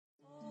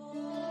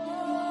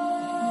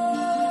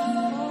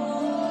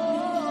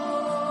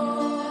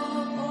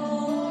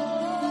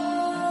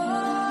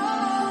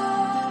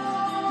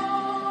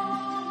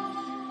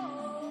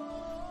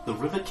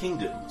River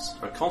Kingdoms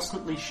are a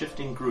constantly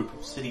shifting group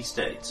of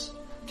city-states,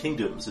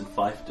 kingdoms and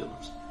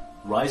fiefdoms,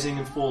 rising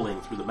and falling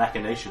through the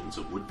machinations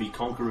of would-be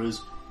conquerors,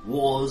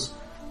 wars,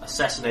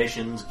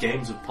 assassinations,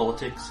 games of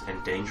politics,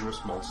 and dangerous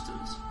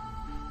monsters.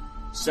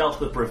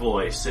 South of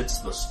Brevoy sits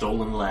the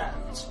Stolen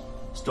Lands.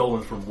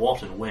 Stolen from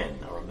what and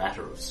when are a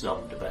matter of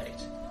some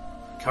debate.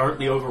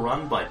 Currently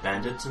overrun by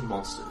bandits and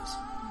monsters.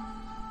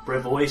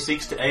 Brevoy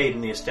seeks to aid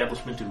in the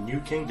establishment of new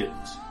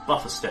kingdoms,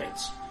 buffer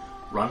states,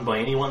 run by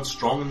anyone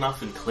strong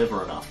enough and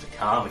clever enough to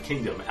carve a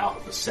kingdom out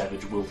of the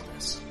savage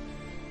wilderness.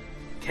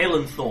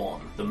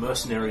 Stagthorn, the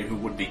mercenary who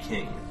would be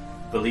king,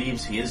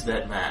 believes he is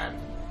that man.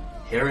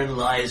 Herein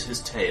lies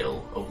his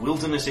tale of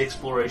wilderness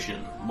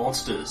exploration,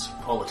 monsters,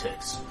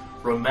 politics,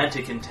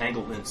 romantic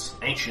entanglements,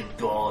 ancient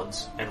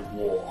gods, and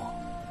war.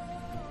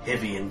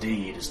 Heavy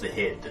indeed is the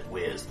head that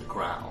wears the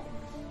crown.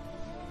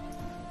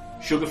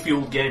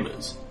 Sugar-Fueled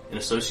Gamers, in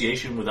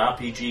association with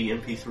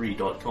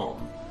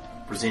RPGMP3.com,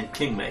 present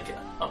Kingmaker,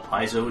 a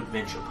Paizo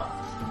adventure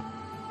path.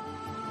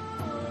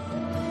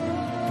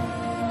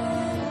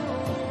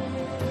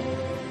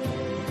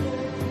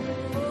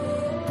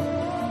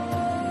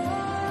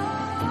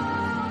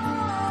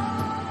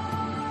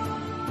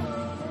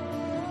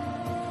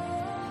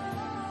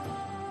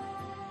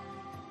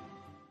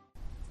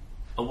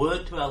 A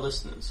word to our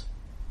listeners.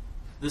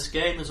 This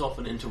game is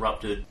often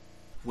interrupted.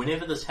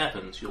 Whenever this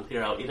happens, you'll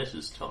hear our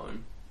editor's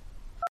tone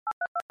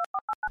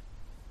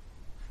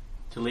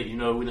to let you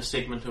know when a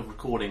segment of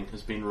recording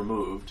has been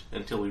removed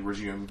until we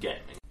resume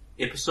gaming.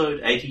 Episode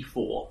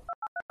 84.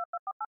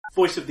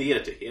 Voice of the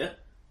editor here.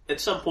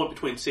 At some point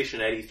between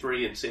session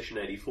 83 and session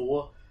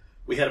 84,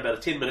 we had about a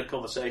 10-minute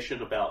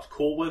conversation about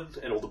Corwin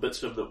and all the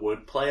bits of him that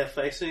weren't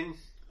player-facing,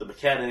 the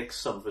mechanics,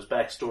 some of his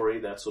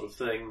backstory, that sort of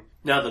thing.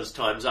 Now that his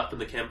time's up in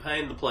the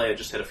campaign, the player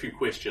just had a few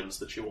questions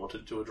that she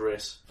wanted to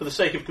address. For the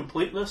sake of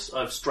completeness,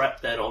 I've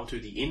strapped that onto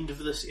the end of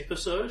this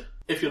episode.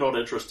 If you're not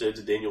interested,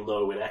 then you'll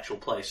know when actual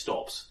play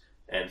stops,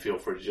 and feel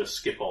free to just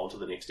skip on to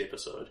the next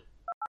episode.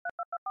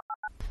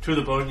 To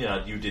the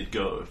Boneyard you did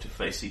go to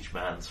face each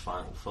man's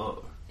final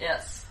foe.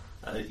 Yes.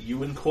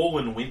 You and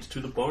Corwin went to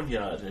the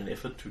Boneyard in an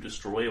effort to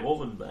destroy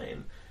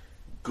Orvanbane.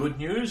 Good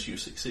news, you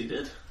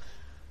succeeded.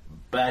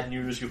 Bad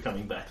news, you're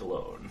coming back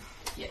alone.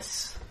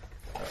 Yes.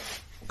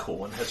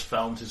 Corwin has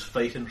found his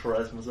fate in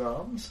Pharasma's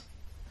arms.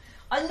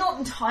 I'm not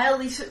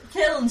entirely certain.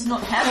 Kaelin's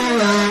not happy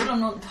about it, but I'm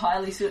not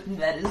entirely certain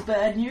that is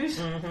bad news.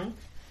 Mm-hmm.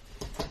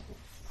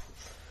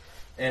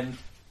 And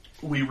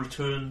we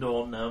returned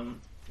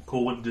on...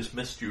 Corwin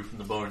dismissed you from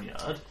the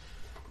Boneyard.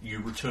 You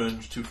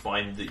returned to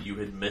find that you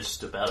had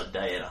missed about a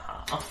day and a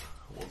half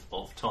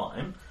of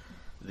time.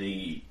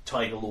 The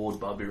Tiger Lord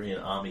Barbarian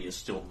army is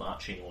still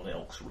marching on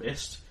Elk's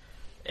Rest.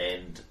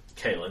 And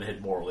Kaelin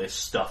had more or less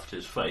stuffed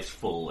his face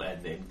full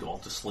and then gone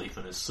to sleep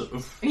in his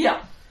sieve.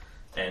 Yeah.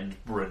 And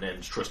Bryn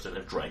and Tristan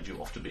have dragged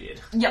you off to bed.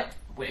 Yep,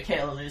 where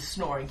Kaelin is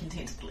snoring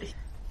contentedly.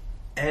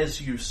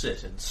 As you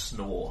sit and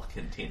snore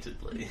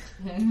contentedly.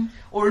 Mm-hmm.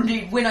 Or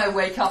indeed, when I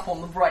wake up on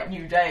the bright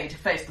new day to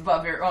face the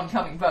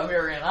oncoming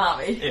barbarian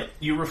army. Yeah,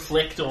 you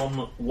reflect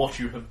on what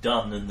you have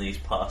done in these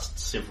past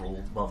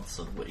several months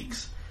and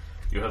weeks.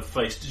 You have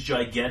faced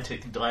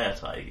gigantic dire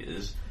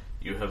tigers.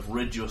 You have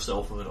rid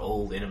yourself of an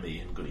old enemy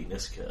in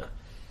Goodiniska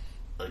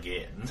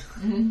again.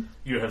 Mm-hmm.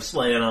 You have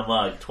slain a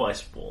Marg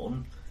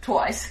twice-born.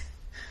 Twice.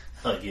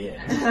 Again.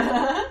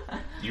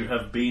 You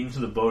have been to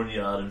the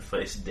Boneyard and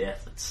faced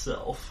death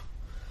itself.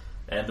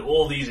 And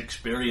all these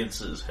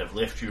experiences have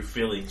left you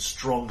feeling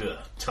stronger,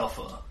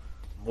 tougher,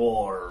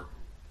 more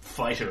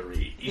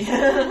fightery.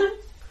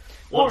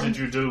 What did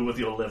you do with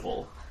your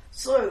level?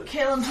 So,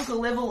 Kaelin took a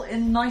level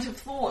in Knight of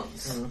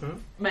Thorns, Mm-hmm.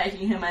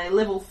 making him a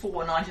level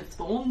 4 Knight of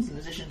Thorns, in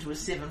addition to his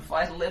 7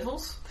 fighter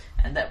levels,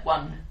 and that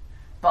one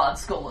Bard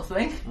Scholar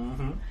thing,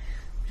 Mm-hmm.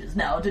 which is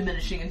now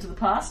diminishing into the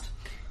past.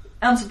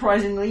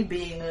 Unsurprisingly,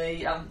 being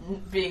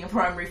a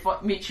primary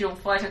meat shield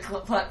fighter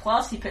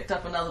class, he picked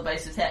up another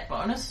base attack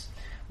bonus,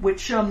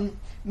 which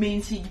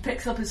means he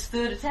picks up his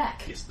 3rd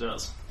attack. Yes, it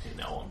does. You're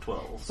now on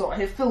 12. So I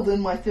have filled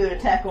in my 3rd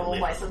attack on all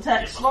my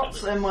attack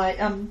slots, and my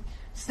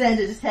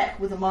standard attack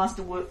with a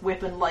master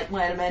weapon like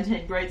my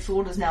adamantine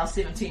greatsword is now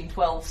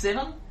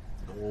 17-12-7.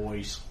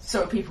 Nice.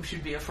 So people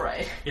should be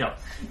afraid. Yep.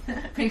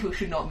 People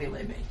should not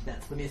melee me.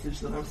 That's the message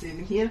that I'm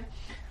sending here.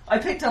 I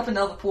picked up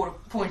another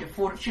point of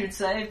fortitude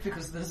save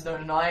because there's no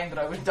denying that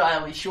I was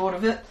direly short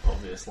of it.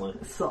 Obviously.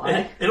 So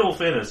in all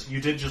fairness,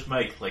 you did just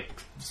make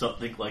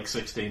something like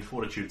 16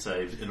 fortitude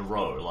saves in a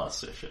row last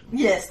session.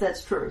 Yes,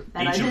 that's true.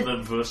 And Each of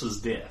them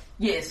versus death.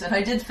 Yes, and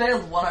I did fail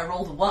the one I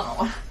rolled a 1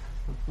 on.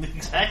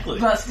 Exactly.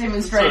 Thus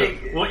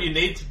demonstrating... So, what you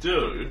need to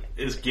do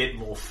is get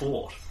more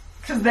fort.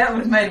 Because that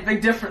would have made a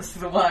big difference to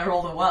the one I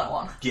rolled a 1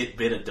 on. Get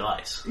better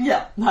dice.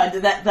 Yeah, no,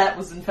 that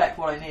was in fact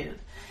what I needed.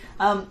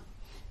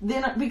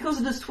 Then,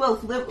 because it is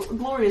 12th level,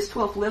 glorious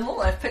 12th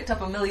level, I've picked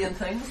up a million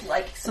things,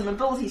 like some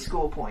ability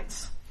score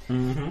points.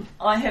 Mm-hmm.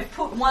 I have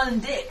put 1 in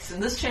Dex,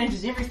 and this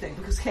changes everything,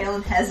 because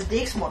Kaelin has a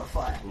Dex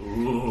modifier.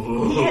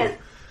 Ooh.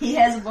 He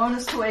has a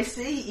bonus to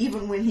AC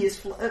even when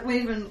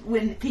even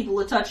when people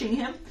are touching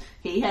him.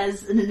 He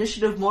has an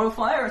initiative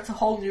modifier. It's a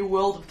whole new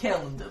world of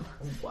Calendum.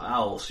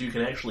 Wow, so you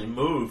can actually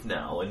move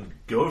now and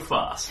go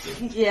fast.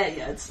 Yeah,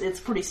 it's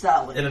pretty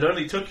startling. And it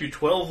only took you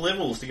 12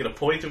 levels to get a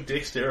point of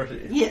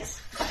dexterity.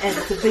 Yes, and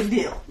it's a big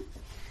deal.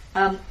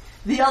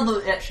 The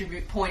other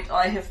attribute point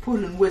I have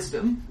put in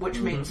Wisdom, which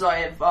means I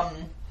have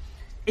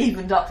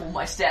evened up all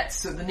my stats,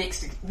 so the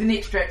next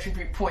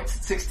attribute point's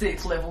at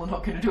 16th level and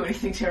not going to do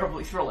anything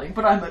terribly thrilling,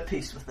 but I'm at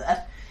peace with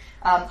that.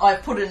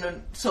 I've put it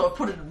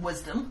in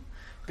Wisdom,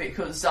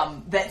 because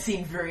that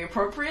seemed very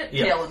appropriate.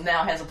 Yep. Galen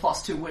now has a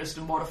 +2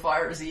 Wisdom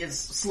modifier as he is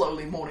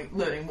slowly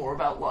learning more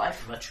about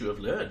life. That you have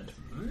learned.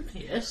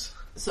 Yes.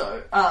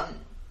 So, I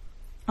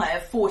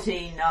have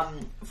 14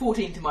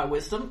 to my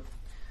Wisdom.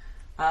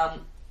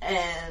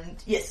 And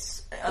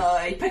yes,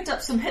 I picked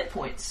up some hit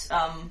points.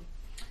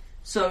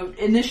 So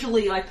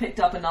initially I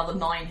picked up another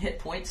 9 hit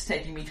points,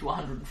 taking me to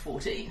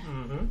 114.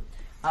 Mm-hmm.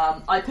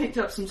 I picked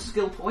up some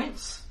skill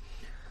points.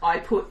 I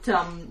put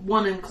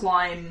 1 in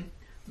climb,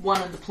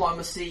 1 in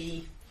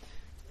diplomacy.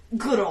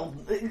 Good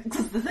old...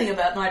 Because the thing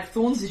about Knight of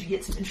Thorns is you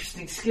get some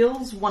interesting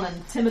skills. 1 in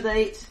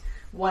intimidate,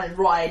 1 in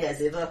ride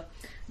as ever,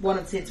 1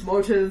 in sense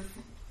motive,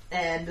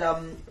 and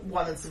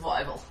 1 in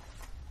survival.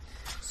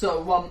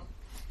 So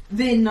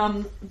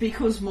then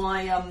because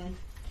my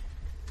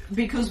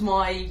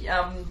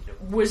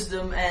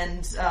wisdom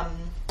and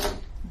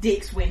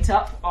dex went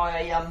up,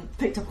 I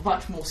picked up a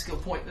bunch more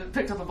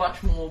picked up a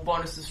bunch more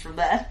bonuses from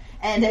that,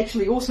 and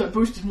actually also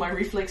boosted my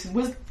reflex and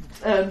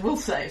will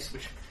saves,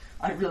 which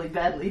I really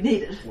badly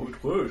needed.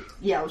 Woot woot.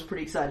 Yeah, I was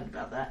pretty excited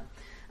about that.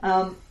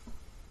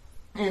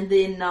 And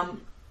then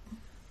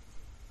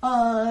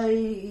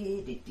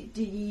I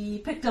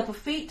picked up a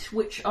feat,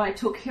 which I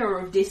took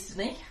Hero of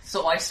Destiny,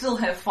 so I still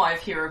have 5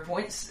 hero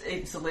points.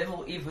 It's a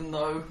level, even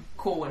though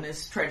Corwin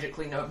is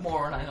tragically no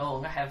more, and I no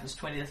longer have his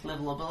 20th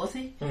level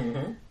ability.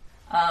 Mm-hmm.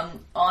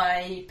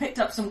 I picked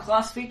up some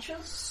class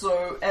features,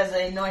 so as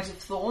a Knight of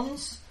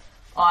Thorns,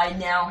 I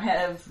now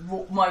have,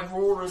 my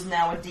Roar is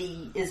now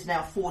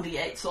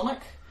 4d8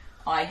 Sonic.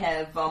 I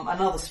have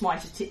another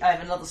smite. I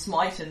have another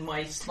smite, and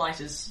my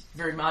smite is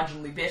very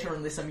marginally better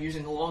unless I'm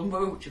using a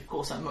longbow, which of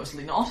course I'm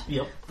mostly not.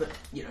 Yep. But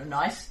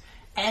nice.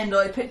 And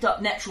I picked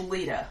up Natural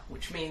Leader,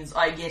 which means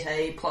I get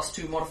a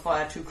 +2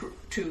 modifier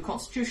to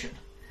Constitution,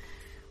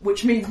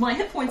 which means my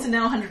hit points are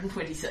now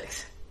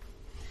 126,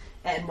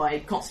 and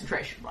my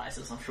concentration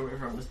rises. I'm sure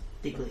everyone was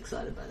deeply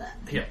excited by that.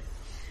 Yeah.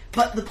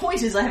 But the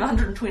point is, I have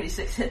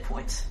 126 hit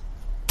points.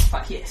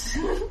 Fuck yes.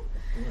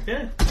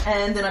 Okay.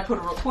 And then I put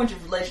a point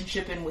of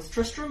relationship in with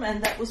Tristram,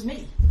 and that was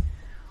me.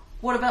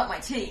 What about my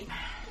team?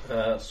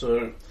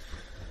 So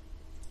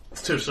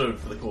it's too soon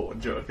for the Corwin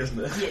joke, isn't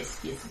it?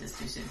 Yes, it is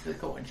too soon for the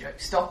Corwin joke.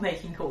 Stop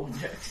making Corwin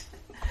jokes.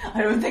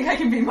 I don't think I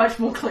can be much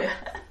more clear.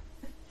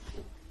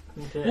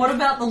 Okay. What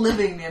about the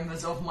living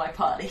members of my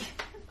party?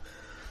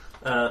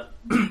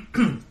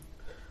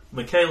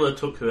 Michaela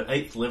took her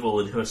 8th level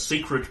in her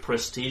secret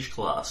prestige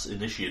class,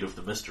 Initiate of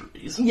the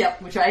Mysteries.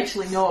 Yep, which I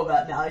actually know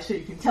about now, so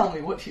you can tell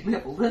me what she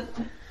leveled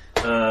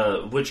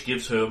in. Which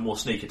gives her more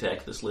sneak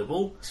attack this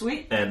level.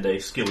 Sweet. And a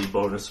skilly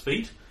bonus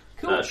feat.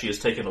 Cool. She has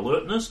taken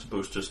alertness to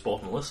boost her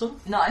spot and listen.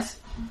 Nice.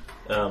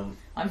 I'm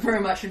very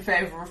much in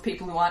favour of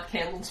people who aren't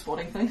careful in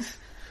spotting things.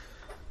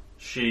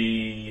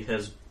 She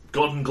has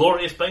gotten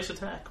glorious base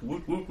attack.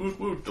 Woot woot woot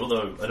woot.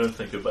 Although I don't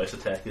think her base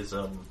attack is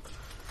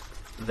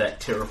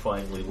that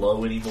terrifyingly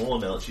low anymore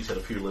now that she's had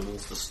a few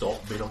levels to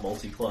stop being a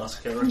multi-class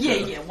character.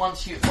 Yeah.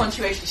 Once you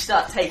actually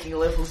start taking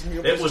levels in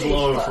your it was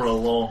low class. for a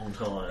long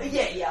time.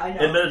 Yeah, I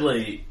know.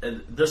 Admittedly,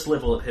 this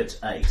level it hits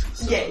 8.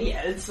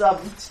 So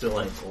it's still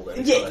ain't all that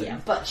exciting. Yeah,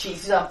 but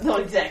she's not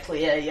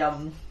exactly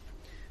a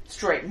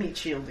straight meat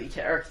shieldy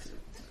character,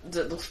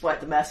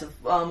 despite the massive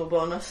armor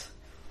bonus.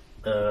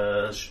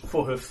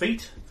 For her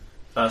feat,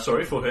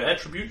 for her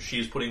attribute, she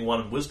is putting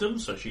 1 in Wisdom,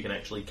 so she can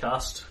actually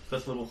cast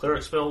 5th level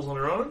cleric spells on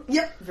her own.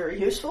 Yep,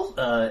 very useful.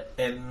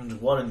 And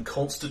 1 in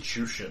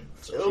Constitution,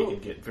 so she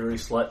can get very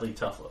slightly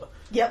tougher.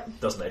 Yep.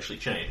 Doesn't actually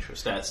change her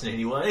stats in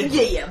any way.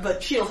 Yeah,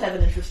 but she'll have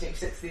an interesting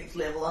 16th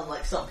level,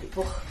 unlike some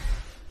people.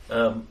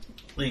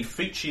 The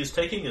feat she is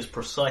taking is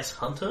Precise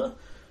Hunter,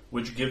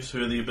 which gives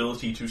her the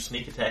ability to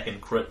sneak attack and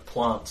crit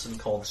plants and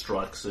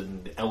constructs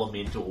and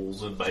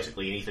elementals and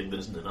basically anything that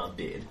isn't an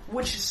undead.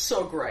 Which is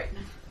so great.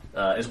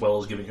 As well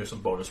as giving her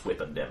some bonus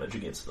weapon damage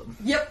against them.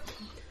 Yep.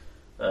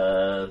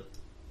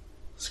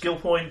 Skill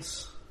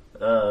points.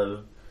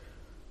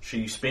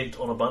 She spent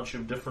on a bunch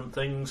of different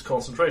things.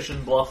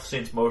 Concentration, bluff,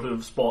 sense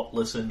motive, spot,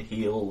 listen,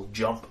 heal,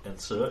 jump, and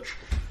search.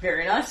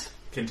 Very nice.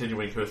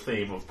 Continuing her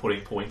theme of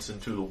putting points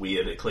into the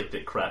weird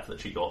eclectic crap that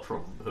she got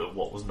from her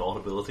what was not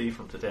ability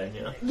from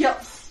Titania.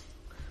 Yep.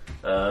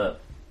 And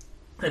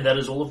that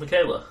is all of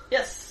Michaela.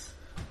 Yes.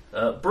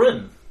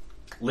 Bryn.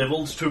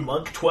 Leveled to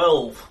Monk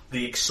 12,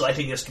 the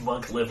excitingest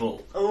monk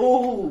level.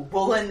 Oh,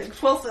 well then,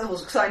 12th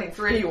level's exciting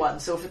for anyone,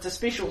 so if it's a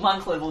special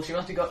monk level, she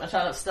must have gotten a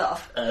ton of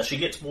stuff. She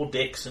gets more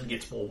dex and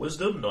gets more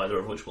wisdom, neither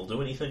of which will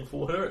do anything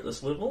for her at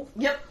this level.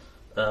 Yep.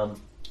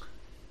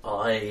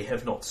 I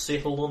have not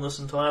settled on this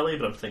entirely,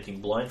 but I'm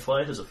thinking blind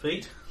fight as a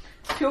feat.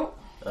 Cool.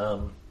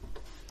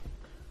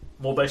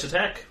 More base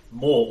attack,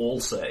 more all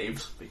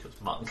saves, because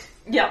monk.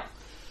 Yeah.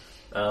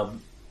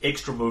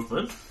 Extra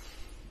movement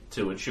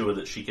to ensure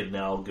that she can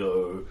now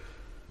go...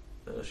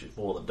 she's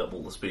more than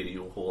double the speed of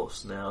your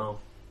horse now.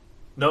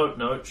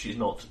 No, she's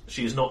not.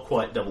 She is not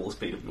quite double the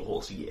speed of your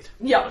horse yet.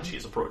 Yeah. But she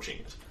is approaching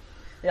it.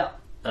 Yeah.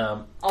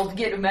 I'll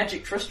get a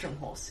magic Tristram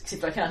horse,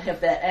 except I can't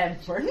have that and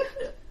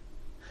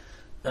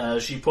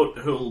she put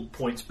her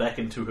points back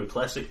into her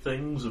classic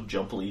things of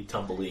jumpily,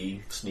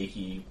 tumbly,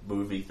 sneaky,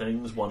 movie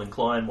things. 1 in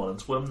climb, 1 in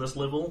swim this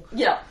level.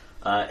 Yeah.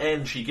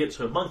 And she gets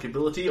her monk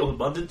ability of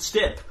Abundant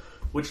Step,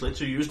 which lets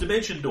her use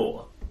Dimension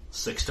Door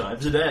 6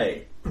 times a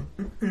day.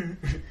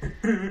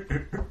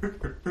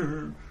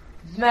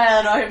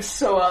 Man, I am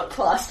so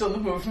outclassed on the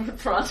movement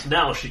front.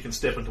 Now she can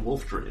step into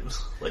wolf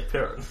dreams, like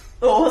Perrin.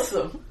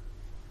 Awesome.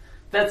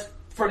 That's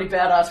a pretty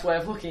badass way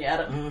of looking at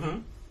it. Mm-hmm.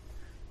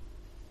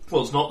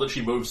 Well, it's not that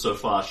she moves so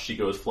fast she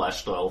goes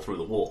flash style through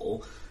the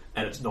wall,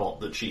 and it's not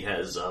that she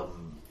has,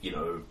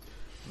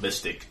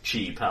 mystic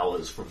chi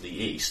powers from the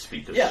east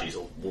because she's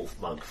a wolf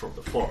monk from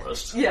the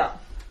forest. Yeah.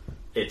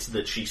 It's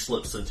that she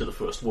slips into the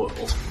first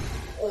world.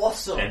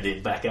 Awesome. And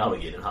then back out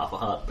again in half a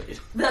heartbeat.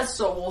 That's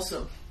so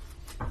awesome.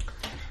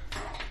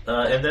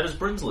 And that is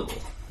Bryn's level.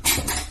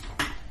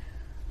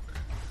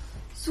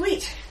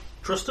 Sweet.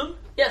 Tristan?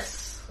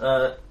 Yes.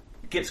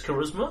 Gets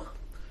charisma.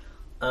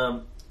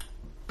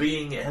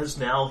 Being as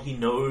now he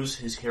knows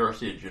his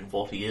heritage and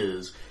what he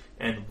is,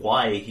 and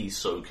why he's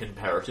so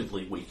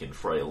comparatively weak and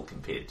frail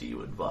compared to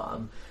you and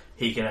Varn,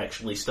 he can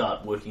actually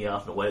start working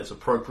out in a way that's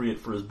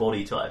appropriate for his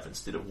body type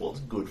instead of what's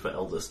good for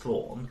Eldest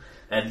Thorn,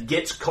 and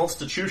gets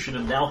Constitution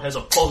and now has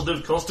a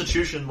positive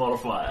Constitution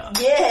modifier.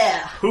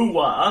 Yeah!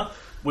 Hooah!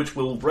 Which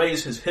will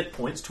raise his hit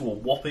points to a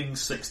whopping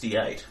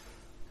 68.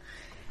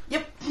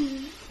 Yep.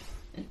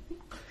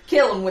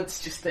 Kellen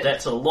Woods just there.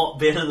 That's a lot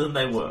better than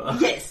they were.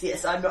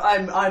 Yes.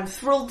 I'm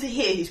thrilled to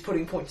hear he's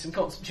putting points in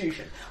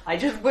Constitution. I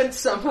just wince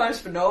sometimes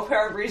for no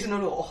apparent reason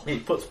at all. He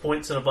puts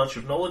points in a bunch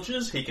of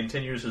knowledges. He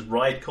continues his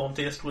ride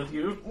contest with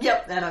you.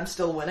 Yep, and I'm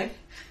still winning.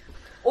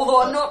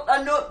 Although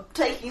I'm not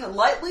taking it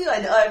lightly.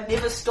 I've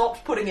never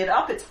stopped putting it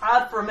up. It's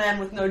hard for a man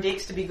with no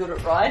dex to be good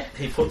at ride.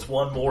 He puts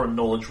 1 more in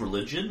knowledge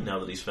religion now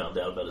that he's found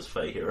out about his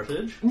Fey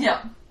heritage.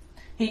 Yeah.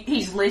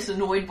 He's less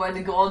annoyed by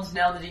the gods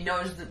now that he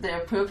knows that they're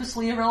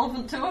purposely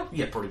irrelevant to him.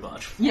 Yeah, pretty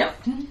much. Yeah.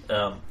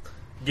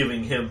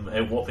 Giving him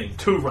a whopping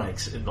 2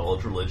 ranks in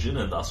knowledge religion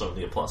and thus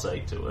only a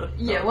 +8 to it.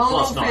 Yeah, well,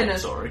 plus in 9,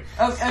 fairness, sorry.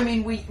 I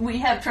mean, we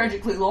have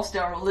tragically lost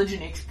our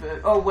religion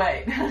expert. Oh,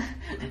 wait.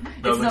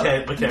 No,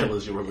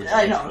 Michaela's your religion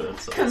I know,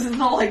 expert. because it's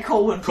not like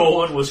Colin.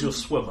 Colin was your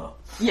swimmer.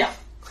 Yeah.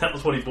 That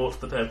was what he brought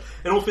to the tab.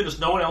 In all fairness,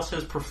 no one else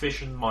has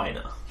profession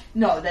minor.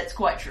 No, that's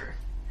quite true.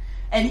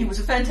 And he was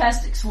a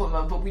fantastic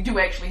swimmer, but we do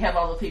actually have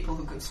other people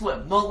who can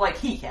swim. Not like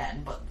he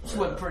can, but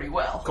swim pretty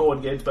well.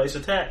 Colin gains base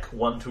attack,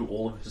 1 to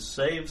all of his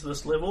saves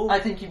this level. I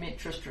think you meant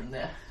Tristram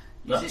there.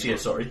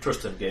 Sorry,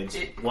 Tristan gains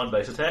 1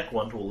 base attack,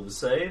 1 to all of his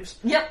saves.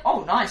 Yep,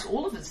 oh nice,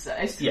 all of his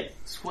saves. Yeah.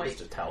 Sweet.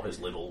 Just how his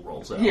level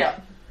rolls out.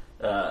 Yeah.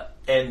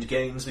 And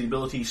gains the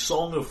ability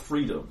Song of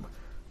Freedom,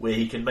 where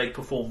he can make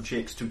perform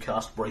checks to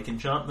cast Break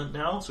Enchantment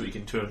now, so he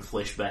can turn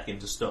flesh back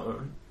into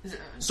stone.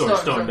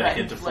 Stone back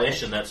into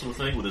flesh and that sort of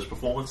thing with his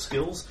performance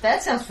skills.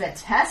 That sounds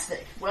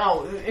fantastic.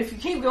 Well, if you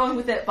keep going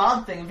with that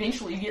bard thing,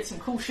 eventually you get some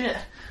cool shit.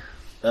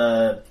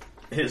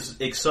 His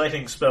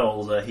exciting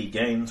spells are he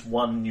gains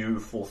 1 new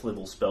 4th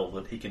level spell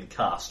that he can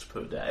cast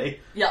per day.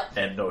 Yeah.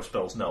 And no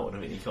spells known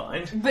of any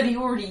kind. But he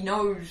already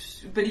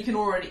knows, but he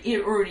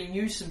already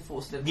knew some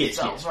 4th level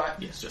spells, right?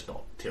 Yes, just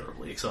not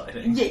terribly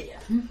exciting. Yeah.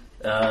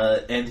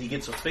 And he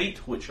gets a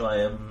feat, which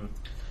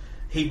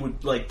he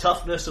would, like,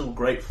 toughness or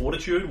great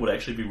fortitude would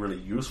actually be really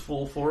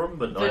useful for him,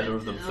 but neither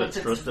of them fits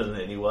Tristan in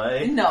any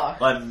way. No.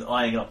 I'm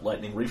eyeing up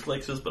lightning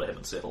reflexes, but I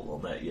haven't settled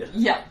on that yet.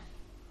 Yeah.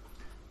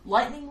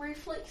 Lightning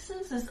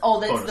reflexes? That's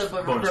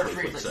the bonus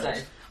reflex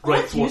save.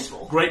 That's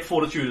useful. Great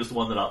fortitude is the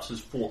one that ups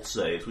his 4th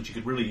saves, which you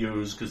could really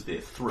use because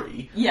they're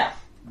 3. Yeah.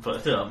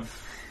 But,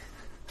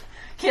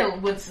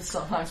 Kellen winces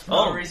sometimes for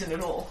no reason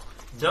at all.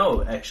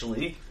 No,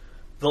 actually.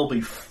 There'll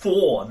be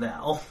 4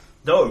 now.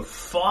 No,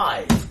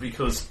 5,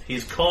 because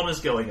his con is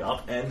going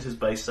up and his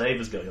base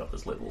save is going up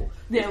his level.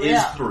 There it we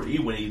is are.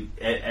 3,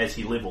 as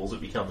he levels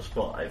it becomes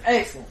 5.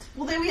 Excellent.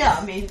 Well, there we are.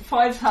 I mean,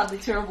 5's hardly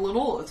terrible at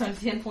all. It's only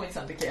 10 points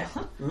under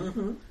Kellen.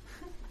 Mm-hmm.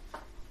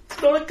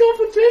 It's not a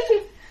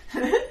competition!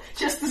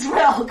 Just as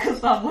well,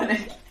 because I'm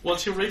winning.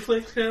 What's your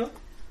reflex count?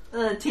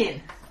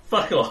 10.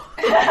 Fuck off.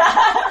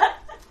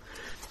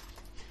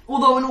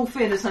 Although, in all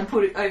fairness, I've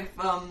got a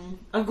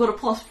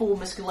 +4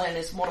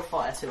 miscellaneous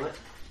modifier to it.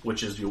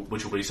 Which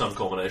will be some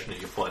combination of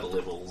your fighter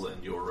levels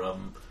and your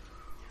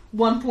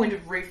 1 point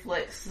of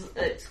reflex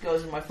it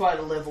goes in my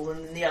fighter level,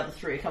 and then the other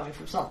 3 are coming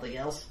from something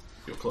else.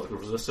 Your cloak of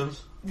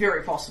resistance.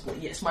 Very possibly,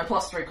 yes. My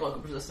 +3 cloak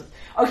of resistance.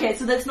 Okay,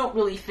 so that's not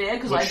really fair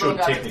because I should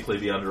technically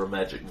be under a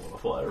magic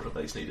modifier if it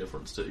makes any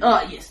difference to you.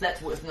 Yes,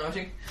 that's worth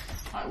noting.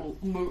 I will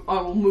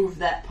move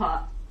that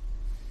part.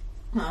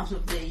 out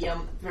of the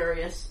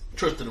various.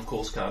 Tristan, of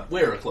course, can't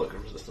wear a cloak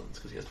of resistance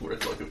because he has to wear a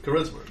cloak of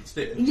charisma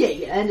instead.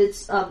 Yeah, and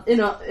it's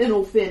in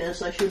all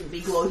fairness, I shouldn't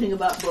be gloating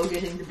about Bo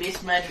getting the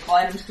best magic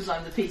items because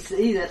I'm the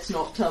PC. That's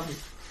not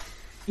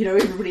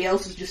everybody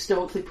else is just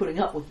stoically putting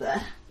up with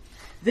that.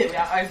 There we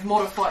are. I've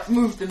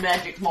moved in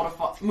magic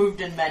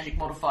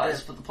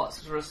modifiers for the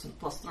plus resistance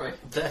 +3.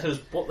 That is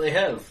what they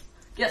have.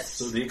 Yes.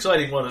 So the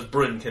exciting one is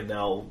Bryn can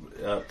now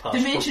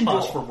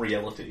pass from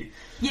reality.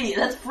 Yeah,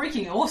 that's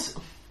freaking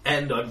awesome.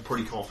 And I'm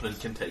pretty confident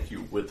can take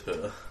you with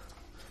her.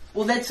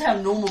 Well, that's how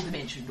normal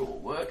Dimension Door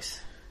works.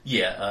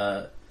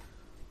 Yeah,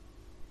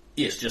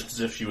 yes, just as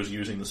if she was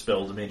using the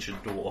spell Dimension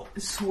Door.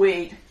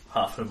 Sweet.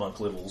 Half her monk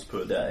levels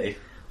per day.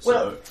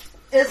 Well,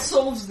 it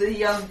solves the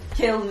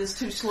Kalen is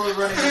too slow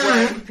running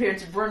away compared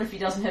to Bryn if he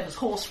doesn't have his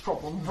horse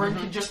problem. Bryn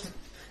can just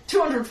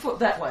 200 foot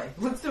that way.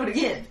 Let's do it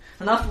again.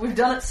 And after we've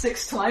done it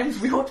 6 times,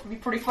 we ought to be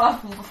pretty far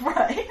from the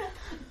fray.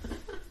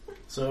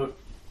 So,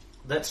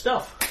 that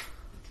stuff.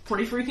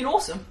 Pretty freaking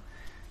awesome.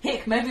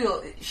 Heck, maybe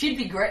she'd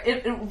be great.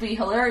 It would be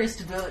hilarious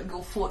to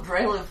go Fort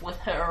Drelev with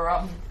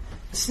her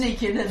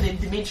sneak in and then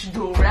Dimension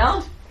Door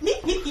around.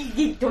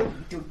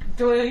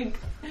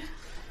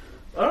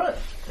 Alright,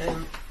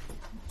 and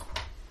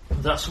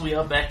thus we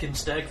are back in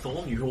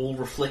Stagthorn. You all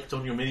reflect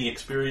on your many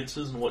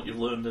experiences and what you've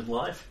learned in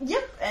life.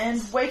 Yep,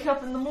 and wake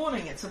up in the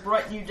morning. It's a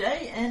bright new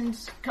day and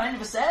kind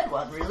of a sad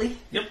one, really.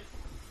 Yep.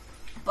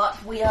 But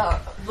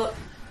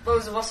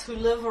those of us who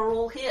live are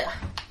all here.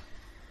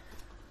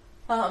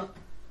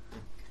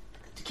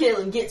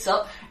 Kalen gets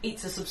up,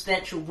 eats a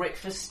substantial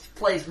breakfast,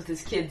 plays with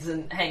his kids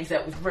and hangs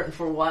out with Britton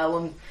for a while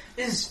and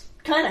is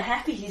kind of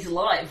happy he's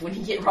alive when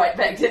you get right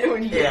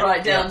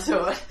down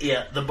to it.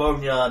 Yeah, the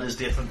boneyard is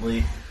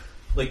definitely...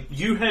 Like,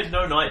 you had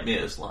no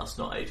nightmares last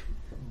night,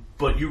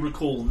 but you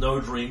recall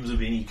no dreams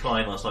of any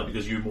kind last night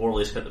because you more or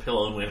less hit the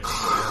pillow and went...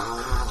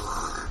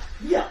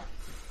 Yeah.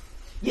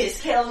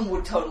 Yes, Kalen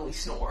would totally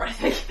snore, I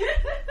think.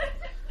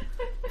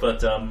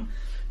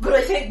 But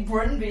I think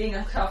Bryn, being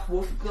a tough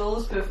wolf girl,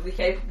 is perfectly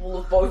capable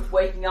of both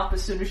waking up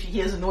as soon as she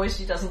hears a noise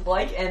she doesn't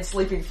like and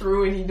sleeping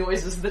through any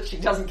noises that she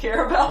doesn't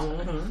care about.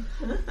 Mm-hmm.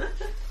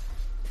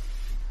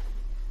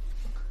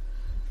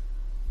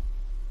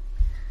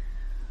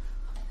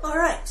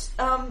 Alright,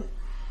 I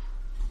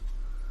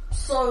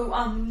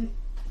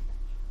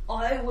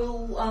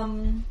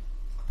will,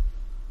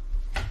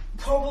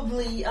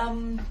 probably,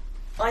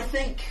 I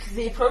think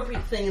the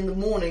appropriate thing in the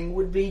morning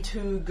would be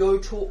to go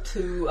talk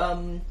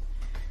to,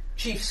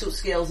 Chief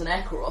Sootscales and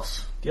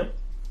Akaros. Yep.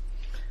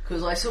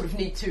 Because I sort of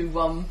need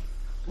to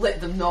let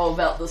them know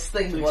about this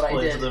thing to what I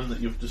did. Explain to them that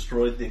you've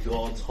destroyed their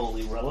god's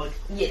holy relic.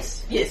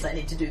 Yes, I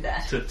need to do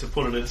that. To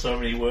put it in so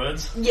many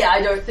words. Yeah,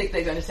 I don't think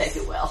they're going to take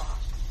it well.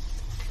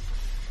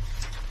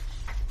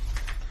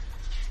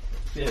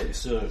 Yeah,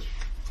 so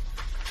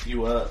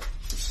you are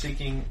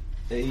seeking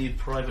a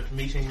private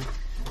meeting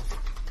with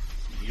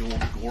your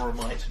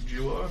Goramite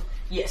duo?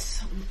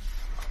 Yes.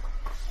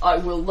 I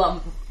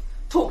will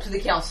talk to the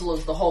council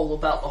as the whole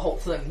about the whole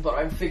thing, but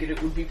I figured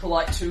it would be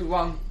polite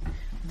to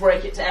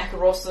break it to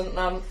Akaros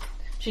and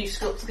Chief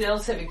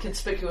Sootscales, having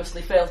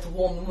conspicuously failed to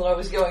warn them that I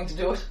was going to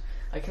do it.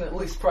 I can at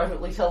least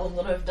privately tell them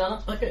that I've done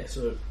it. Okay,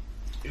 so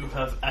you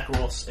have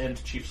Akaros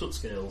and Chief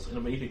Sootscales in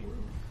a meeting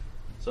room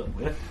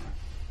somewhere.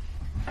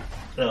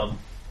 I'm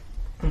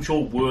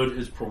sure word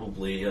is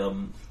probably,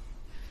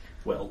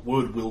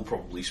 word will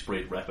probably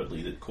spread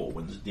rapidly that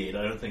Corwin's dead.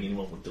 I don't think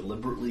anyone would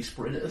deliberately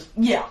spread it.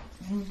 Yeah.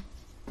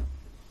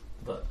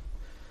 But,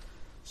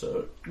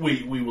 so,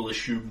 we will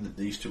assume that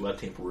these two are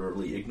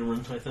temporarily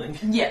ignorant, I think.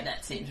 Yeah,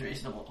 that seems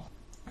reasonable.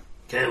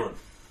 Kalen,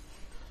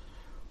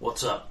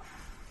 what's up?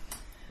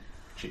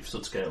 Chief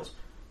Sootscales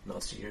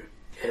nods to you.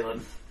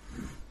 Kalen.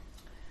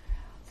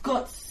 I've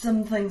got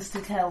some things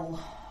to tell,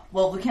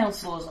 well, the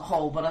council as a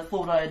whole, but I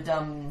thought I'd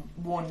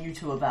warn you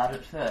two about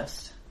it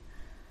first.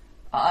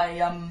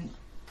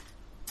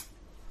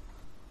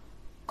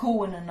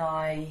 Corwin and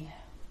I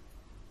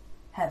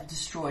have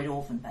destroyed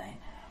Orphanbane.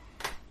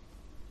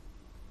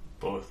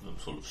 Both of them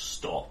sort of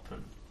stop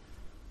and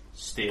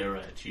stare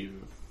at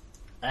you.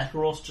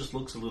 Akaros just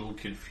looks a little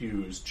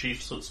confused.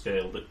 Chief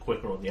Sootscale, a bit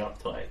quicker on the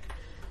uptake,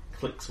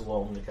 clicks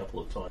along a couple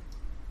of times.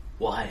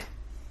 Why?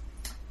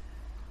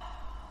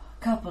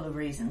 Couple of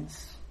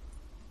reasons.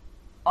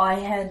 I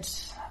had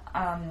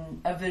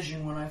a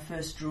vision when I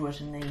first drew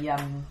it in the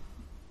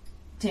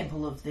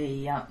temple of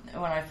the...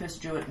 when I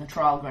first drew it in the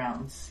trial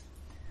grounds.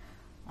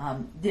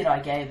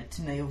 Deadeye gave it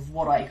to me of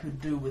what I could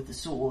do with the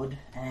sword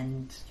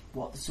and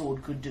what the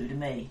sword could do to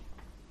me.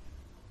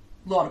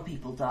 A lot of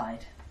people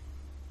died.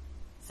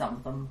 Some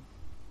of them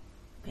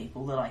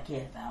people that I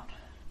cared about.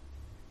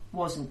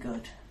 Wasn't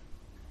good.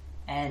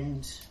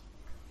 And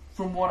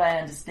from what I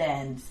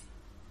understand,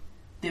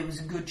 there was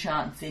a good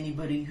chance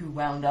anybody who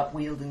wound up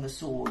wielding the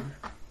sword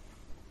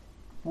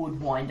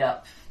would wind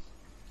up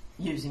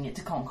using it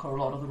to conquer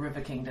a lot of the river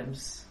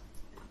kingdoms.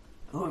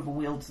 Whoever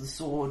wields the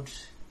sword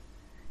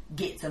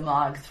gets a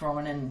marg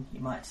thrown in, you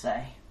might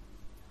say.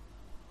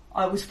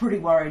 I was pretty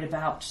worried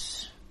about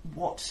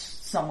what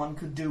someone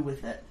could do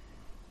with it.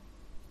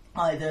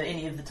 either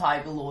any of the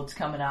Tiger Lords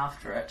coming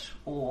after it,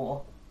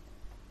 or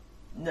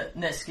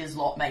Niska's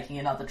lot making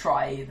another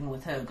try, even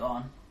with her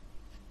gone.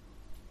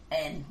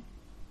 And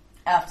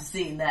after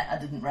seeing that, I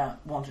didn't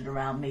want it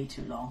around me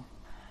too long.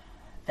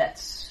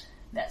 That's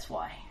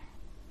why.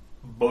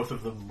 Both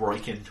of them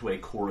break into a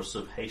chorus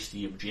of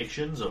hasty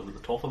objections over the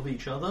top of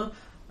each other.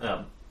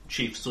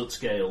 Chief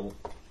Sootscale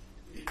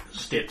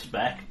steps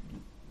back,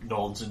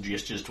 nods and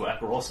gestures to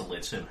Akaros and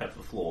lets him have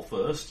the floor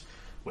first,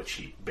 which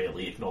he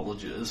barely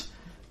acknowledges.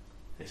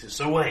 He says,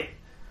 "So wait,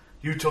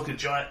 you took a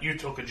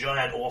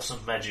giant,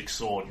 awesome magic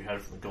sword you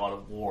had from the God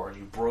of War, and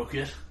you broke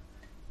it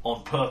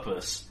on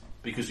purpose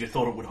because you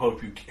thought it would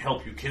help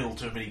you kill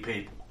too many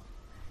people."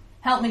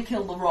 Help me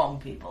kill the wrong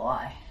people,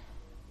 aye.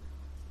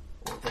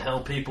 What the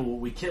hell people were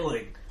we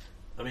killing?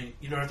 I mean,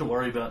 you don't have to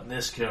worry about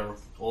Niska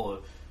or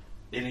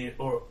any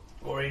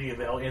of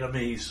our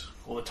enemies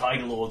or the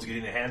Tiger Lords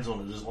getting their hands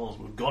on it as long as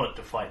we've got it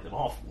to fight them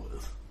off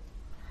with.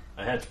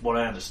 And that's what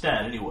I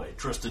understand anyway.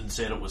 Tristan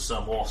said it was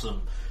some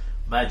awesome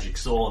magic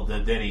sword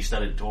that then he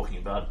started talking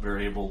about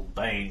variable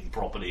bane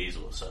properties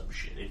or some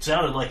shit. It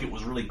sounded like it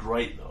was really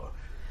great though.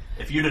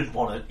 If you didn't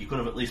want it, you could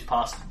have at least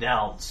passed it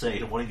down, say,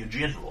 to one of your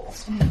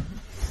generals.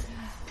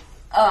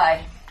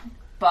 Aye,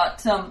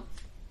 but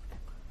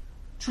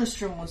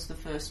Tristram was the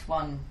first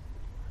one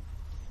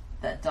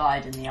that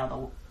died in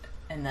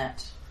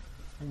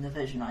the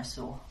vision I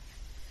saw.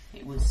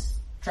 He was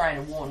trying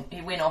to warn.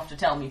 He went off to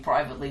tell me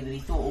privately that he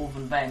thought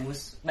Orvan Bane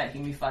was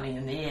making me funny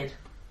in the head.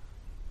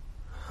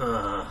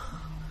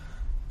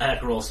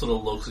 Akerol sort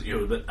of looks at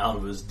you a bit out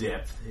of his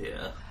depth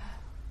here.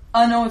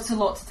 I know it's a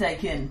lot to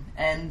take in,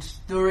 and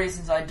the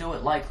reasons I do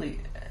it likely...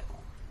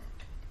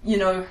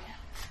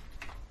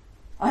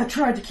 I've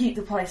tried to keep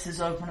the place as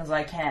open as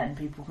I can.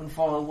 People can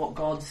follow what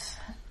gods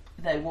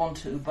they want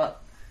to,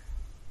 but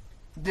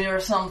there are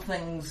some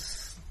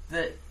things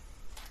that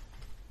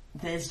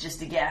there's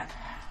just a gap.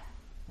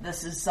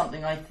 This is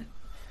something I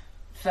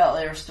felt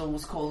Aristal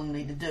was calling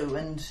me to do,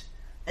 and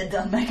it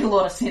doesn't make a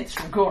lot of sense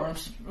from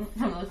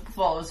the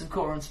followers of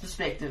Goran's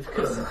perspective,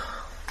 because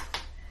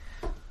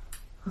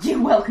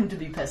you're welcome to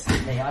be pissed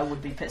at me. I would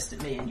be pissed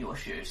at me in your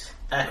shoes.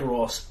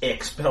 Akaros,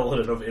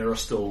 ex-paladin of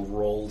Aristal,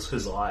 rolls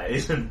his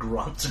eyes and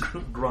grunts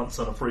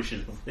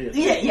unappreciatively.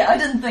 Yeah, I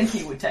didn't think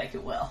he would take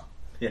it well.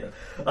 Yeah,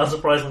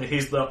 unsurprisingly,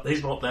 he's not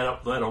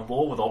that on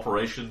board with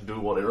Operation Do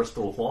What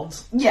Aristal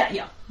wants.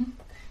 Yeah,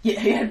 he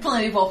had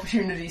plenty of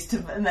opportunities to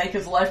make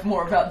his life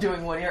more about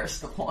doing what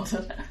Aristal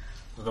wanted.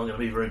 It's not going to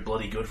be very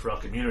bloody good for our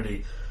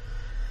community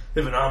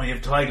if an army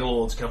of Tiger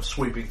Lords comes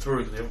sweeping through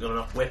because they haven't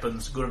got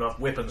good enough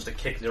weapons to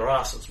kick their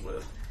asses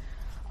with.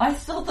 I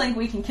still think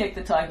we can kick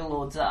the Tiger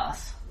Lord's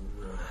ass.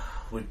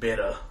 We'd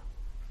better.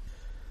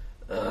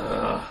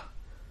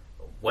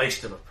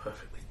 Wasting a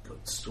perfectly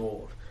good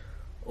sword.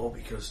 All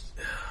because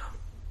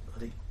I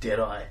think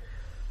Deadeye,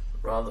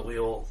 rather we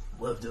all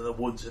lived in the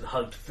woods and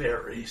hugged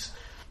fairies.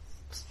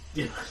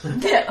 Yeah.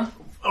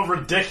 A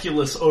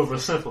ridiculous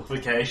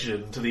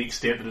oversimplification to the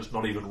extent that it's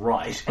not even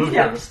right.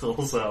 Yeah.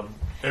 Aristotle's But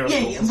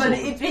if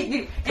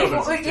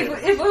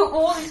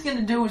all he's going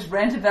to do is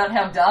rant about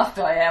how daft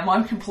I am,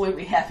 I'm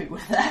completely happy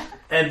with that.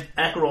 And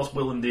Akaros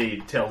will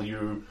indeed tell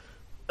you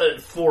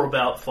for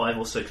about 5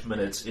 or 6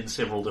 minutes in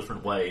several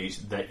different ways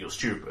that you're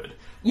stupid.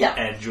 Yeah.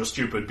 And you're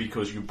stupid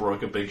because you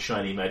broke a big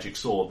shiny magic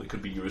sword that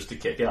could be used to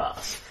kick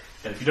ass.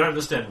 And if you don't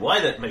understand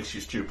why that makes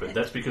you stupid,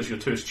 that's because you're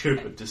too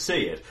stupid to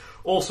see it.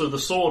 Also, the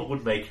sword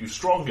would make you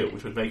stronger,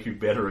 which would make you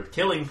better at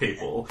killing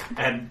people,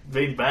 and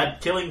being bad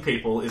at killing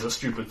people is a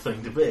stupid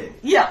thing to be.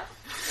 Yeah.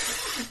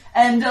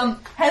 And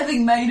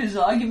having made his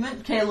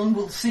argument, Kalen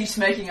will cease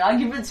making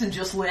arguments and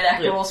just let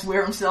Akaros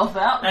wear himself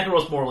out.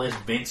 Akaros more or less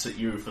vents at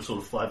you for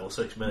sort of 5 or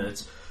 6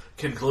 minutes,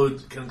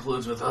 concludes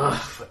with,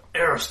 for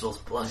Aristal's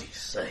bloody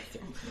sake,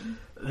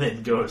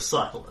 then goes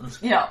silent.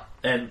 Yeah.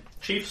 And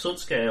Chief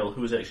Sootscale,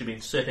 who has actually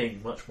been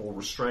sitting much more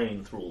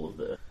restrained through all of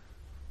this,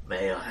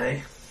 "May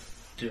I?"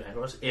 to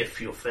Akaros, "if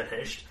you're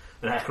finished."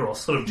 And Akaros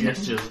sort of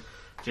gestures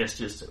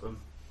to him.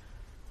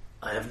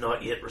 "I have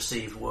not yet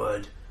received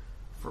word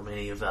from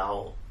any of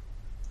our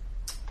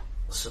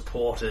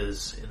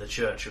supporters in the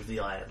Church of the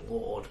Iron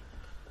Lord.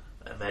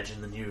 I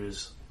imagine the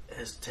news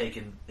that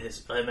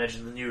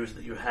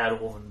you had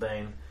Orvan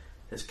Bane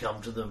has come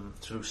to them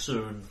too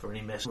soon for any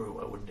mess. I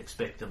wouldn't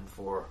expect them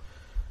for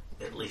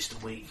at least a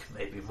week,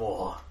 maybe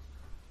more.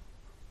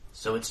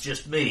 So it's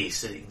just me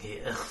sitting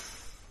here.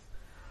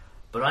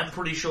 But I'm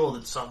pretty sure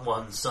that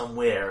someone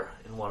somewhere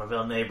in one of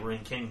our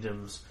neighbouring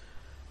kingdoms,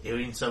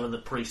 even some of the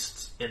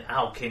priests in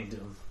our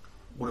kingdom,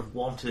 would have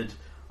wanted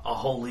a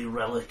holy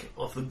relic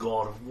of the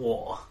God of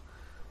War.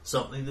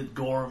 Something that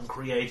Gorum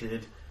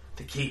created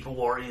to keep a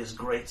warrior's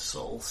great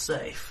soul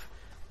safe.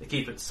 To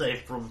keep it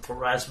safe from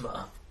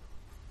Pharasma.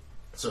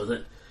 So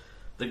that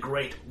the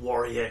great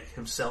warrior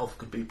himself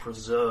could be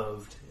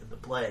preserved in the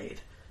blade.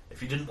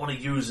 If you didn't want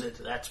to use it,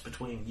 that's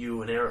between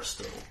you and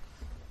Aristal.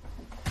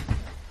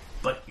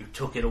 But you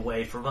took it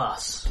away from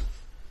us.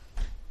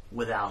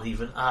 Without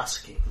even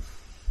asking.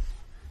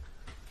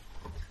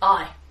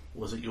 Aye.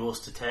 Was it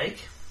yours to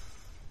take?"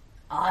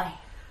 Aye.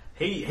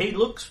 He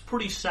looks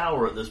pretty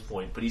sour at this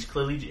point, but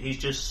he's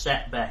just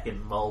sat back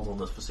and mulled on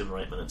this for 7 or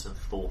 8 minutes and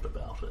thought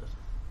about it.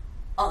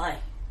 Aye.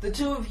 The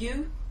two of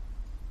you,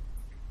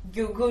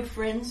 you're good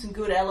friends and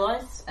good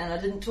allies, and I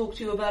didn't talk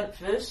to you about it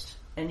first,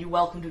 and you're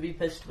welcome to be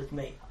pissed with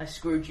me. I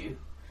screwed you.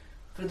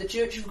 For the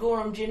Church of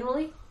Gorham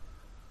generally,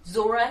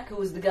 Zorak, who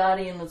was the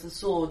guardian of the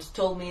sword,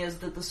 told me as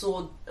that the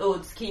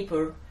sword's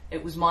keeper,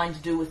 it was mine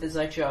to do with as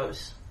I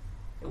chose.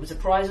 It was a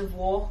prize of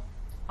war,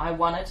 I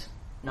won it,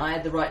 and I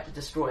had the right to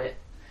destroy it.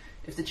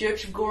 If the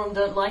Church of Gorham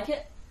don't like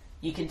it,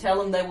 you can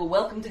tell them they were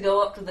welcome to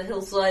go up to the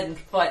hillside and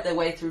fight their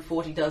way through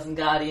 40 dozen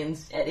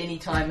guardians at any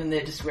time in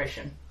their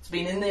discretion. It's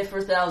been in there for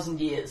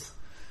 1,000 years.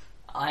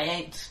 I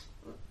ain't...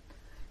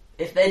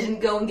 If they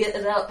didn't go and get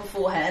it out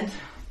beforehand,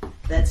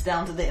 that's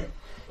down to them.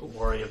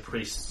 Warrior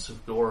priests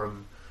of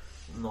Gorham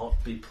not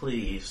be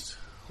pleased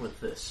with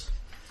this.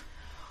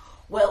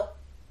 Well,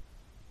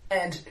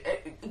 and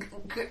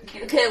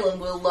Kaelin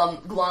will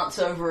glance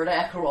over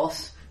at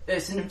Akaros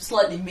in a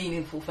slightly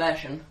meaningful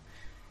fashion.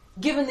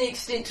 Given the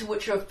extent to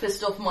which I've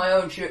pissed off my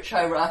own church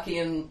hierarchy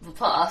in the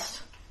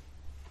past,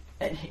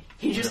 and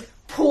he just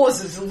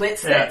pauses and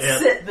lets that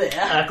sit there.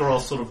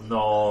 Akaros sort of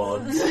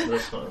nods.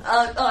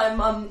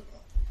 I'm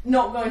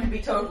not going to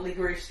be totally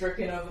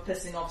grief-stricken over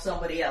pissing off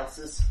somebody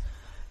else's.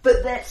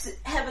 But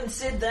having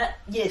said that,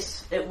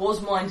 yes, it was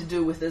mine to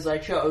do with as I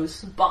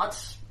chose, but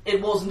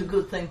it wasn't a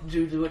good thing to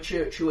do to a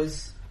church who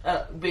has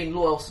been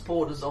loyal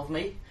supporters of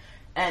me.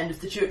 And if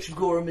the Church of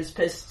Gorham is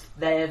pissed,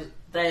 they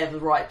have the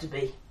right to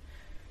be.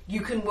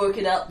 You can work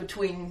it out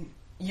between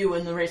you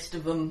and the rest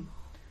of them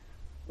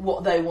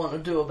what they want to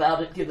do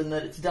about it, given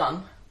that it's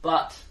done.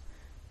 But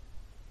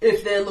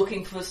if they're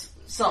looking for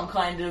some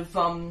kind of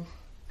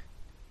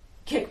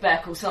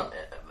kickback or some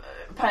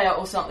payout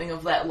or something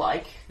of that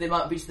like,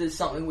 there's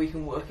something we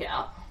can work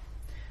out.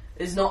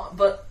 It's not,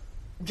 but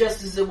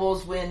just as it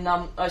was when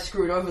I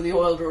screwed over the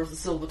Oilder of the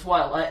Silver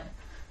Twilight,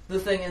 the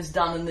thing is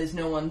done and there's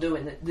no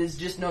undoing it. There's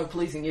just no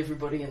pleasing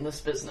everybody in this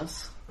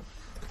business.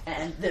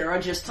 And there are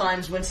just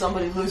times when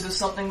somebody loses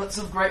something that's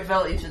of great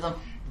value to them.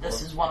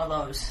 This is one of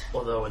those.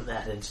 Although in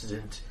that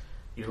incident,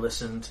 you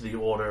listened to the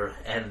Order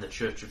and the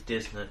Church of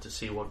Desna to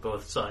see what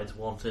both sides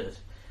wanted.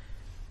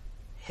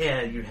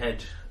 Here you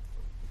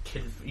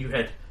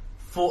had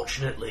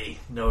fortunately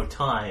no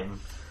time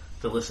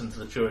to listen to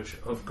the Church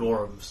of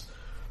Gorham's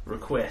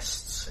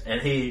requests,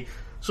 and he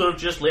sort of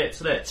just lets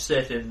that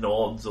sit and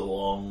nods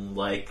along,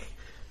 like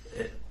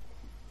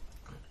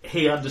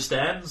he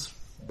understands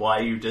why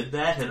you did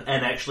that,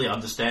 and actually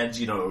understands,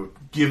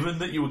 given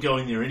that you were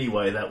going there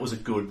anyway, that was a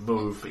good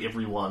move for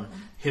everyone,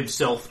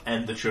 himself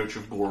and the Church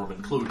of Gorham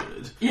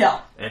included. Yeah.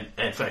 And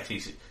in fact,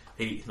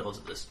 he nods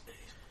at this.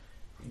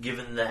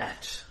 Given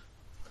that,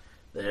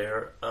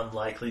 they're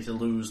unlikely to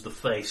lose the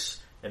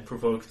face and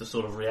provoke the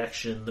sort of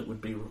reaction that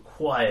would be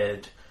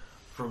required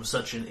from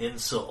such an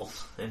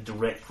insult and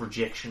direct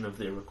rejection of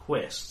their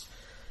requests.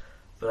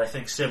 But I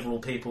think several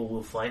people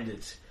will find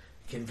it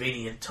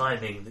convenient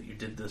timing that you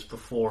did this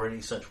before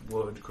any such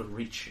word could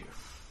reach you.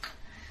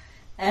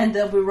 And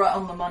they'll be right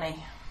on the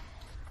money.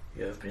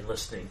 You have been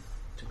listening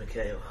to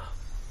Michaela.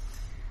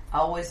 I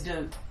always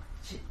do.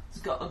 She's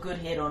got a good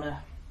head on her.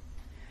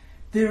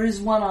 There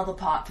is one other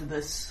part to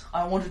this.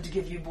 I wanted to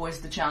give you boys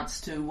the chance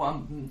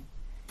to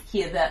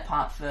hear that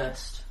part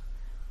first.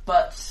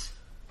 But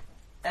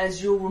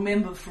as you'll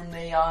remember from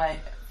the Eye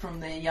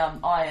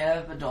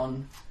of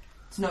Abaddon,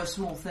 it's no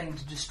small thing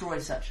to destroy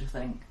such a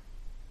thing.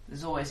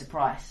 There's always a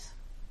price.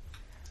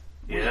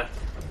 Yeah.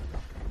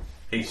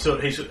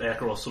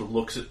 Akaros sort of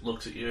looks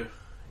at you.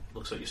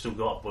 Looks like you still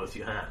got both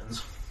your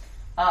hands.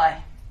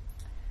 Aye.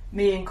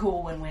 Me and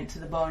Corwin went to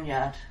the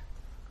boneyard.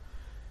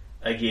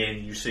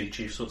 Again, you see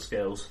Chief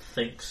Sootscales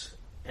thinks,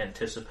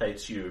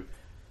 anticipates you,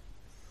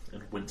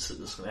 and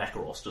winces, and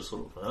Akaros just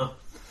sort of, huh?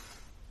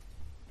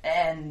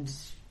 And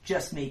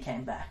just me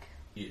came back.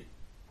 You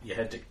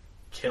had to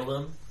kill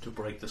him to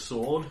break the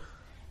sword?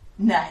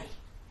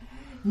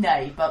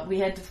 Nay, but we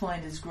had to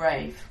find his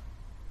grave.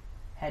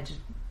 Had to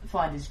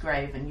find his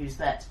grave and use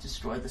that to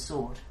destroy the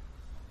sword.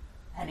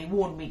 And he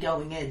warned me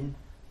going in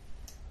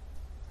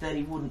that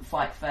he wouldn't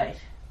fight fate.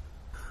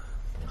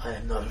 I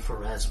am not a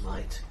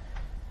Pharasmite,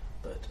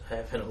 but I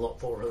have had a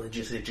lot more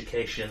religious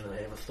education than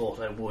I ever thought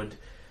I would.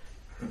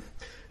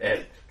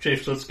 And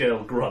Chief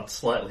Sootscale grunts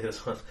slightly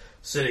this one,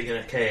 sitting in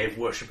a cave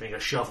worshipping a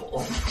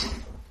shovel.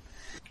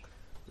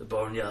 The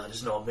boneyard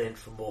is not meant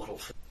for mortal.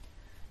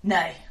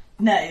 Nay,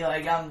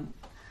 I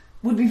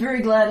would be very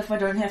glad if I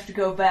don't have to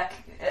go back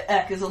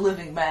as a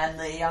living man.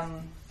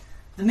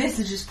 The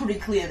message is pretty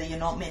clear that you're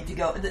not meant to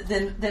go.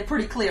 They're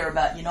pretty clear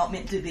about you're not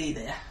meant to be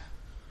there.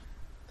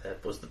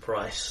 That was the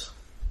price.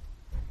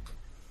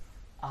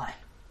 Aye.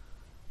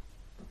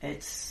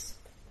 It's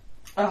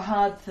a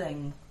hard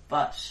thing,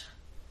 but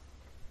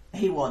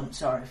he wasn't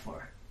sorry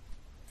for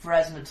it.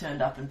 Pharasma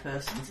turned up in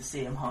person to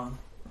see him home.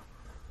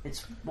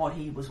 It's what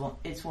he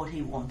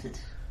wanted.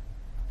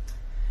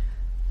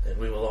 Then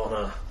we will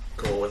honour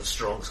Corwin's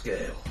strong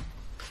scale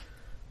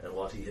and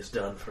what he has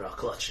done for our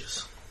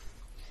clutches.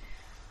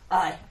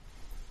 Aye.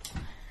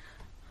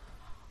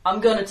 I'm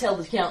going to tell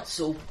the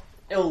council.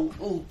 I'm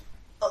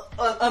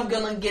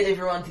going to get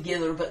everyone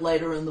together a bit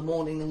later in the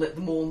morning and let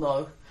them all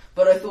know.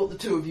 But I thought the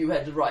two of you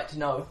had the right to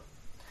know.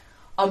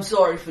 I'm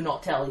sorry for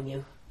not telling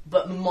you,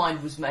 but my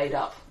mind was made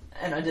up,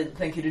 and I didn't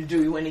think it'd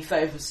do you any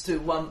favours to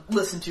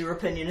listen to your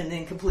opinion and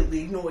then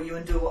completely ignore you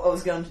and do what I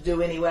was going to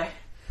do anyway.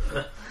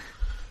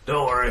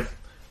 Don't worry,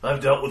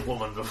 I've dealt with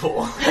women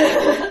before.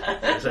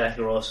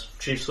 Zacharias,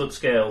 Chief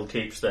Sootscale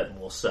keeps that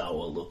more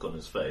sour look on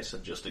his face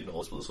and just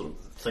ignores the sort of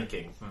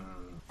thinking.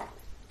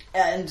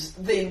 And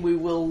then we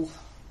will,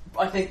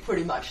 I think,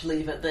 pretty much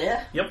leave it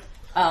there. Yep.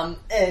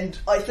 And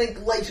I think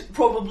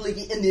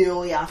probably in the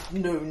early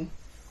afternoon,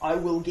 I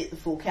will get the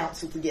full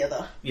council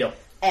together. Yep.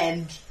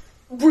 And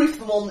brief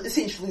them on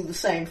essentially the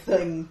same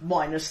thing,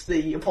 minus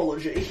the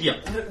apology.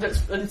 Yep.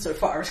 That's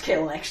insofar as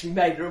Kellen actually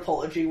made an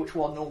apology, which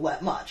wasn't all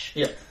that much.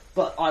 Yep.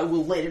 But I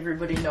will let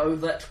everybody know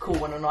that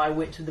Corwin and I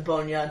went to the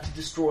boneyard to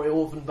destroy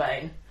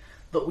Orvanbane,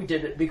 but we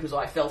did it because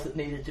I felt it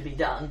needed to be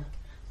done,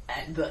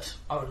 and that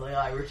only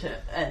I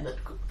returned, and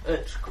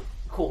that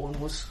Corwin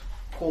was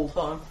called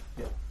home.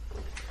 Yep.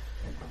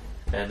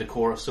 And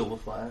Akora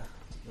Silverfire.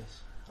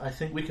 Yes. I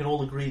think we can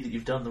all agree that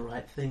you've done the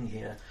right thing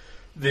here.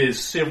 There's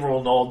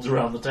several nods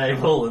around the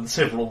table and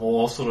several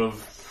more sort of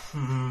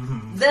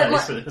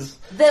faces.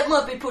 That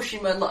might be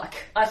pushing my luck.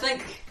 I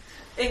think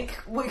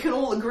we can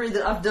all agree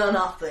that I've done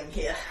our thing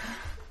here.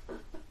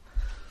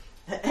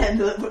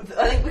 And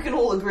I think we can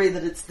all agree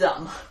that it's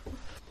done.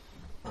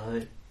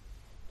 I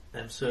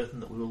am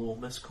certain that we will all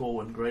miss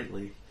Corwin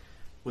greatly.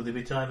 Will there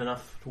be time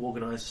enough to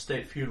organise a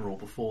state funeral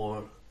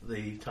before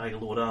the Tiger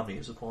Lord army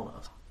is upon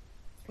us?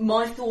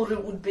 My thought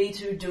it would be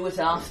to do it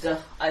after.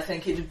 I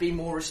think it would be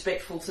more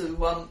respectful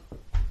to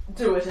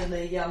do it in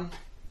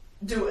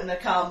a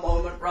calm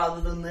moment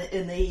rather than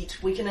in the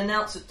heat. We can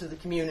announce it to the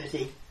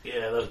community.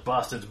 Yeah, those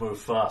bastards move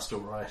fast,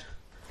 alright.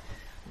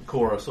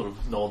 Cora sort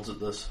of nods at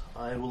this.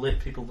 I will let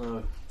people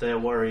know they are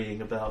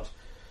worrying about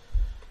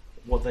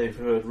what they've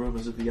heard,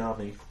 rumours of the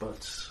army,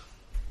 but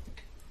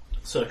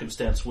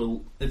circumstance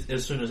will,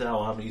 as soon as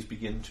our armies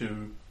begin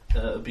to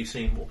be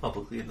seen more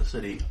publicly in the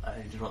city, I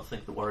do not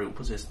think the worry will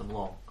possess them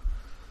long.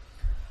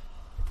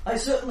 I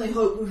certainly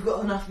hope we've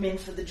got enough men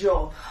for the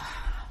job,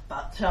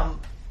 but time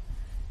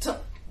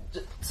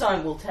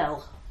will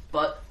tell.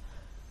 But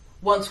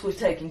once we've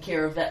taken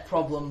care of that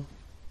problem,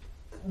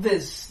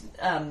 there's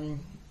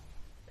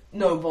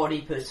no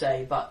body per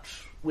se, but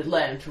we'd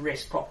lay him to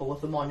rest proper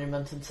with the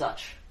monument and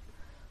such.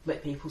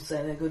 Let people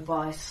say their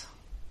goodbyes.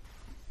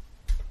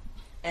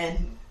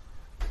 And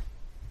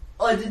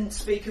I didn't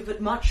speak of it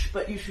much,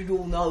 but you should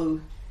all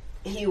know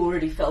he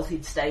already felt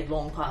he'd stayed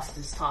long past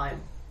his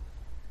time.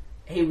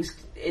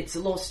 It's a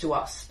loss to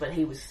us, but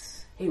he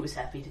was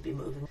happy to be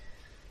moving.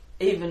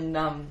 Even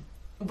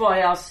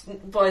by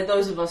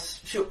those of us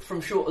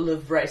from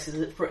shorter-lived races,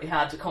 it's pretty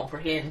hard to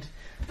comprehend.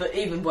 But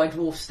even by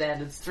dwarf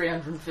standards,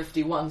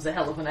 351's a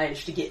hell of an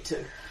age to get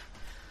to.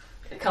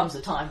 There comes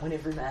a time when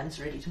every man's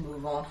ready to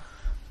move on.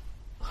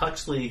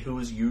 Huxley, who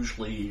is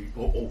usually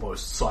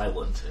almost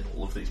silent in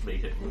all of these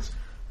meetings,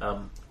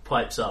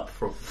 pipes up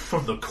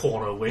from the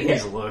corner where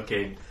he's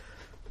lurking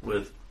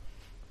with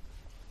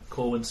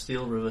Corwin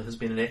Steel River has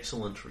been an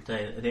excellent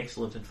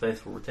and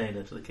faithful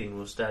retainer to the Kingdom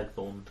of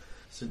Stagthorn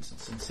since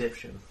its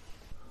inception.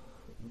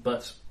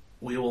 But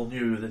we all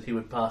knew that he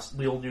would pass.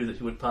 We all knew that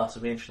he would pass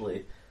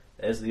eventually,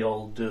 as the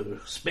old do.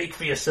 Speak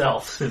for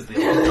yourself, says the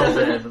old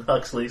man. And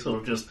Huxley sort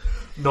of just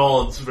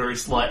nods very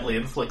slightly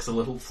and flicks a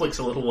little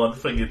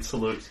one-fingered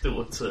salute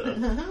towards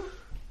her.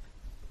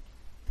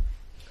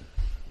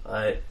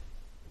 I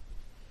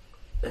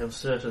am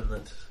certain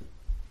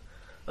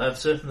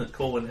that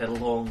Corwin had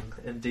long,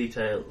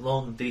 detailed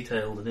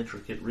and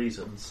intricate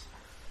reasons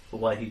for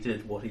why he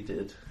did what he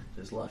did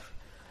in his life,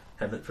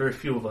 and that very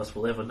few of us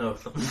will ever know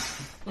them.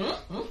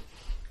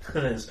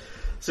 And there's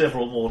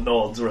several more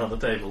nods around the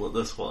table at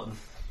this one.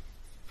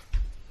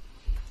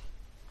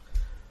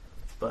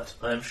 But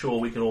I am sure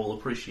we can all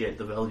appreciate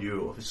the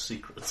value of his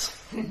secrets.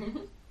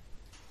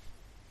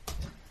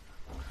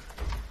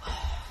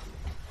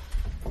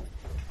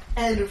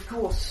 And of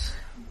course,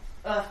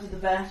 after the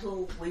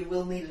battle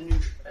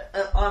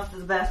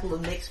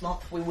and next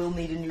month, we will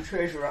need a new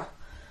treasurer.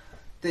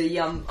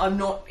 I'm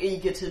not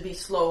eager to be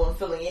slow on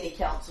filling any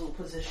council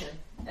position,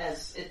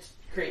 as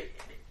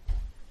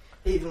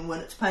even when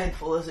it's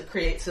painful, as it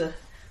creates a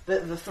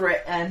bit of a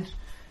threat, and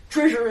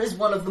treasurer is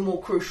one of the more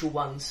crucial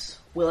ones.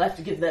 We'll have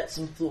to give that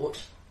some thought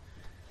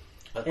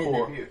in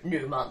the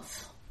new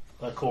month.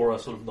 Cora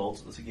sort of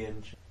nods at this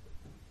again,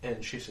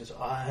 and she says,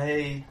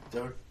 I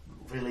don't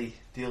really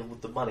deal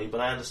with the money, but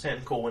I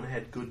understand Corwin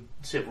had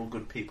several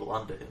good people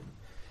under him.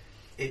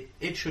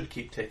 It should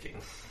keep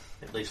ticking,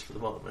 at least for the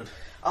moment.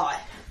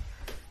 Aye.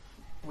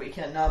 We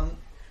can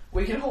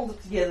hold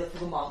it together for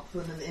the month,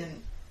 and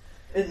then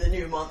in the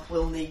new month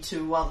we'll need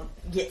to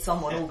get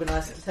someone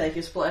organised to take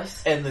his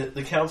place. And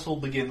the council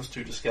begins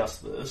to discuss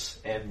this,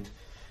 and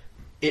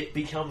it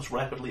becomes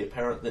rapidly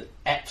apparent that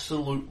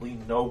absolutely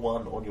no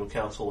one on your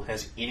council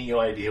has any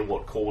idea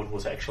what Corwin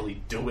was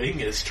actually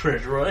doing as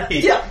treasurer.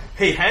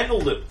 He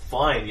handled it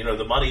fine. You know,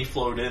 the money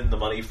flowed in, the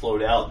money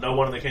flowed out. No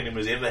one in the kingdom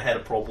has ever had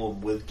a problem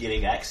with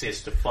getting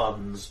access to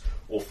funds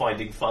or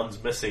finding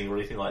funds missing or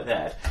anything like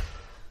that.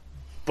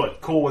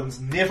 But Corwin's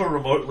never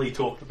remotely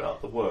talked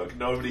about the work.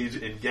 Nobody's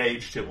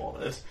engaged him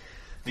on it.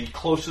 The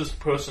closest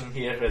person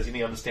here who has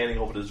any understanding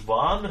of it is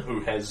Van, who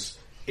has,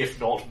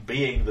 if not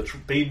been the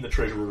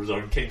treasurer of his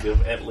own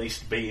kingdom, at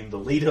least been the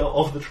leader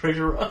of the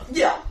treasurer.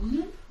 Yeah.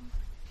 Mm-hmm.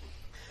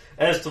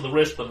 As to the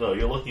rest of them, though,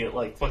 you're looking at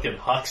like fucking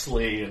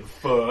Huxley and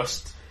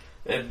First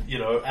and, you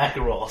know,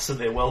 Akaros, and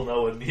they're well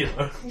known, you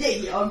know.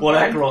 What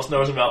Akaros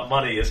knows about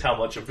money is how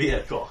much a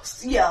beer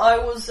costs. Yeah, I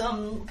was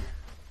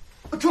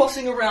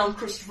tossing around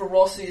Christopher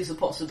Rossi as a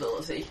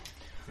possibility.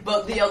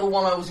 But the other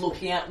one I was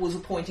looking at was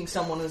appointing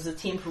someone as a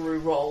temporary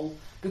role,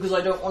 because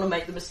I don't want to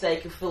make the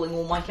mistake of filling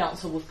all my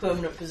council with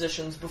permanent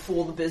positions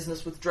before the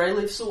business with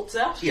Drelev sorts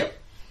out. Yep.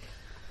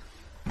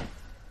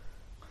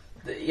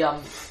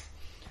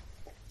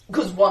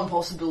 Because one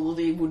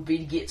possibility would be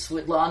to get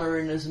Svetlana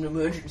in as an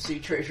emergency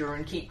treasurer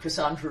and keep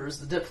Cassandra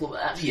as the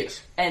diplomat.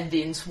 Yes. And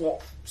then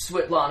swap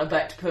Svetlana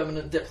back to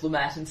permanent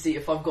diplomat and see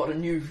if I've got a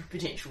new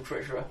potential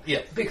treasurer.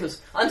 Yep. Because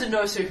under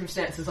no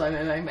circumstances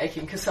am I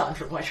making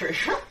Cassandra my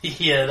treasurer.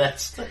 Yeah,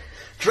 that's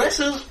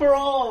dresses for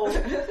all.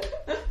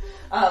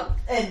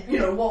 And, you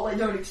know, while I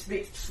don't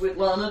expect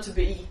Svetlana to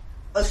be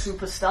a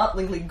super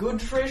startlingly good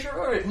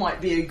treasurer, it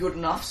might be a good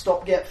enough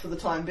stopgap for the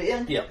time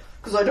being. Yep.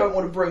 Because I don't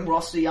want to bring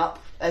Rossi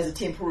up as a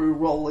temporary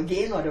role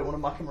again. I don't want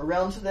to muck him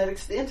around to that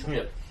extent.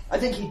 Yep. I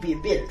think he'd be a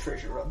better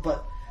treasurer,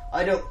 but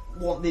I don't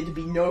want there to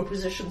be no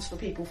positions for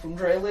people from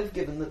Drelev,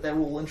 given that they're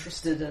all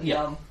interested in, you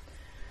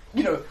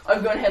know,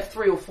 I'm going to have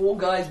 3 or 4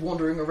 guys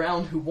wandering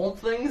around who want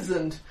things,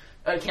 and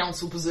a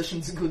council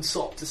position's a good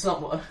sop to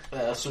someone.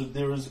 So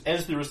there is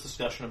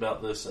discussion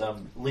about this,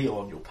 Leo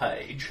on your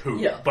page,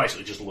 who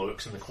basically just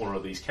lurks in the corner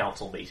of these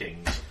council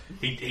meetings.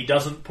 He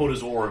doesn't put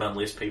his oar in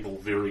unless people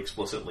very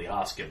explicitly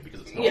ask him,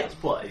 because it's not his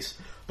place.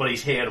 But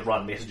he's here to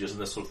run messages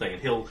and this sort of thing,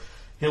 and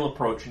he'll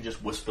approach and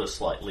just whisper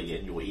slightly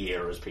in your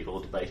ear as people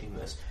are debating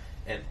this.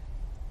 And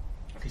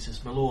he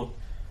says, "My lord,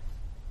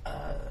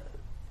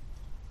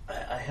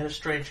 I had a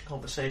strange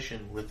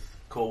conversation with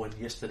Corwin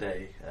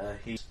yesterday.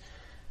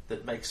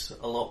 That makes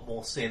a lot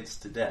more sense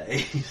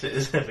today," he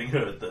says, having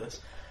heard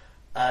this.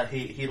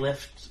 He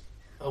left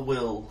a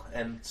will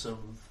and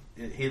some...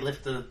 He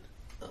left a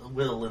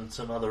will and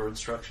some other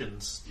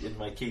instructions in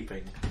my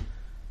keeping.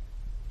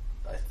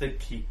 I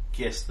think he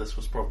guessed this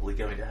was probably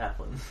going to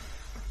happen.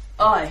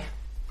 Aye.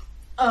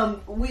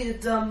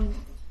 We'd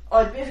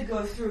better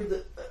go through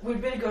the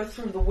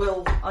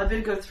will. I'd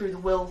better go through the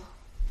will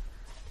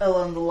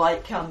and the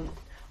like,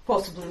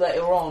 possibly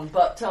later on,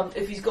 but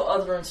if he's got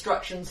other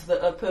instructions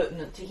that are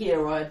pertinent to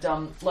here, I'd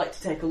like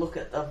to take a look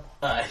at them.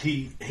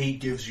 He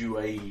gives you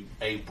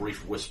a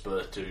brief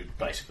whisper to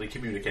basically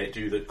communicate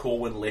to you that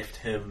Corwin left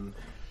him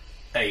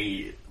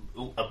a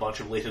bunch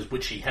of letters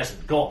which he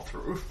hasn't gone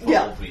through for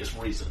obvious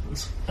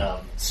reasons,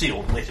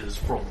 sealed letters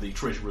from the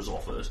Treasurer's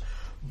office,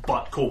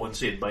 but Corwin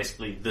said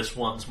basically, this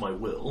one's my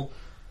will,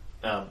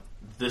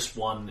 this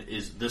one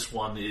is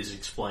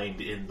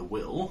explained in the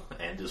will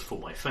and is for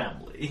my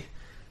family,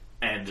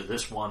 and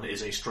this one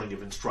is a string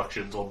of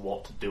instructions on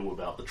what to do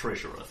about the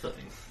treasurer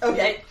thing.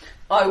 Okay,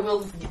 I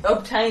will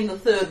obtain the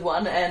third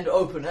one and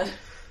open it.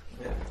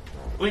 Yeah.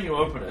 When you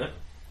open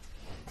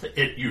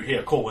it, you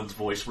hear Corwin's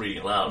voice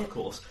reading aloud, of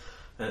course,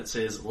 and it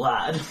says,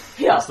 "Lad."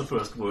 Yeah. That's the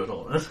first word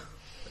on it.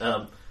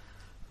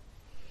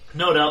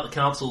 No doubt the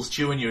council's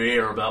chewing your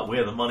ear about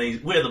where the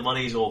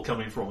money's all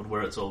coming from and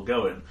where it's all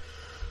going.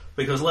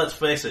 Because let's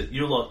face it,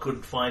 you lot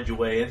couldn't find your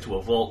way into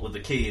a vault with the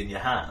key in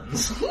your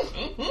hands.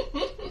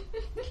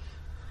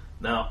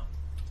 Now,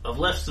 I've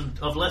left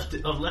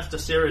a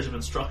series of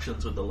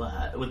instructions with the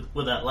lad,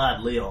 with that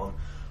lad Leon,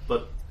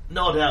 but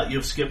no doubt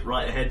you've skipped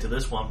right ahead to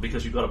this one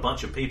because you've got a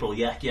bunch of people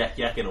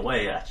yakking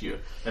away at you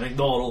and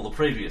ignored all the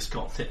previous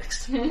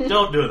context.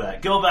 Don't do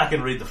that. Go back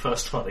and read the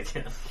first one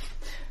again.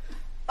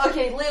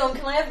 Okay, Leon,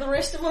 can I have the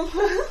rest of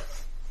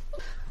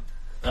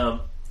them?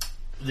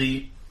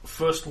 The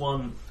first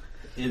one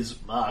is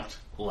marked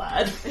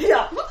Lad.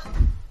 Yeah.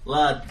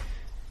 Lad,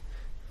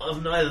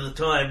 I've neither the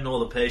time nor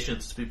the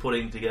patience to be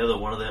putting together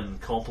one of them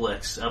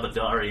complex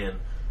Abadarian,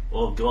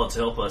 or God's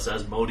help us,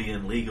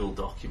 Asmodean legal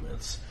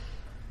documents.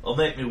 I'll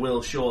make me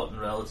will short and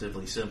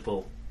relatively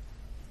simple.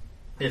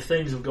 If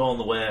things have gone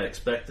the way I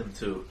expect them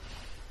to,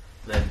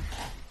 then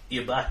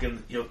you're back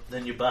on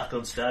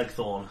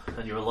Stagthorn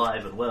and you're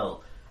alive and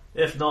well.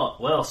 If not,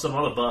 well, some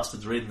other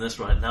bastard's reading this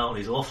right now and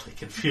he's awfully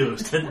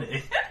confused, isn't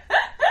he?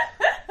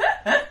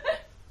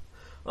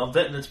 I'm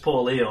betting it's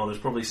poor Leon who's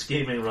probably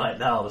scheming right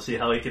now to see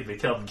how he can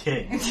become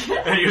king.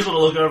 And you sort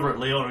of look over at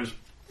Leon who's...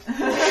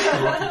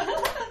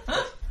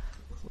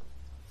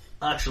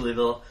 Actually,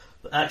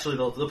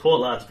 the poor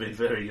lad's been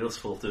very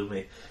useful to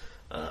me.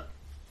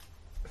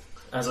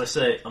 As I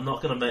say, I'm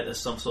not going to make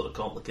this some sort of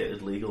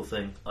complicated legal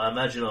thing. I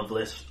imagine I've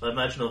left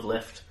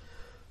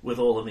with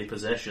all of my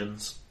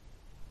possessions,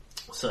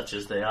 such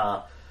as they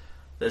are,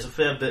 there's a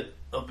fair bit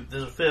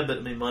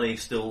of my money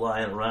still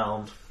lying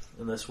around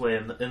in this way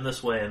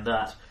and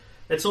that.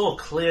 It's all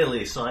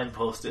clearly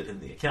signposted in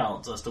the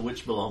accounts as to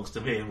which belongs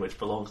to me and which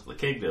belongs to the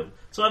kingdom.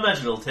 So I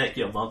imagine it'll take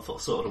you a month or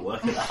so to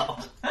work it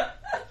out.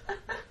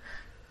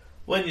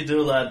 When you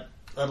do, lad,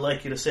 I'd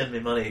like you to send me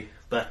money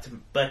back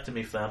to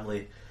me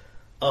family,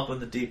 up in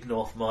the deep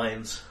north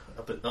mines,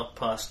 up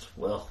past,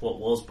 well, what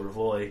was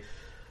Brevoy,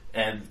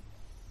 and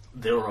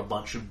there are a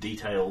bunch of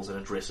details and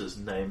addresses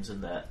and names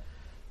in that.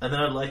 And then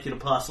I'd like you to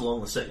pass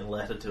along the second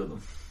letter to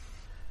them.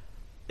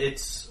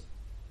 It's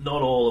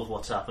not all of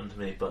what's happened to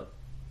me, but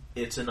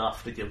it's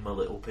enough to give them a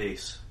little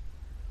piece.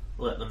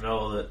 Let them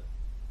know that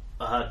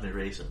I had my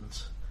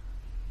reasons.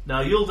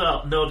 Now, you'll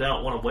no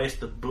doubt want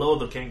to blow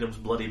the kingdom's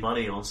bloody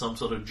money on some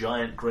sort of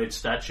giant great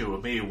statue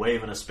of me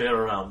waving a spear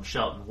around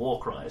shouting war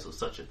cries or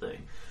such a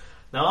thing.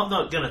 Now, I'm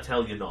not going to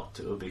tell you not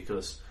to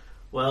because,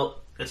 well,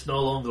 it's no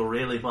longer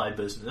really my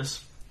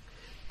business.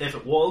 If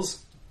it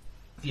was,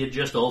 you'd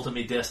just alter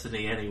me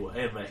destiny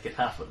anyway and make it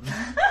happen.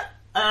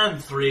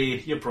 And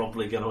 3, you're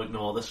probably going to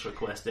ignore this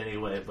request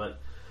anyway,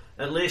 but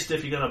at least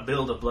if you're going to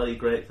build a bloody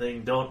great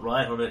thing, don't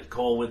write on it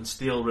Corwin,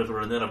 Steel River,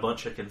 and then a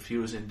bunch of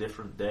confusing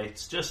different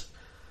dates. Just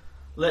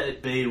let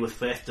it be with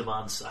faith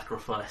demands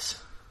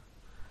sacrifice.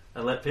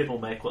 And let people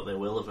make what they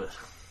will of it.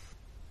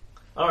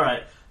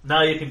 Alright,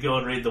 now you can go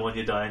and read the one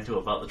you're dying to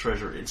about the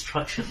treasury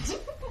instructions.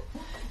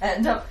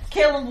 And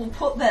Caleb will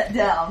put that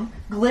down,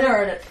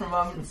 glare at it for a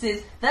moment, and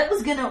says, "That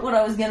was what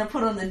I was gonna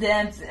put on the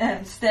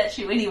damn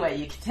statue anyway,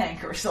 you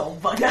cantankerous old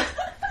bugger."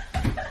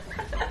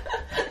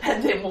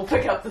 And then we'll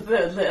pick up the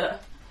third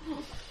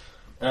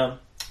letter.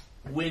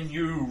 When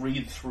you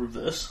read through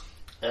this,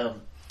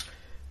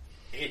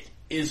 it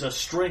is a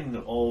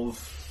string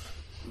of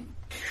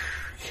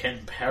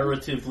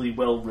comparatively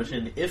well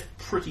written, if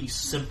pretty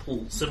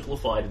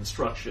simplified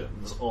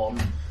instructions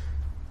on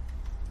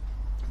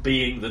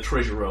being the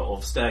treasurer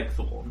of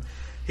Stagthorn.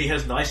 He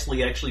has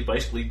nicely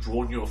basically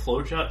drawn you a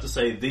flowchart to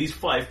say, these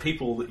 5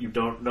 people that you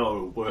don't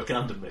know work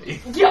under me.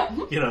 Yeah.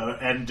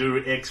 And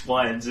do X,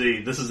 Y, and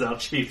Z. This is our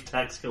chief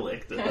tax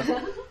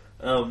collector.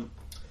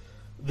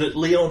 That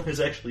Leon has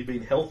actually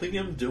been helping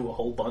him do a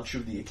whole bunch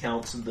of the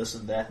accounts and this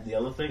and that and the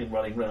other thing and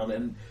running around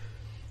and,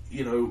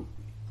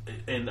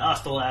 and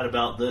ask the lad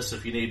about this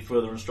if you need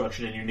further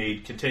instruction and you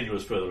need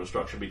continuous further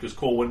instruction because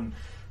Corwin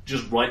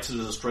just writes it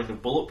as a string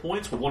of bullet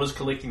points. Well, what does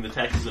collecting the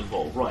taxes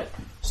involve? Right.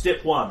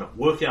 Step 1,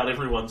 work out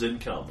everyone's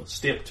income.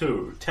 Step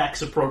 2,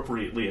 tax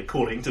appropriately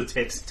according to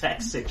tax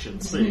section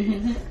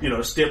C.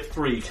 Step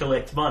 3,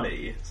 collect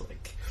money. It's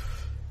like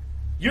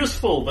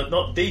useful but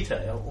not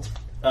detailed.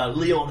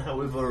 Leon,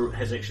 however,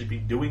 has actually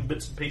been doing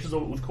bits and pieces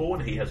of it with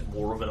Corwin. He has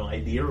more of an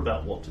idea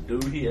about what to do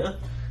here.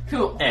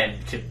 Cool.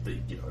 And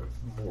can,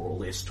 more or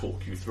less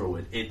talk you through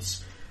it.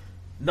 It's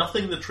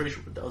nothing the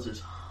treasurer does is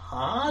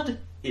hard.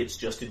 It's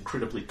just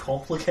incredibly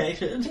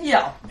complicated.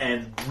 Yeah.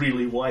 And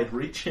really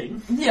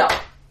wide-reaching. Yeah.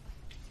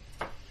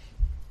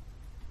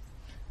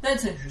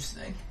 That's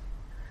interesting.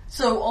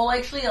 So I'll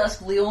actually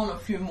ask Leon a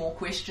few more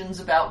questions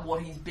about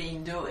what he's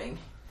been doing.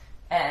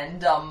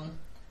 And,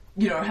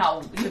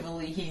 how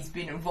heavily he's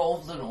been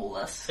involved in all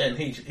this. And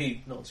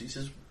he nods. He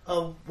says,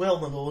 "Oh, well,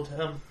 my lord,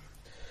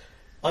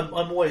 I'm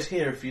always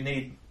here if you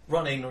need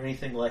running or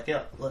anything like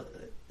that,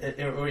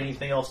 or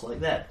anything else like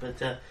that.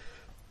 But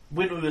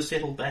when we were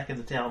settled back in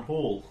the town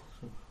hall,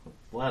 a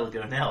while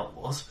ago now it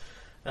was,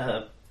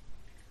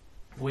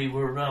 we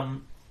were,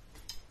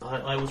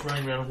 I was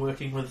running around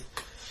working with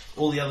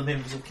all the other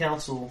members of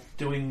council,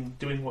 doing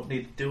what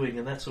needed doing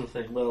and that sort of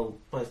thing. Well,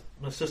 my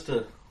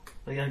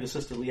younger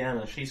sister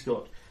Leanna, she's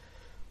got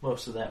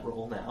most of that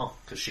role now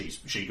because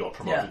she got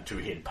promoted to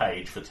head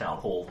page for town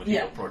hall when he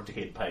got promoted to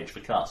head page for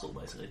castle,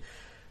 basically."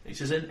 He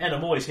says, and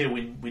I'm always here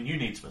when you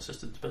need some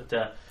assistance,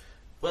 but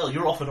well,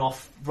 you're often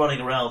off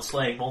running around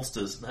slaying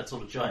monsters and that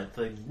sort of giant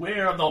thing,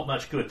 where I'm not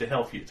much good to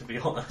help you, to be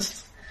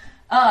honest."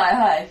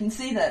 Aye, I can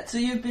see that. So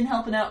you've been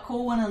helping out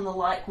Corwin and the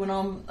like when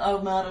I'm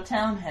out of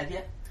town, have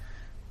you?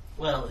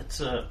 Well,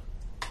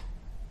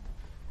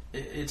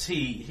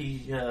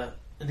 he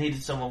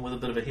needed someone with a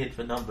bit of a head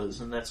for numbers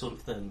and that sort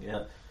of thing.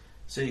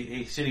 See,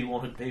 he said he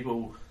wanted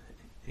people.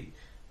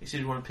 He said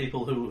he wanted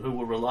people who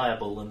were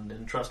reliable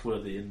and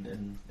trustworthy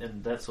and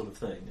that sort of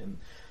thing, and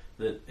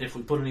that if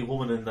we put any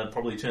woman in, they'd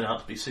probably turn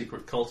out to be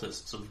secret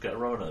cultists of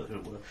Garona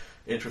who were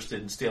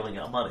interested in stealing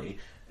our money,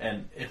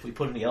 and if we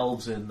put any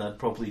elves in, they'd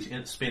probably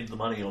spend the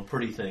money on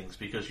pretty things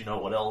because you know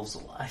what elves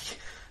are like,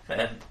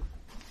 and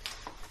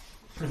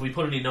if we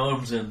put any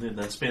gnomes in, then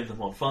they'd spend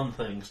them on fun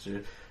things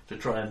to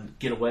try and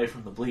get away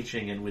from the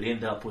bleaching, and we'd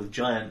end up with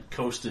giant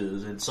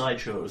coasters and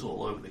sideshows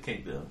all over the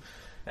kingdom.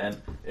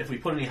 And if we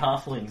put any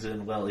halflings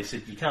in, well, he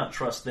said you can't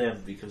trust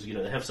them because,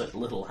 they have such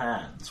little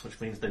hands, which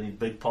means they need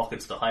big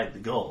pockets to hide the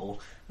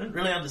gold. I didn't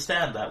really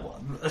understand that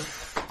one.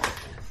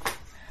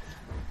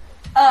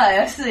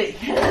 I see.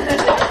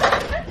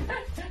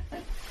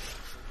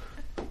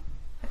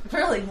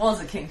 Really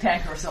was a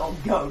cantankerous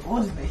old goat,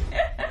 wasn't he?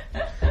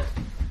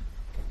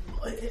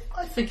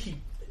 I think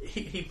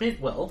he meant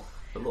well,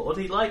 the Lord.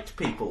 He liked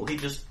people. He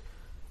just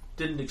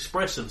didn't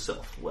express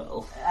himself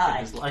well in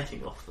his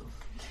liking of them.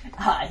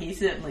 He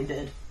certainly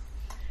did.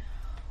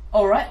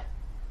 Alright.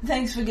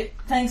 Thanks for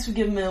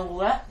giving me all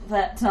that.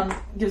 That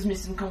gives me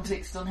some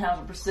context on how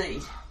to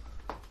proceed.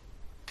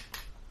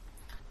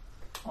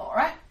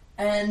 Alright.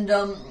 And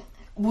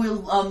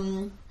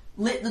we'll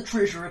let the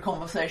treasurer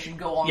conversation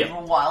go on for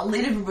a while.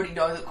 Let everybody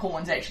know that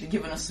Corwin's actually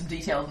given us some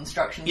detailed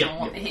instructions on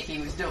what the heck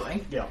he was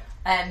doing. Yeah.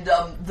 And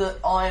that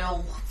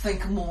I'll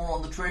think more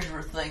on the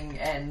treasurer thing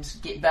and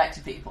get back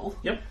to people.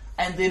 Yep.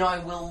 And then I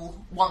will,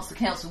 once the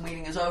council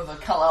meeting is over,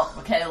 cull out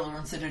Michaela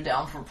and sit her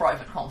down for a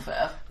private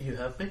confab. You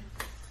have me.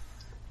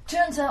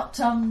 Turns out,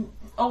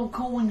 old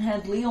Corwin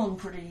had Leon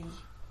pretty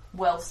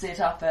well set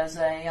up as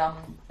a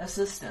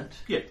assistant.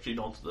 Yeah, she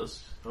nods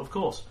this. Of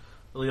course.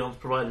 Leon's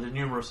provided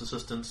numerous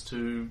assistants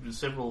to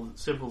several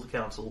of the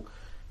council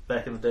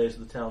back in the days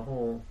of the town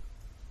hall.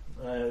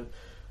 And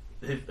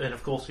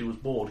of course he was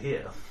bored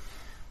here.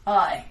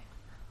 Aye.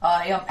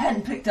 I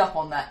hadn't picked up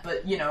on that,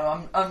 but, you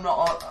know, I'm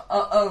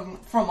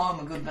not from home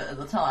a good bit of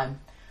the time.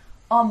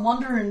 I'm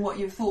wondering what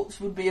your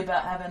thoughts would be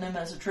about having him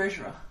as a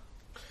treasurer.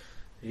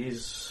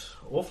 He's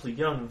awfully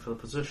young for the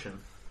position.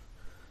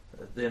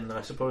 Then I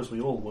suppose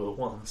we all were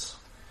once.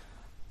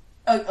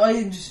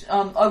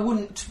 I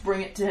wouldn't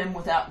bring it to him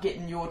without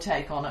getting your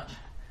take on it.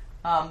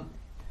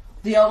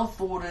 The other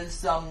thought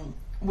is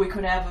we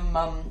could have him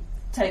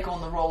take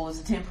on the role as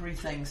a temporary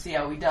thing, see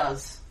how he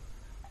does.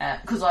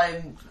 Because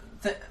I'm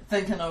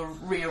thinking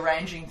of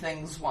rearranging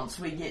things once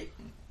we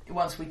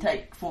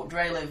take Fort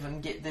Drelev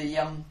and get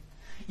the.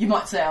 You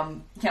might say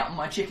I'm counting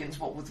my chickens.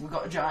 We've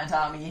got a giant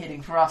army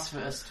heading for us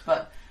first,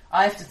 but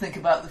I have to think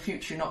about the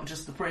future, not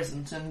just the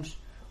present. And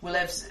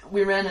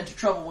we ran into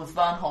trouble with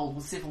Varnhold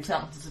with several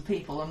thousands of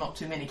people and not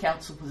too many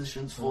council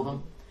positions for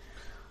them.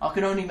 I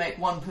could only make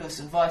one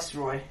person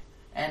viceroy,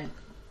 and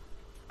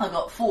I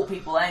got 4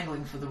 people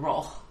angling for the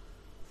role.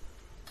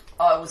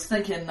 I was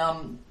thinking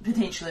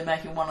potentially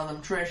making one of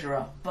them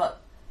treasurer,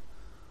 but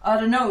I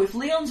don't know, if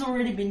Leon's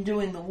already been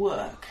doing the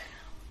work...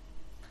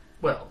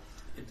 Well,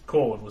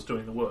 Corwin was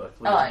doing the work.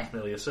 Leon was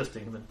merely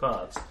assisting him in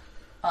parts.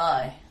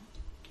 Aye.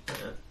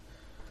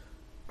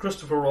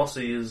 Christopher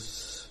Rossi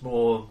is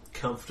more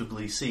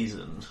comfortably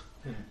seasoned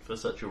for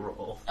such a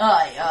role.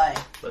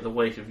 Aye. By the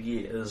weight of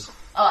years.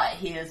 Aye,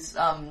 he is.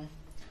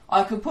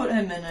 I could put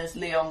him in as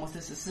Leon with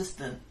his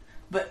assistant,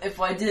 but if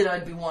I did,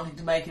 I'd be wanting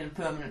to make it a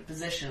permanent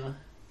position,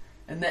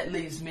 and that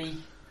leaves me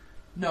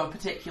no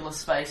particular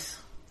space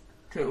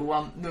to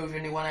move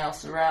anyone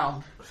else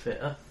around.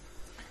 Fair.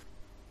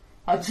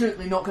 I'm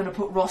certainly not going to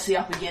put Rossi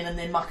up again and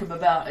then muck him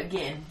about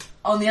again.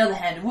 On the other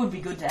hand, it would be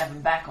good to have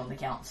him back on the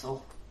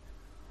council.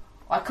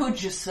 I could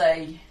just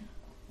say,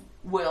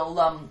 we'll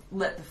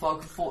let the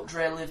folk of Fort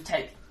Drelev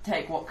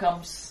take what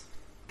comes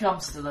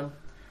to them.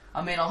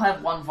 I mean, I'll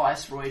have one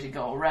viceroy to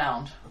go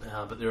around.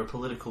 But there are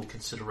political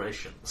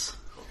considerations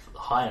of the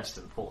highest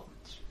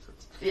importance.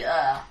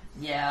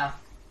 Yeah.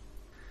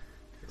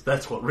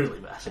 That's what really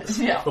matters.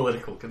 Yeah.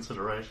 Political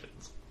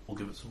considerations. We'll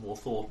give it some more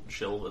thought and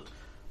shelve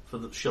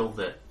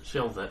that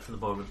for the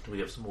moment until we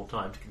have some more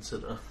time to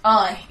consider.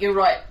 Aye, you're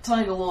right.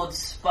 Tiger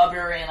Lord's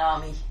barbarian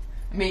army.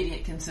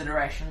 Immediate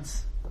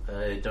considerations.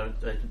 I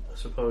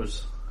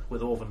suppose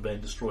with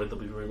Orvanbane destroyed,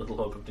 there'll be very little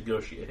hope of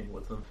negotiating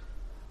with them.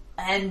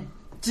 And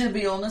to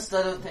be honest,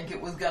 I don't think it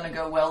was going to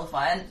go well if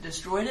I hadn't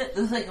destroyed it.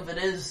 The thing of it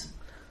is,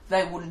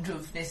 they wouldn't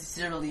have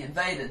necessarily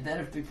invaded. They'd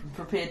have been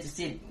prepared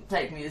to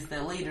take me as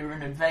their leader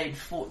and invade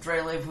Fort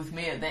Drelev with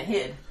me at their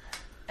head.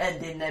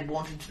 And then they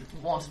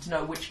wanted to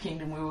know which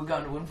kingdom we were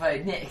going to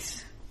invade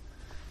next.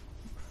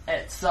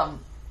 It's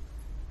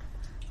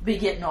be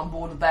getting on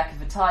board the back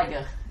of a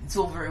tiger. It's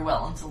all very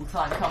well until the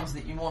time comes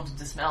that you want to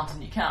dismount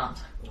and you can't.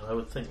 I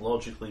would think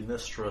logically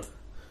Nistra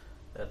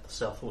at the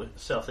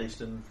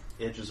southeastern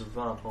edges of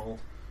Varnhold.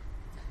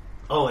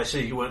 Oh, I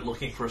see, you weren't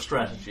looking for a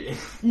strategy.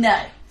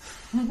 No.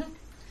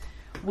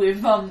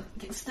 We've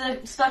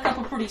stuck up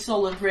a pretty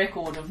solid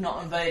record of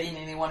not invading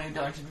anyone who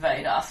don't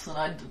invade us, and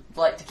I'd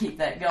like to keep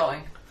that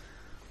going.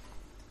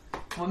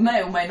 We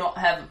may or may not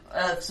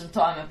have some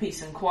time of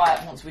peace and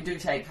quiet once we do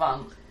take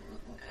Drelev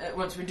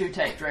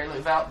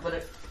out, but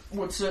it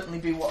would certainly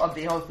be what I'd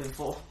be hoping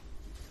for.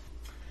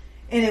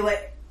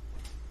 Anyway,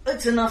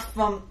 it's enough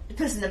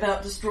pissing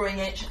about destroying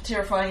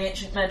terrifying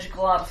ancient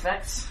magical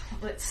artifacts.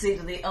 Let's see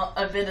to the...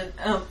 I better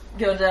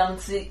go down and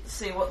see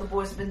what the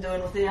boys have been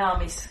doing with the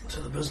armies. To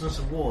the business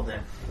of war,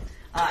 then.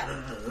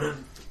 Aye.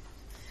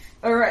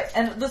 Alright,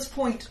 and at this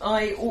point,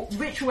 I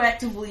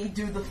retroactively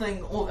do the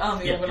thing,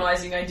 army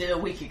organising I did a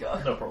week ago.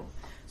 No problem.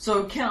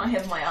 So, can I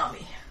have my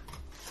army?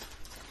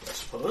 I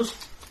suppose.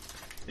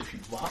 If you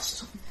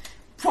must.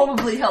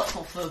 Probably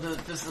helpful for the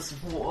business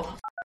of war.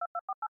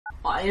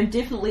 I am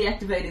definitely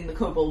activating the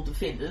Kobold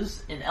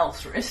Defenders in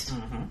Elsrest,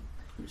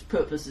 whose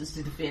purpose is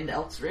to defend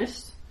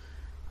Elsrest.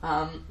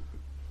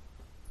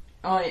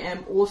 I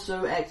am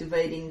also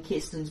activating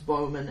Keston's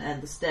Bowmen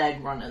and the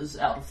Stag Runners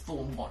out of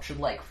Thornwatch and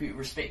Lakeview,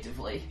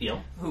 respectively. Yep.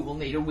 Who will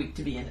need a week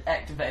to be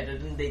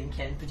activated and then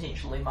can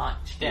potentially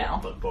march down.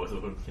 But both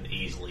of them can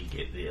easily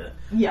get there.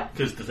 Yeah.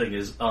 Because the thing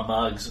is,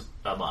 Armag's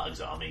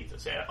army,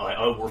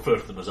 I refer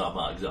to them as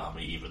Armag's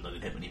army even though they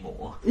don't have any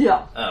more.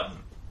 Yeah.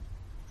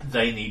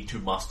 They need to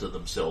muster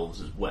themselves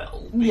as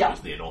well,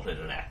 because they're not in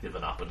an active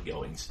and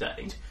up-and-going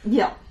state.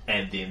 Yeah.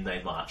 And then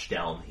they march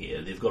down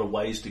here. They've got a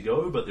ways to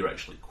go, but they're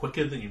actually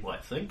quicker than you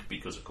might think,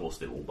 because of course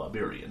they're all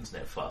barbarians and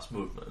have fast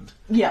movement.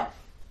 Yeah.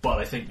 But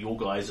I think your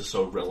guys are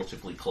so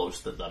relatively close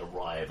that they'll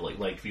arrive, like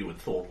Lakeview and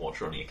Thornwatch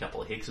are only a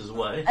couple of hexes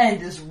away.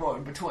 And there's a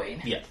road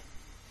between. Yeah.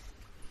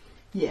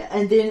 Yeah,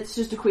 and then it's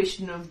just a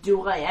question of,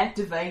 do I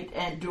activate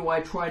and do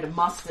I try to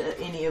muster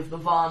any of the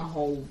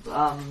Varnhold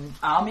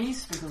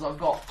armies? Because I've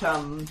got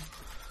the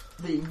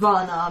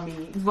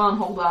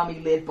Varnhold army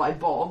led by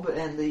Bob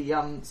and the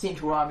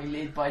Central army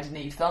led by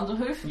Denise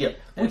Thunderhoof. Yep.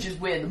 Which is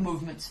where the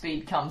movement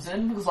speed comes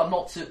in, because I'm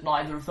not certain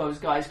either of those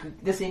guys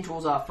the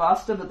Centrals are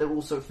faster, but they're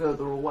also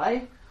further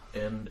away.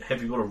 And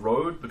have you got a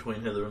road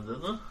between hither and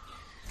thither?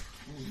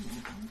 I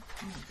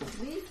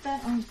believe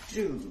that I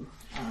do.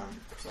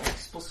 Because I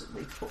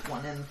explicitly put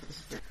one in for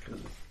this.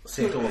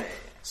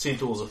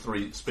 Centaurs are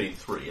speed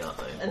 3, aren't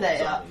they? And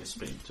they are. Army is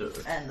speed 2.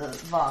 And the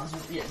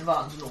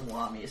Varn's normal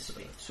army is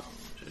speed 2.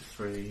 2,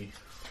 3. And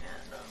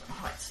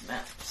heights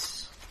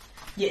maps.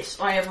 Yes,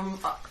 I have a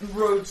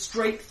road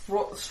straight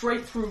from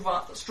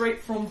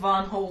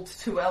Varnhold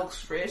to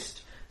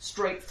Elksrest,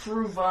 straight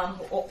through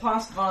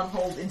past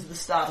Varnhold into the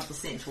start of the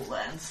Central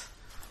Lands.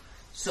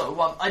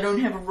 So I don't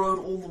have a road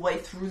all the way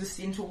through the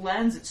Central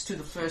Lands, it's to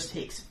the first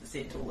hex of the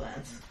Central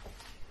Lands.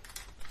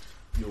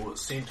 Your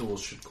centaurs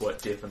should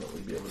quite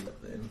definitely be able to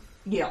get them.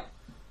 Yeah.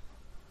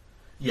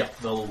 Yeah,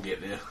 they'll all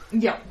get there.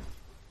 Yeah.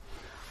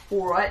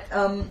 Alright,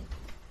 Only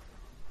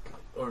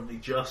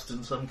just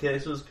in some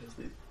cases,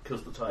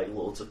 because the Tiger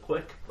Lords are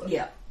quick. But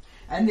yeah.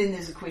 And then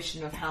there's a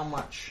question of how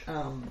much,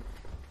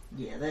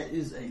 that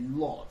is a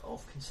lot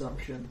of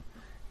consumption,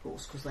 of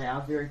course, because they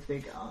are very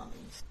big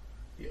armies.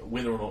 Yeah,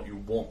 whether or not you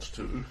want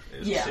to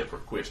is a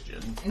separate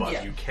question,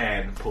 but you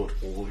can put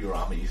all of your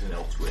armies in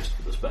Elksrest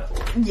for this battle.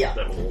 Yeah.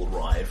 They will all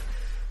arrive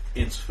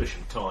in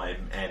sufficient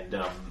time, and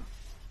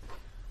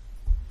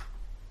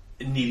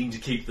needing to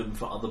keep them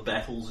for other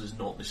battles is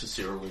not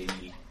necessarily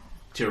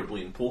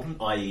terribly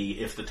important, i.e.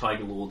 if the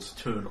Tiger Lords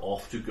turn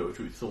off to go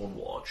to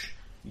Thornwatch,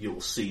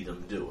 you'll see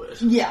them do it.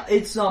 Yeah,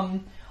 it's,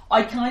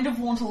 I kind of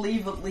want to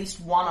leave at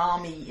least one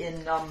army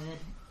in,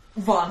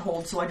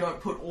 Varnhold, so I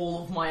don't put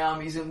all of my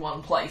armies in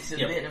one place,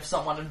 and then if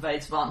someone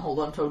invades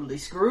Varnhold, I'm totally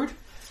screwed.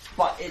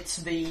 But it's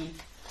the...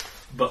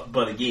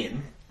 But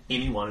again,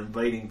 anyone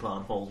invading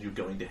Varnhold, you're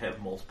going to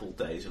have multiple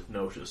days of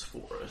notice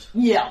for it.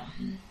 Yeah.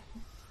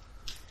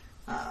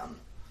 And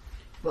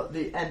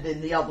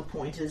then the other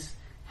point is,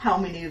 how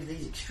many of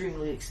these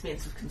extremely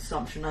expensive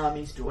consumption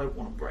armies do I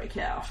want to break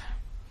out?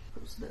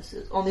 Because this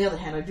is... On the other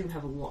hand, I do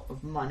have a lot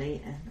of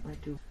money, and I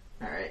do...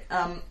 Alright,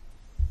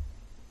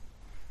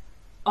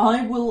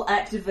 I will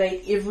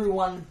activate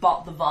everyone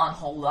but the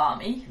Varnhold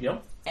army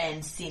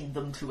and send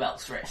them to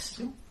Elksrest.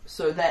 Yep.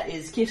 So that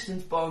is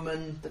Keston's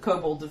Bowmen, the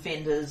Kobold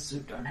Defenders, who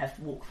don't have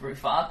to walk very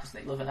far because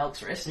they live in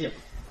Elksrest,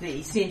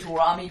 the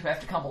Centaur army, who have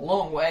to come a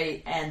long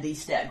way, and the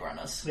Stag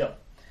Runners. Yep.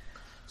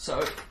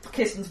 So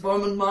Keston's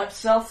Bowmen march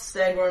south,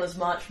 Stag Runners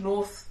march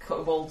north,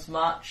 Kobolds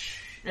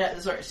march...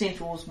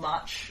 Centaurs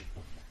march...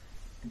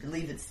 I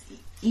believe it's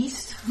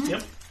east.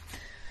 Yep.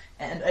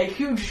 And a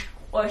huge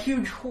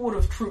horde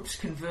of troops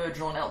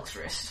converge on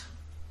Elksrest.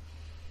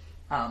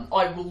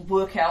 I will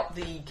work out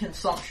the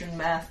consumption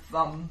math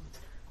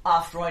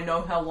after I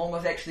know how long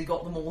I've actually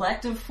got them all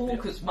active for,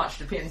 because much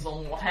depends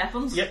on what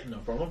happens. Yep, no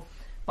problem.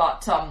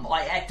 But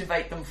I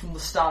activate them from the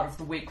start of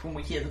the week when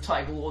we hear the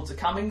Tiger Lords are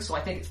coming, so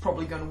I think it's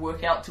probably going to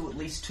work out to at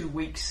least 2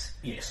 weeks.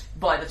 Yes.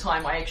 By the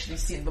time I actually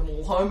send them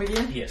all home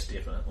again. Yes,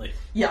 definitely.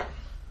 Yeah.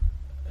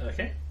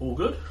 Okay, all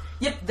good?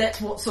 Yep,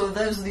 so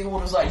those are the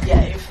orders I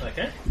gave.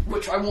 Okay.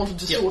 Which I wanted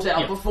to sort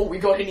out before we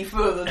got any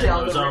further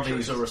down those the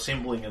armies are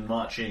assembling and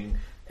marching,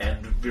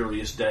 and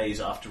various days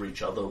after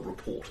each other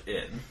report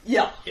in.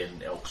 Yeah.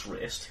 In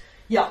Elksrest.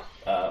 Yeah.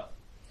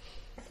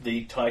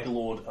 The Tiger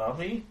Lord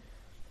army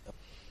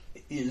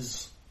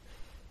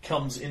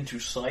comes into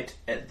sight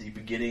at the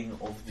beginning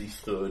of the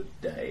 3rd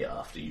day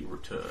after you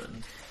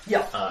return.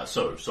 Yeah.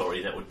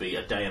 Sorry, that would be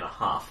a day and a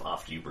half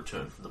after you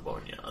return from the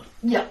boneyard.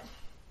 Yeah.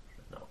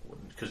 No, it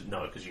wouldn't,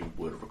 because you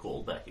would have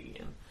recalled back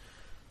again.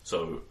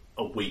 So,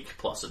 a week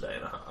plus a day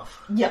and a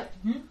half. Yeah.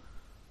 Mm-hmm.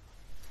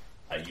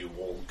 Are you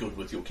all good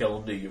with your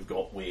calendar? You've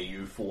got when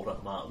you fought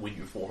a Marg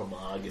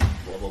and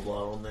blah blah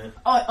blah on there?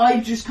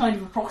 I just kind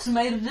of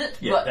approximated it.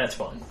 Yeah, but, that's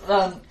fine.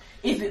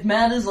 If it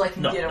matters, I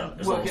can as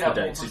work long it as out.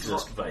 the dates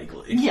exist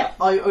vaguely. Yeah,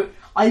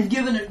 I've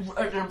given it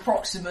an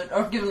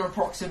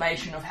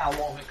approximation of how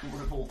long it would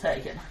have all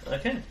taken.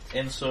 Okay,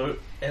 and so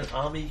an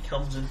army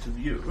comes into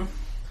view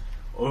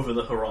over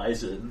the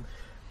horizon,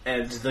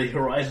 And the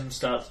horizon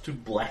starts to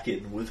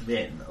blacken with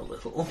men a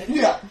little.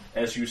 Yeah.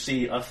 As you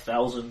see a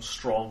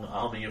 1,000-strong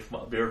army of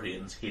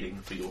barbarians heading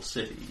for your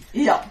city.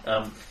 Yeah.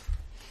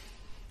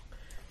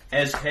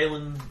 As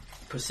Kalen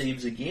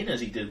perceives again,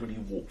 as he did when he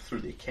walked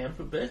through their camp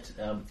a bit,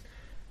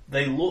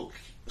 they look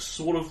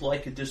sort of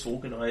like a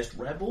disorganised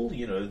rabble.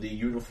 You know, the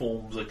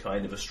uniforms are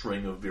kind of a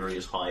string of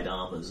various hide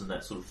armours and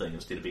that sort of thing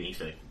instead of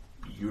anything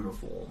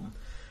uniform.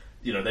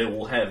 You know, they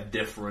all have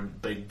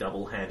different big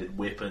double-handed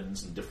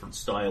weapons and different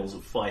styles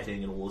of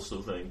fighting and all this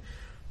sort of thing.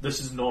 This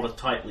is not a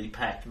tightly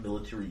packed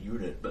military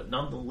unit, but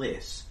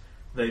nonetheless,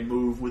 they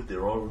move with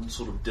their own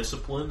sort of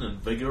discipline and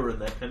vigour and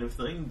that kind of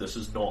thing. This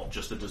is not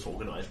just a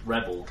disorganised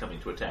rabble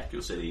coming to attack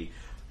your city.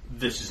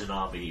 This is an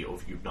army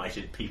of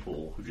united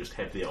people who just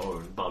have their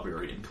own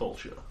barbarian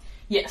culture.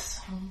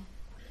 Yes.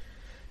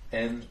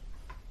 And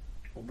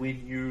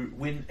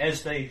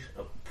as they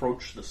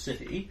approach the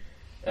city,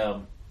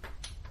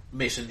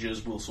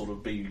 messengers will sort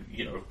of be,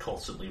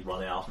 constantly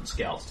run out and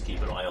scouts to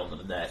keep an eye on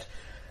them and that.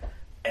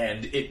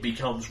 And it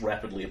becomes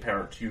rapidly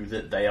apparent to you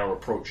that they are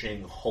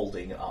approaching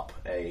holding up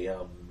a...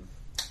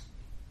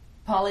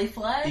 Pali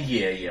flag?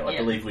 Yeah, I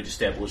believe we'd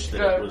established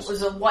that it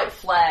was a white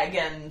flag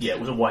and... Yeah, it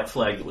was a white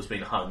flag that was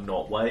being hung,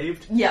 not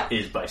waved. Yeah.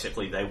 Is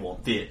basically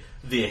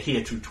they're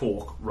here to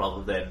talk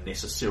rather than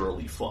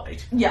necessarily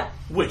fight. Yeah.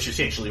 Which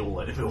essentially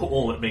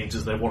all it means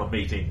is they want a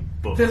meeting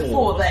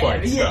before the they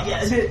fight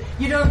starts. Yeah.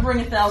 You don't bring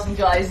 1,000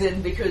 guys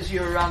in because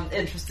you're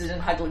interested in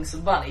haggling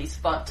some bunnies,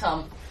 but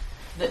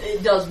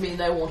it does mean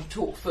they want to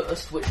talk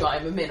first, which I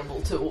am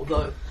amenable to,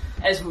 although,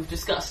 as we've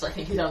discussed, I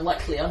think it's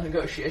unlikely our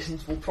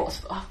negotiations will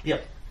prosper.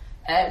 Yep.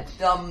 And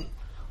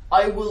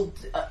I will,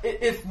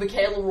 if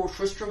Michaela or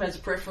Tristram has a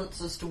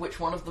preference as to which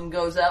one of them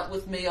goes out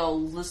with me,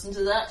 I'll listen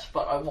to that,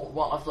 but I want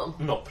one of them.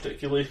 Not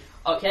particularly.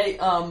 Okay,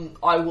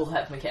 I will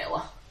have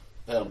Michaela.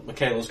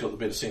 Michaela's got the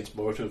better sense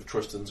motive,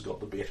 Tristan's got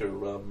the better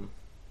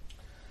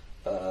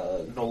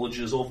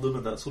knowledges of them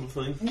and that sort of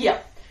thing. Yeah.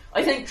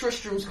 I think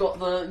Tristram's got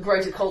the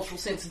greater cultural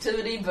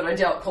sensitivity, but I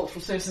doubt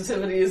cultural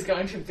sensitivity is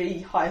going to be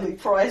highly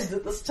prized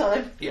at this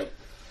time. Yep.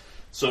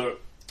 So,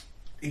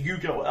 you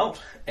go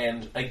out,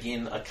 and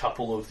again, a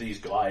couple of these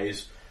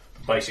guys,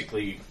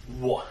 basically,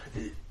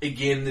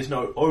 again, there's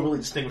no overly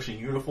distinguishing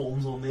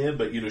uniforms on there,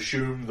 but you'd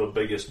assume the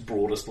biggest,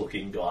 broadest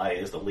looking guy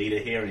is the leader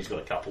here, and he's got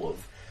a couple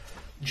of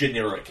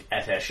generic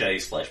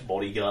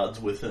attaché/bodyguards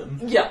with him.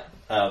 Yeah.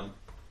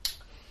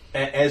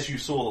 As you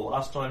saw the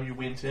last time you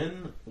went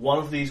in, one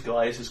of these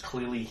guys is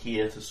clearly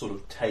here to sort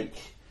of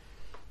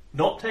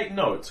not take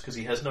notes, because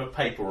he has no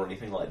paper or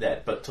anything like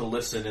that, but to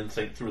listen and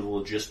think through the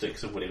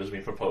logistics of whatever's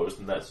been proposed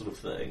and that sort of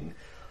thing.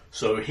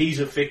 So he's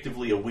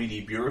effectively a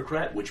weedy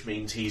bureaucrat, which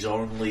means he's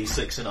only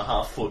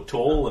 6.5 foot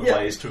tall and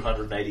weighs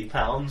 280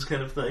 pounds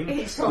kind of thing.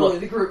 He's probably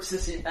the group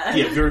sissy man.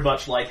 Yeah, very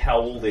much like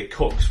how all their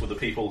cooks were the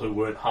people who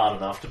weren't hard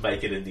enough to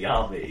make it in the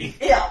army.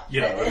 Yeah,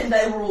 and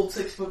they were all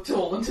 6 foot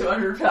tall and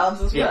 200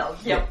 pounds as well.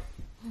 Yep.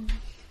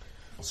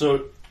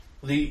 So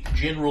the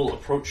general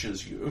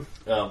approaches you,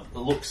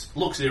 looks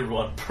at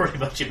everyone pretty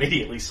much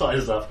immediately,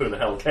 sizes up who the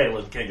hell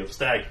Kalen, King of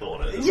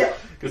Stagthorn is. Yeah.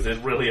 Because there's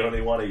really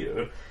only one of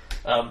you.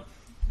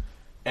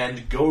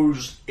 And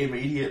goes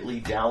immediately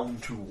down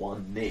to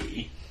one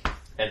knee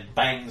and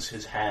bangs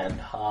his hand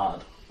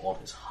hard on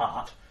his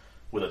heart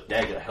with a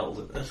dagger held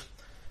in it,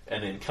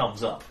 and then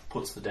comes up,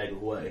 puts the dagger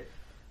away,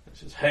 and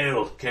says,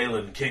 "Hail,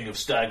 Kalen, King of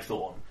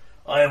Stagthorn.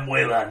 I am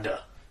Waylander,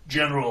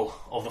 General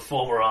of the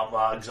former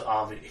Armag's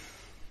army."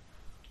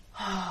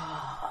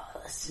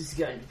 This is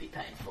going to be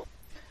painful.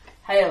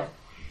 Hail.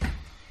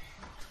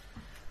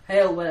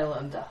 Hail,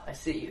 Waylander. I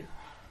see you.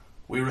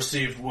 We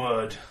received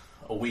word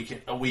a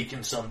week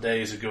and some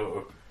days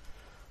ago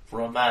for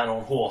a man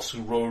on horse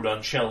who rode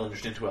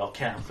unchallenged into our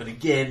camp, and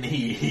again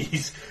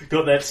he's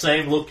got that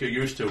same look you're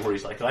used to where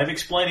he's like, "I'm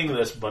explaining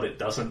this, but it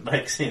doesn't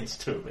make sense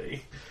to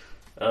me."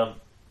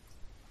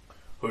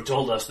 Who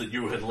told us that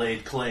you had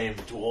laid claim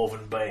to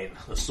Orvanbane,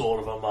 the sword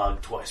of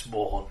Armag twice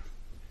born.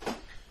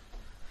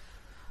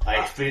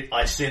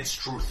 I sense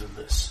truth in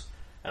this,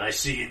 and I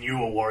see in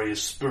you a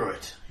warrior's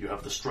spirit. You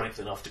have the strength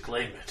enough to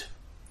claim it.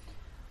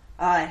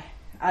 I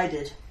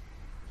did.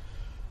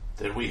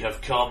 Then we have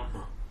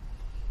come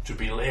to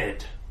be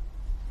led.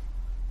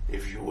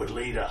 If you would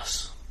lead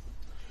us,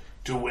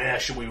 to where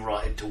shall we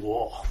ride to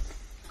war?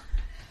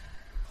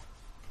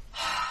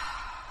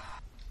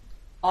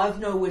 I've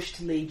no wish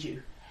to lead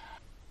you.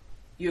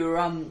 You're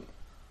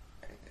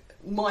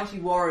mighty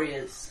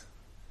warriors,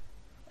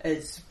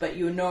 but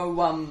you're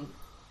no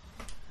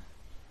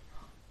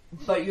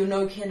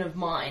kin of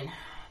mine.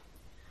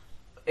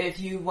 If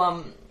you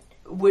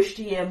wish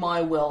to hear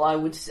my will, I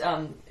would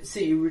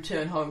see you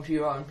return home to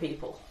your own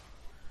people.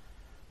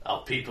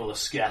 Our people are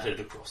scattered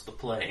across the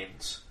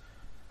plains.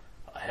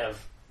 I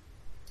have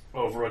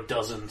over a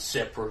dozen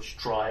separate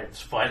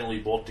tribes finally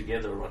brought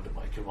together under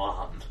my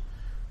command,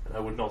 and I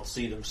would not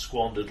see them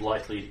squandered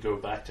lightly to go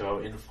back to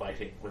our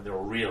infighting when there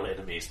are real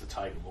enemies the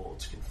Tiger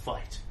Lords can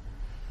fight.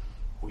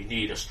 We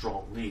need a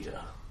strong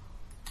leader.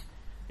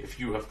 If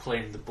you have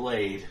claimed the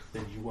blade,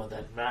 then you are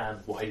that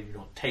man. Why do you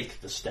not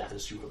take the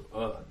status you have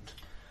earned?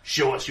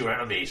 Show us your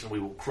enemies and we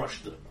will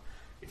crush them.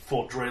 If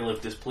Fort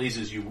Drelev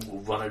displeases you, we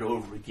will run it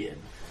over again.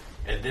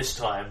 And this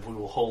time we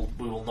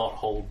will not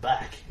hold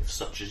back, if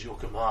such is your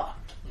command.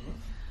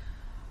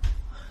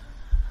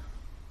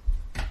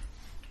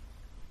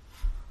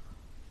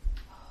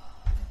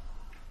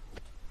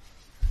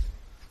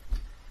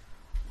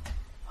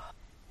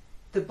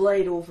 The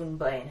blade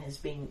Orphanbane has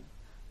been...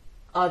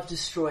 I've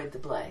destroyed the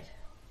blade.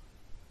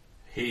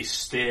 He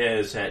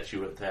stares at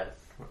you at that.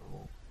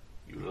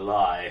 You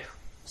lie.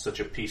 Such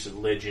a piece of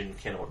legend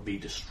cannot be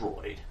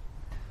destroyed.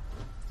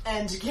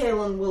 And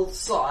Kalen will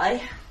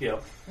sigh,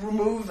 Yep.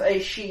 remove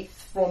a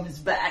sheath from his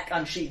back,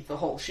 unsheath the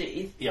whole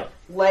sheath, Yep.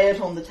 lay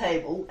it on the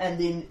table, and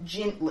then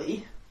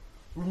gently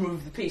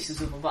remove the pieces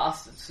of a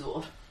bastard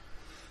sword.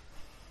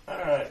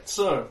 Alright,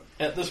 so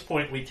at this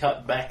point we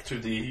cut back to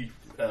the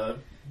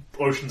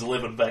Ocean's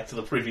 11, back to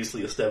the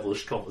previously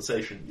established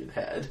conversation you'd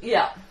had.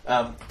 Yeah.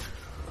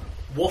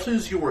 What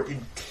is your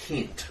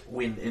intent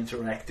when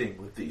interacting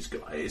with these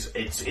guys?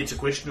 It's a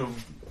question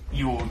of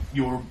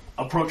you're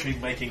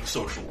approaching making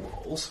social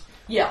roles.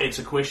 Yeah. It's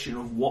a question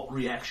of what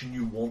reaction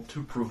you want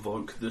to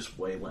provoke this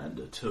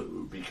Waylander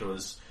to,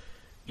 because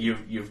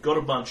you've got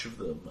a bunch of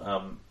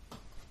them.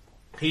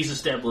 He's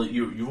established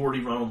you've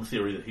already run on the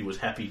theory that he was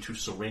happy to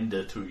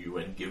surrender to you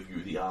and give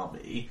you the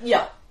army.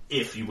 Yeah.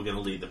 If you were going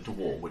to lead them to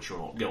war, which you're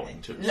not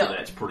going to, No. so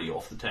that's pretty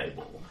off the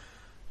table.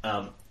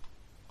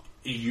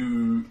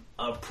 You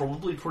are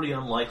probably pretty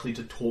unlikely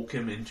to talk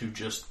him into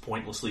just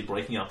pointlessly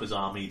breaking up his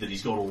army that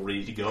he's got all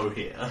ready to go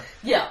here,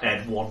 Yeah.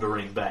 and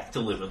wandering back to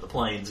live in the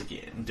plains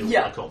again,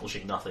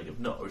 accomplishing nothing of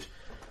note.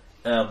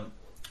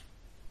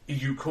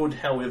 You could,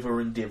 however,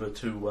 endeavour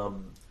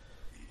to...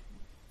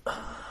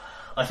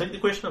 I think the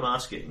question I'm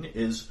asking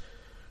is,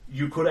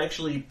 you could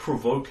actually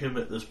provoke him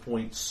at this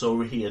point so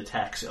he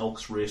attacks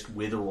Elk's Rest,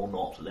 whether or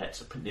not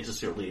that's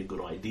necessarily a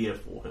good idea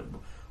for him.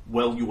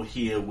 While you're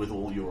here with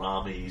all your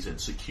armies and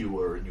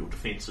secure and your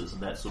defences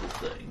and that sort of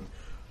thing,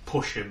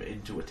 push him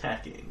into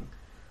attacking.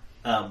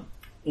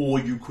 Or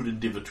you could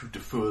endeavour to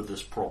defer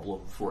this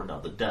problem for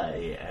another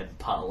day and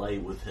parley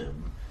with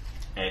him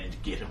and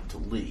get him to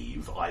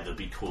leave, either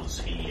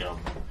because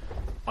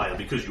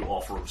you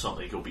offer him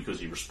something or because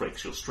he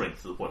respects your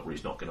strength to the point where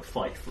he's not going to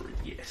fight for it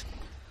yet.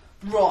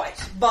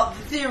 Right, but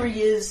the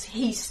theory is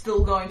he's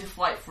still going to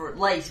fight for it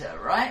later,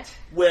 right?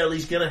 Well,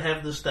 he's going to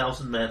have this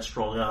 1,000-man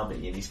strong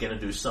army, and he's going to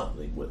do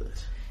something with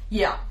it.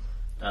 Yeah.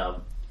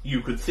 You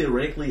could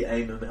theoretically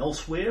aim him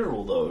elsewhere,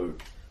 although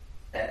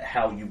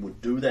how you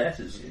would do that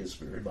is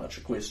very much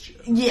a question.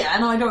 Yeah,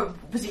 and I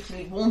don't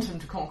particularly want him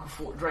to conquer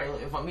Fort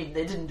Drelev. I mean,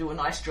 they didn't do a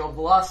nice job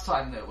the last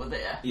time they were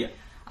there. Yeah.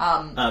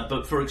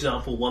 But for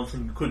example, one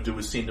thing you could do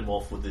is send him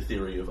off with the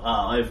theory of,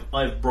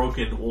 I've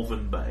broken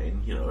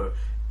Orphanbane,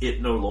 it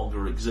no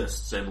longer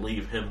exists, and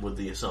leave him with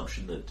the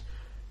assumption that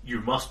you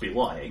must be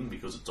lying,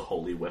 because it's a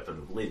holy weapon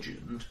of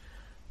legend,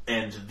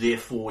 and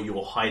therefore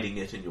you're hiding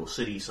it in your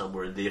city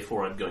somewhere, and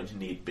therefore I'm going to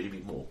need to be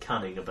more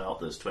cunning about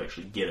this to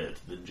actually get it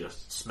than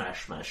just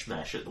smash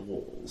at the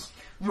walls.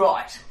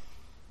 Right.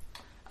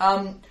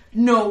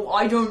 No,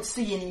 I don't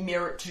see any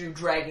merit to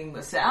dragging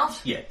this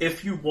out. Yeah,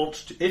 if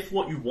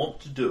what you want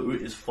to do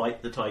is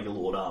fight the Tiger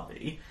Lord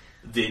army,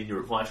 then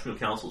your advice from your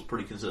council is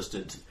pretty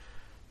consistent.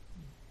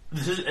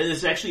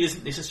 This actually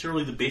isn't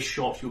necessarily the best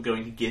shot you're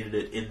going to get at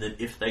it, in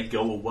that if they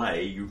go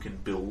away, you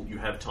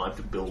have time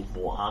to build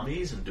more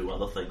armies and do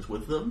other things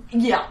with them.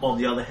 Yeah. On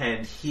the other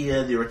hand,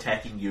 here they're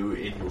attacking you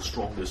in your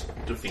strongest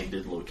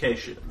defended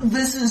location.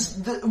 This is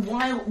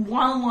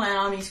while my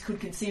armies could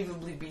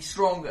conceivably be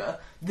stronger,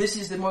 this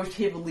is the most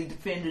heavily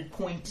defended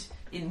point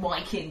in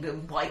my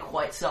kingdom by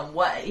quite some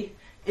way.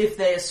 If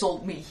they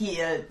assault me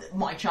here,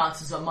 my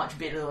chances are much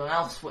better than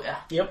elsewhere.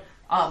 Yep.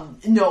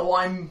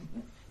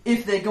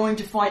 If they're going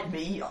to fight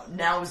me,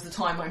 now is the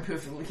time I'm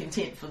perfectly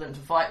content for them to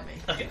fight me.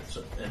 Okay,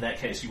 so in that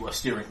case you are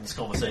steering this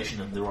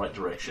conversation in the right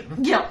direction.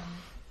 Yeah.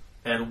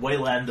 And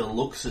Waylander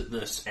looks at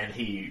this and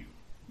he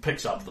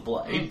picks up the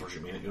blade,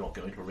 presuming that you're not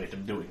going to prevent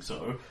him doing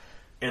so,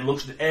 and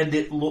looks at it, and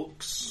it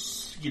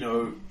looks,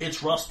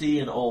 it's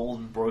rusty and old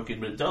and broken,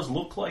 but it does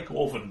look like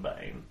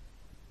Orphanbane.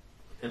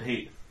 And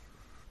it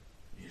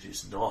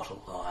is not a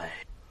lie.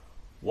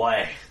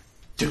 Why,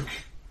 Duke,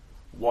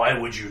 why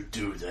would you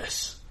do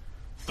this?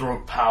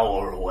 Throw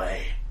power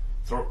away.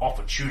 Throw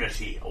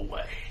opportunity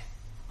away.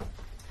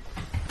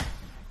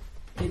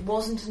 It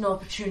wasn't an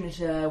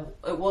opportunity.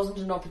 It wasn't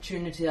an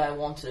opportunity I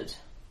wanted.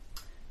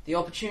 The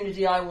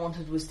opportunity I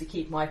wanted was to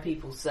keep my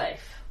people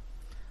safe.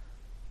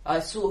 I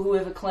saw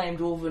whoever claimed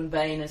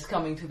Orphanbane as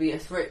coming to be a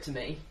threat to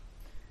me,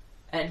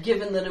 and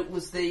given that it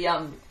was the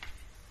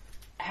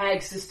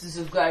Hag Sisters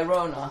of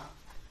Gyrona,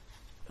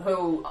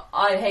 who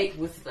I hate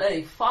with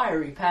a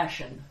fiery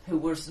passion, who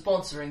were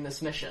sponsoring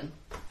this mission,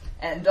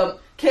 And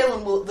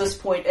Kalen will, at this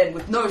point, and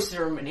with no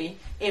ceremony,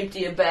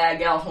 empty a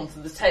bag out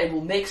onto the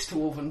table next to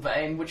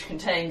Orvanvane, which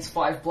contains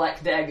 5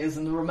 black daggers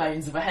and the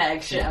remains of a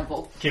hag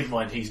shamble. Keep in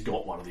mind, he's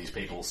got one of these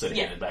people sitting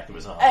in the back of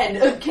his arm. And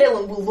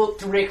Kalen will look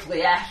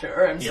directly at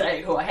her and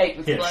say, "Oh, I hate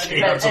with she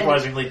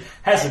unsurprisingly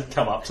hasn't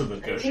come up to the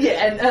negotiation.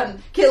 Yeah,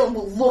 and Kalen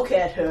will look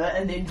at her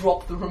and then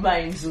drop the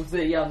remains of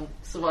the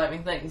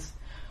surviving things.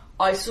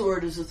 I saw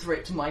it as a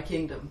threat to my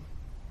kingdom.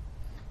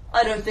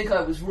 I don't think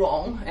I was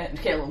wrong," and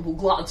Kalen will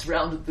glance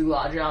around at the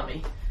large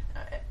army.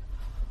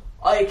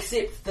 "I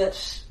accept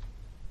that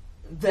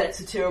that's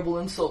a terrible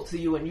insult to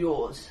you and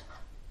yours.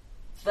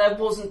 That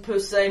wasn't per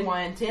se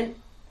my intent,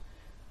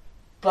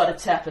 but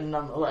it's happened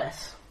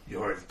nonetheless."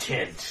 Your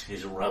intent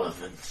is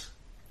irrelevant.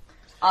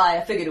 I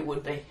figured it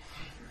would be.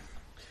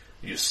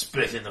 You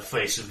spit in the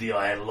face of the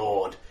Iron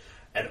Lord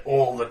and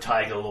all the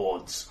Tiger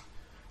Lords.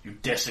 You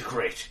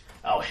desecrate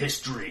our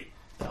history,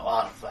 our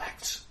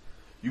artifacts.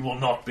 You will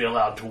not be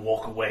allowed to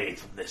walk away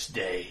from this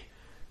day,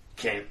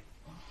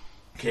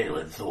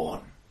 Kalen Thorn.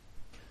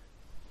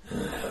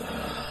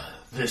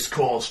 This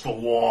calls for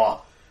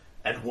war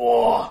and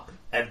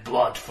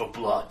blood for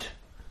blood.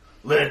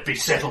 Let it be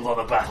settled on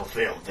the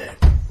battlefield, then.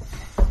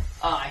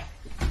 Aye.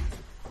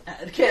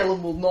 And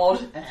Kalen will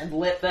nod and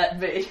let that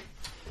be.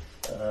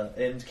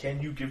 And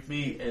can you give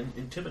me an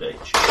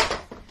intimidate check?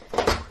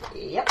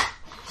 Yep.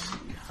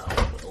 See how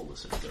well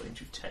this is going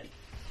to take.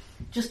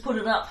 Just put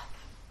it up.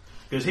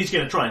 Because he's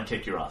going to try and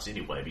kick your ass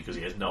anyway, because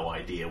he has no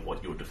idea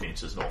what your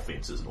defences and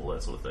offences and all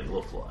that sort of thing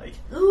look like.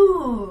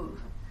 Ooh,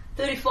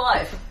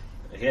 35.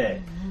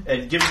 Okay,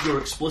 and given your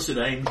explicit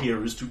aim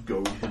here is to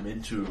goad him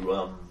into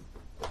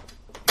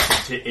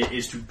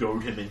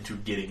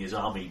getting his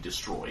army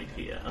destroyed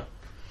here,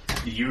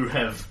 you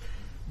have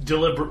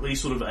deliberately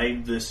sort of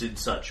aimed this in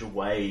such a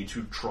way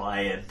to try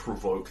and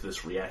provoke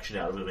this reaction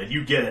out of him, and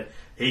you get it.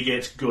 He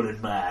gets good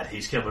and mad.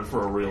 He's coming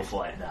for a real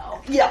fight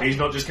now. Yeah. He's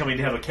not just coming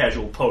to have a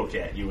casual poke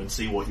at you and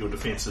see what your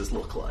defences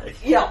look like.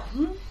 Yeah.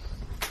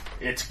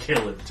 It's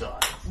killing time.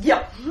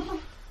 Yep.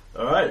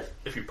 Alright,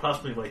 if you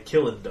pass me my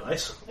killing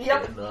dice,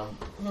 Yep.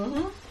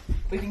 then,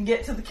 We can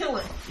get to the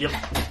killing. Yep,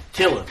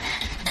 killing.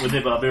 With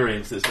the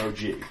barbarians, there's no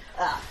G.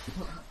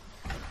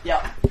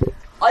 Yep.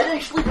 I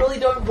actually really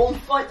don't want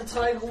to fight the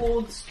Tiger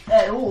Lords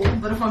at all,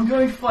 but if I'm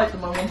going to fight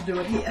them, I want to do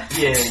it here.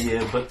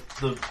 Yeah, but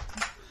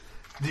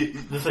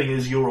the thing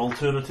is, your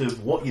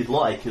alternative, what you'd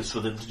like, is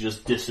for them to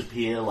just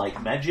disappear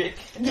like magic.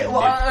 Yeah,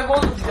 well, I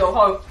want them to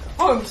go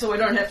home so I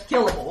don't have to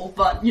kill them all,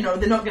 but,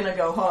 they're not going to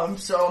go home,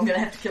 so I'm going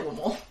to have to kill them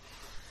all.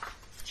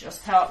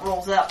 Just how it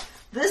rolls out.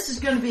 This is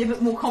going to be a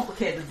bit more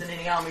complicated than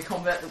any army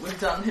combat that we've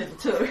done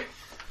hitherto.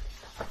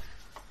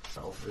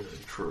 Oh, very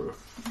true.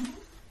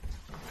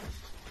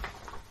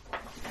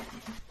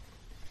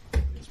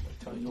 Here's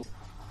my title.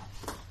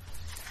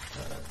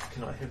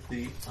 Can I have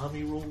the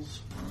army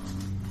rules?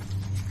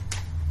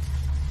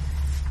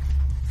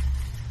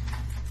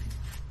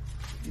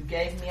 You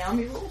gave me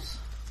army rules?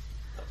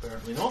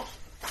 Apparently not.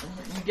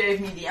 You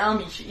gave me the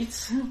army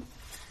sheets,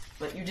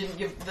 but you didn't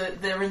give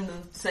they're in the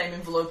same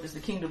envelope as the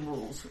kingdom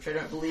rules, which I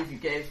don't believe you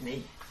gave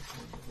me.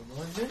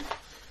 Never mind then.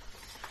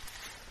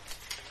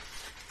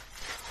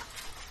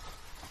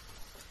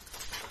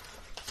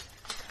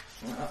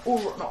 Or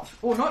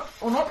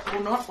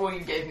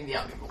you gave me the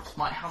army rules.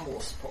 My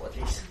humblest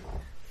apologies.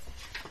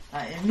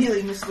 I am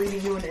merely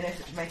misleading you in an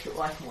effort to make your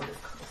life more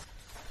difficult.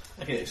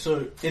 Okay,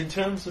 so in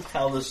terms of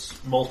how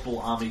this multiple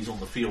armies on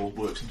the field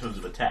works in terms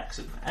of attacks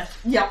and that,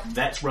 Yep.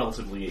 that's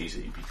relatively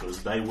easy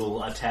because they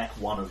will attack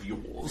one of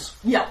yours.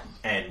 Yep.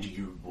 And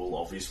you will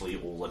obviously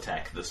all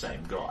attack the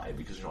same guy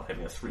because you're not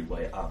having a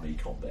three-way army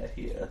combat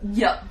here.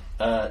 Yep.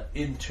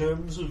 In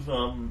terms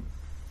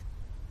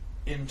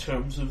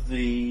of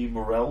the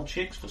morale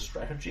checks for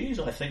strategies,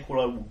 I think what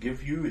I will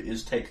give you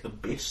is take the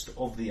best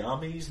of the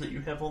armies that you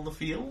have on the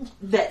field.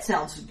 That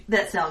sounds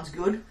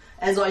good.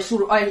 As I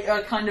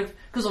kind of,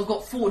 because I've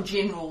got 4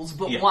 generals,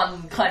 but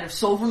one kind of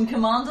sovereign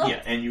commander.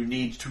 Yeah, and you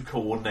need to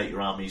coordinate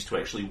your armies to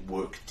actually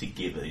work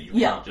together. You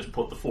Yeah. can't just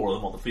put the 4 of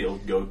them on the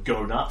field and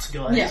go nuts,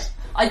 guys. Yeah,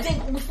 I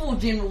think the 4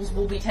 generals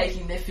will be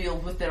taking their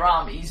field with their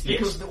armies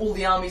because all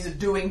the armies are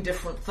doing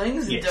different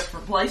things in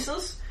different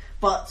places.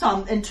 But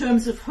in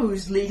terms of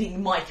who's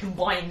leading my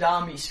combined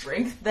army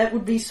strength, that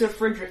would be Sir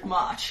Frederick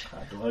March.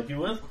 Hard to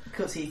argue with.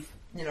 Because he's,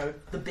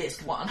 the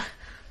best one.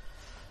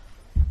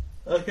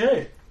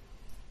 Okay.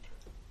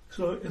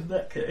 So, in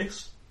that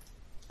case,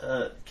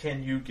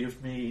 can you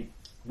give me,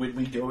 when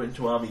we go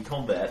into army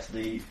combat,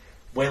 the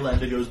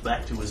Waylander goes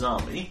back to his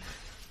army,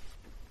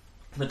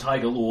 the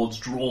Tiger Lords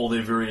draw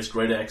their various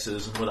great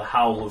axes and with a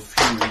howl of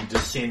fury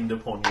descend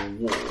upon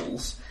your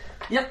walls.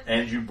 Yep.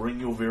 And you bring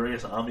your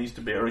various armies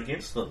to bear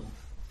against them.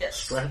 Yes.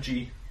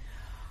 Strategy.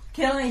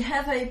 Can I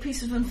have a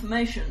piece of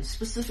information?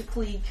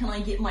 Specifically, can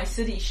I get my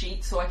city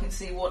sheet so I can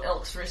see what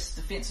Elk's Rest's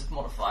defensive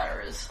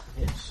modifier is?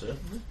 Yes,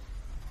 certainly.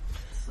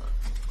 So.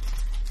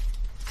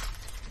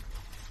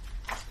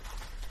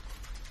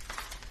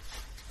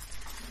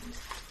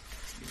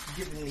 You've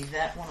given me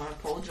that one, I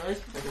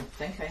apologise, but I don't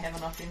think I have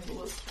enough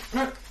envelopes.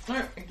 No,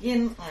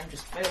 again, I'm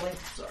just failing.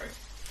 Sorry.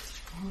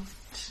 There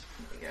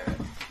we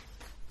go.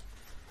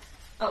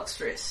 Elk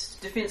stress.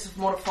 Defensive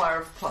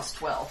modifier of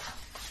 +12.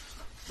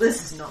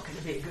 This is not going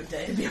to be a good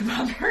day to be a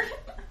barbarian.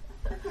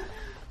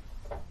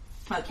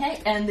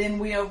 Okay, and then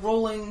we are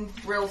rolling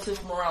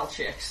relative morale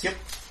checks. Yep.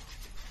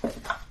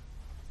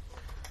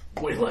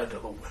 We land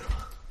on the winner.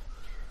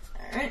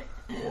 Alright.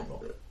 Or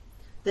not.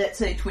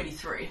 That's a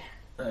 23.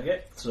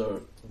 Okay,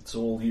 so it's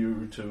all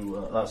you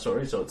to... so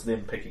it's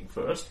them picking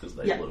first, because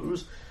they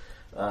lose.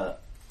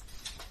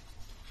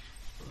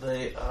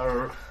 They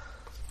are...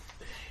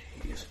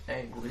 He is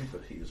angry,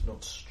 but he is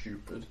not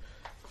stupid.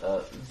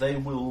 They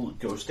will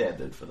go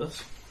standard for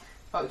this.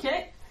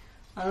 Okay.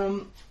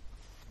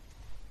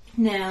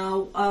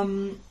 Now,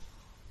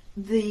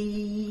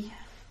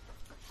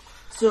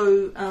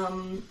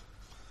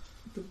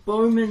 the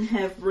bowmen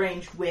have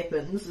ranged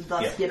weapons and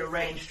thus get a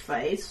ranged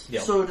phase.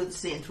 Yep. So do the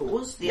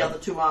centaurs. The other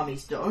two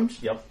armies don't.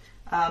 Yep.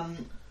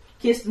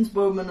 Keston's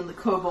bowmen and the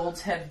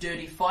kobolds have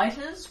dirty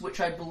fighters,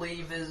 which I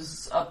believe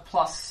is a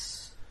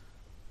plus...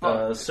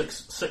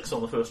 6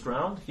 on the first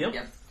round. Yep.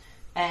 Yep.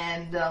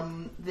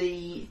 And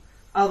the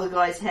other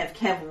guys have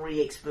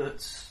cavalry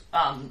experts.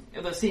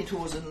 The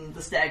centaurs and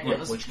the stag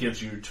runners. Which gives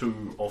you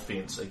 2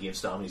 offense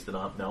against armies that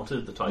aren't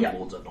mounted. The Tiger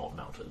Lords are not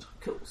mounted.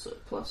 Cool, so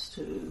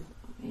 +2.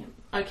 Yeah.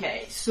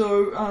 Okay,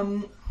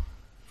 so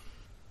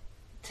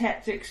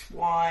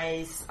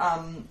tactics-wise,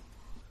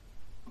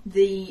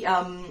 the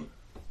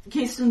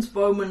Keston's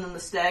bowmen and the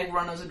stag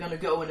runners are going to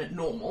go in at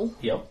normal.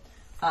 Yep.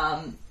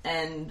 And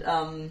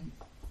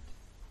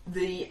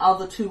the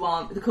other two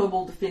the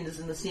kobold defenders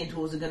and the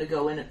centaurs are going to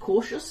go in at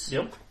cautious.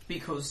 Yep.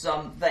 Because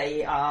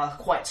they are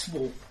quite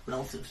small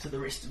relative to the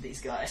rest of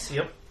these guys.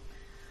 Yep.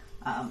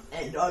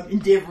 And I'm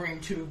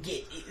endeavouring to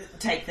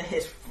take the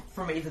hit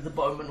from either the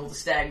bowmen or the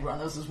stag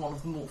runners as one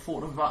of the more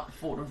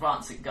forward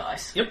advancing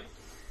guys. Yep.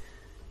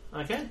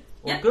 Okay.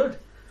 All good.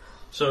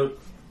 So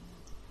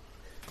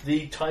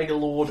the Tiger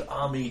Lord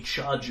army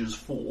charges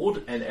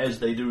forward, and as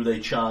they do, they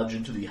charge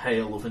into the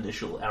hail of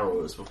initial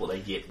arrows before they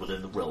get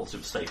within the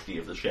relative safety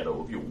of the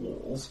shadow of your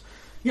walls.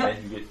 Yep.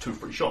 And you get 2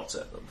 free shots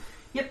at them.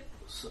 Yep.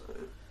 So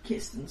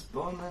Keston's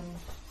bowmen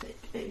take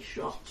a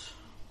shot.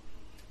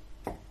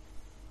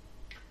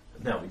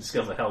 Now we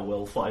discover how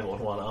well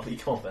 5-on-1 army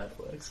combat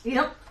works.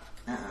 Yep.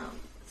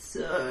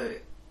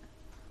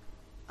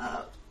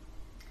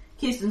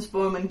 Keston's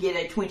bowmen get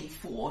a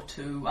 24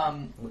 to...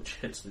 Which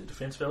hits the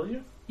defense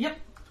value. Yep.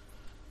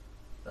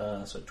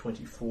 So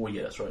 24,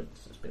 yeah, that's right.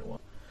 It's been a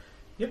while.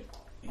 Yep.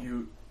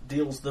 You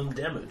deals them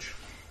damage.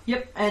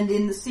 Yep, and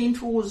in the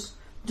centaurs,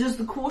 does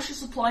the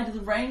cautious apply to the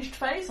ranged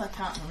phase? I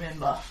can't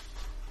remember.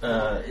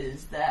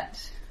 Is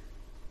that...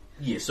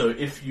 Yeah, so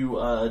if you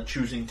are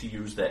choosing to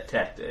use that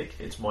tactic,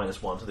 it's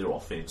 -1 to their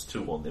offense,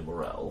 2 on their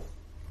morale.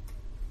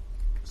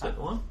 Is that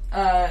the one?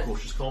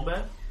 Cautious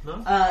combat?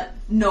 No?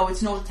 No,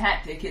 it's not a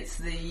tactic. It's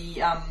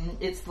the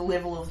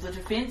level of the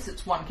defense.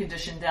 It's 1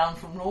 condition down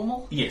from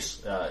normal.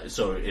 Yes,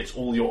 so it's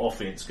all your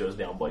offense goes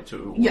down by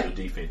 2, all Yep. your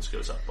defense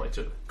goes up by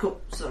 2.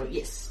 Cool. So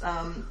yes.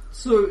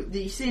 So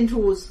the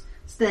centaurs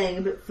staying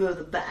a bit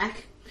further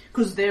back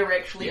because they're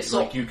actually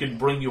Like you can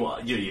bring you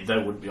up. Yeah, they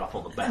wouldn't be up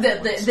on the back.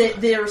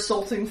 They're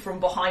assaulting from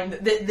behind.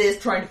 They're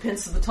trying to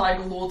pincer the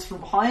Tiger Lords from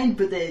behind,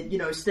 but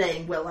they're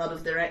staying well out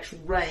of their actual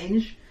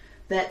range.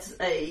 That's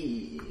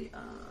a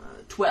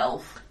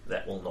 12.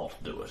 That will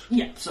not do it.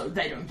 Yep, so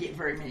they don't get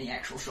very many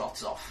actual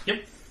shots off.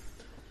 Yep.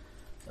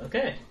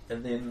 Okay,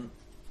 and then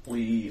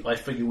I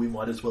figure we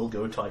might as well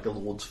go Tiger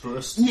Lords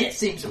first. Yeah,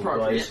 seems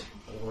appropriate.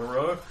 All in a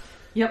row.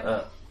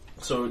 Yep.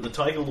 So the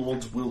Tiger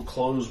Lords will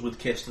close with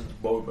Keston's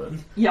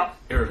bowmen, Yep.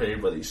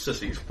 irritated by these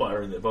sissies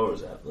firing their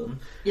bows at them,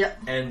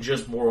 Yep. and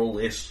just more or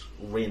less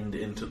rend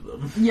into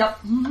them. Yep.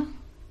 Mm-hmm.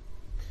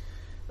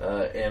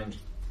 And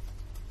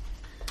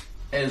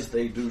as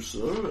they do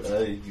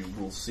so, you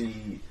will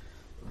see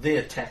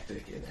their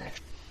tactic in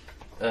action.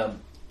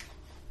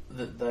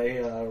 That they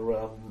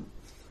are...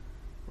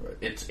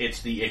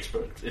 It's the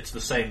expert. It's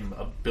the same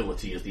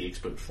ability as the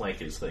expert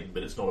flankers thing,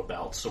 but it's not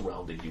about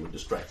surrounding you and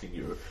distracting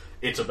you.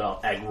 It's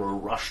about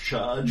aggro rush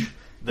charge.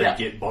 They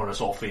get bonus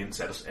offense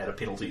at a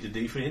penalty to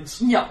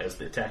defense as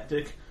their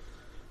tactic.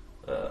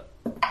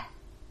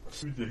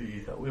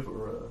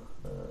 However,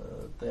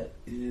 that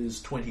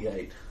is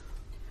 28.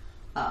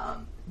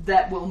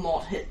 That will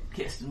not hit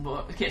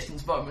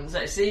Keston's bowmen's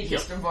AC.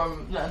 Keston's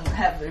bowmen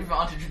have the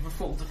advantage of a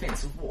full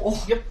defensive wall.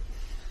 Yep.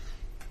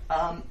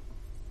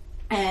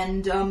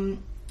 And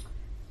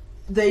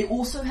they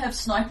also have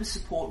sniper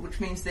support, which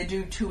means they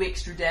do 2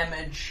 extra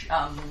damage.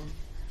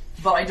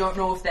 But I don't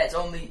know if that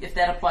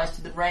applies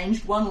to the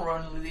ranged one or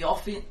only the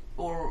offense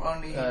or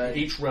only.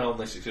 Each round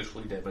they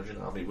successfully damage an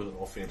army with an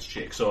offense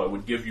check, so I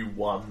would give you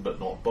 1 but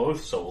not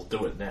both. So I'll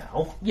do it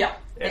now. Yeah.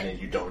 And then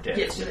you don't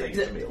damage anything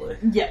into melee.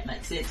 Yeah,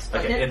 makes sense.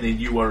 Okay, and then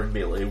you are in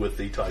melee with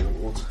the Tiger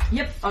Lords.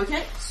 Yep.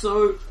 Okay.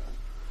 So.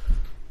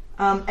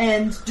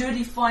 And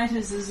Dirty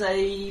Fighters is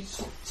a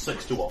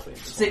 6 to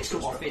offense. 6 to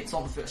offense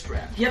on the first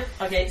round. Yep.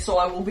 Okay, so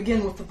I will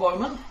begin with the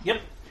bowman.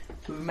 Yep.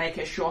 To make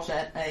a shot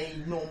at a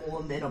normal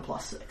and then a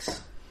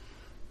 +6.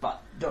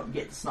 but don't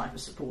get the sniper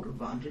support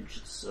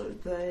advantage, so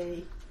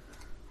they,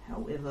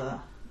 however,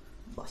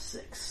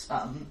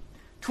 +6.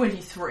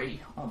 23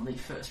 on the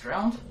first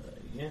round.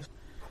 Yes.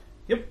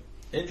 Yep.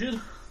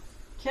 Injured.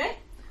 Okay.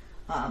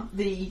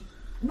 The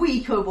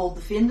wee kobold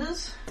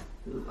defenders,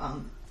 who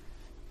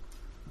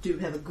do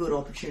have a good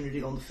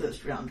opportunity on the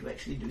first round to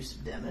actually do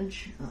some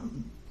damage.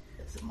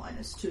 That's a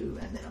 -2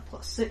 and then a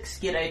 +6.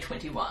 Get a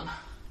 21.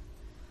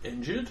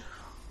 Injured.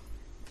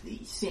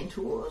 The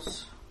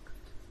centaurs,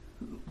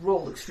 who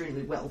roll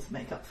extremely well to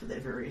make up for their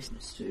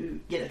variousness, to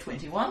get a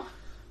 21.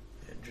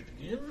 Injured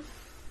again.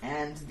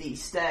 And the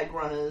stag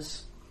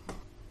runners,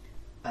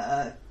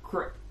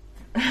 crit.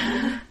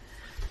 Yep.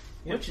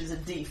 Which is a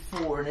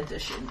D4 in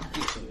addition.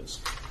 Yes, it is.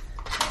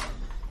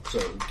 So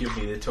give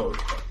me their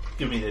total.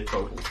 Give me their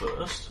total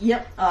first.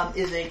 Yep,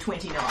 is a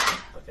 29.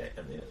 Okay,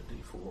 and then a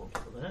D4 on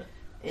top of that.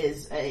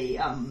 Is a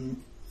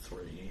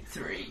 3.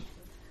 3.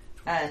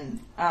 And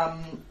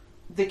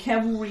the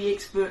cavalry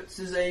experts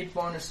is a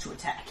bonus to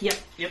attack. Yep.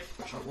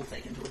 Which I will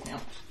take into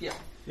account. Yep.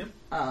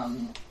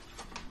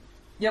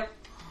 Yep.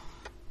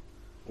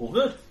 All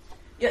good.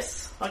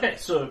 Yes. Okay,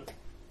 so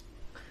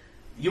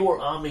your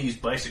armies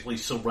basically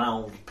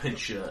surround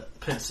Pincer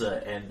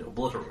and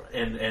Obliterate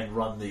and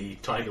run the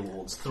Tiger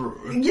Lords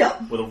through.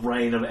 Yep. With a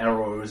rain of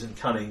arrows and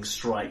cunning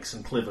strikes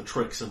and clever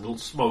tricks and little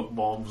smoke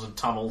bombs and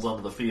tunnels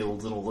under the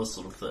fields and all this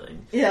sort of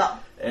thing. Yeah.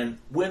 And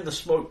when the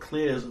smoke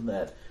clears and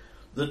that,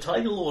 the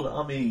Tiger Lord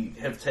army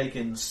have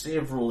taken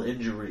several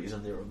injuries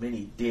and there are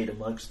many dead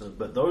amongst them,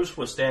 but those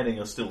who are standing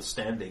are still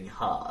standing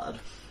hard.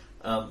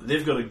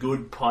 They've got a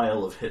good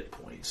pile of hit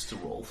points to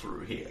roll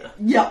through here.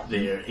 Yeah.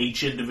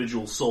 Each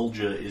individual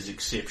soldier is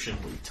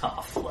exceptionally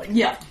tough.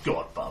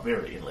 God,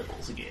 barbarian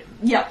levels again.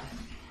 Yeah.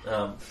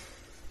 Alright.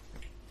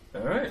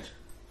 Here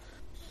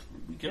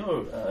we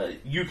go.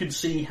 You can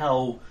see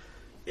how,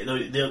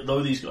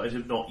 though these guys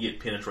have not yet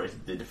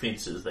penetrated their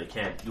defences, they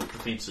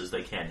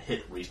can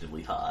hit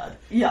reasonably hard.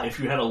 Yeah. If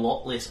you had a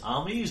lot less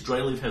armies,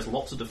 Drelev has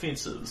lots of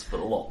defences, but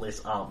a lot less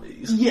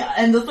armies. Yeah,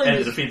 and the thing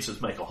the defences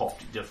make a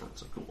hefty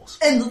difference, of course.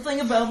 And the thing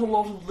about a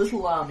lot of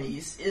little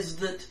armies is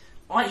that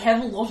I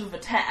have a lot of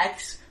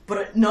attacks,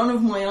 but none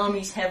of my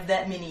armies have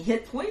that many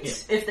hit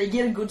points. Yeah. If they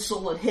get a good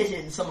solid hit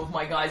in, some of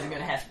my guys are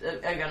going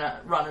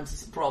to run into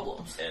some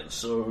problems. And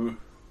so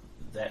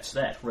that's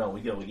that. Well,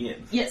 we go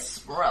again.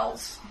 Yes,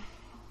 morels.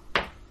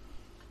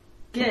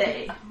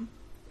 Okay.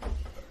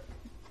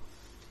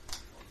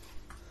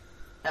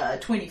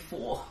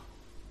 24.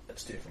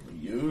 That's definitely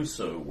you.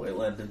 So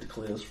Waylander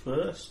declares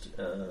first.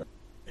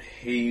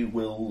 He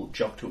will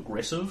jump to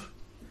aggressive.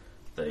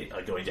 They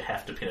are going to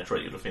have to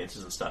penetrate your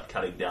defences and start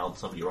cutting down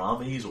some of your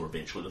armies, or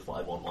eventually the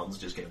 5-on-1's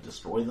just going to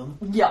destroy them.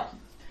 Yeah.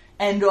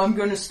 And I'm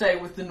going to stay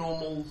with the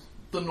normal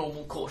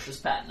cautious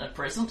pattern at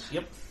present.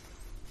 Yep.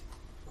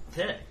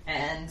 Okay.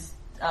 And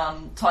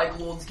Tiger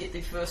Lords get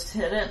their first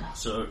hit in.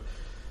 So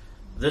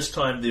this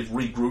time they've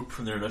regrouped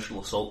from their initial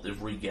assault,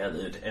 they've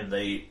regathered, and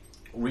they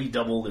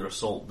redouble their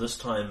assault, this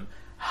time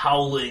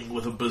howling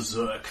with a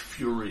berserk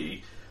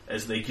fury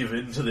as they give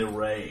in to their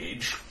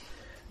rage.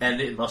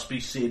 And it must be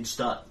said,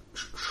 start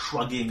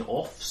shrugging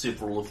off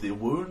several of their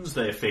wounds.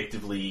 They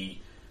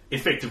effectively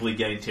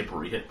gain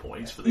temporary hit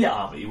points for the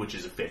army, which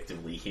is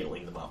effectively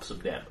healing them up some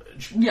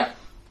damage. Yeah.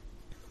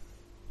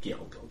 Yeah,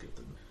 I'll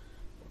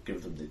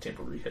give them their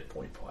temporary hit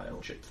point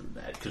pile, chip through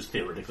that, because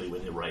theoretically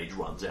when their rage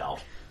runs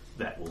out,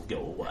 that will go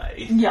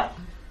away. Yeah.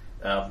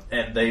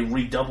 And they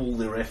redouble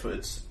their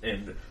efforts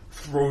and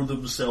throw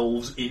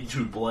themselves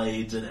into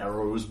blades and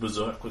arrows,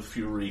 berserk with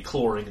fury,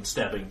 clawing and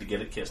stabbing to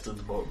get at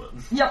Keston's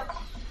bowman. Yep.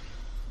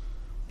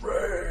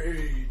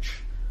 Rage!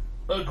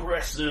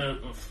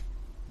 Aggressive!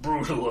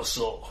 Brutal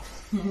assault.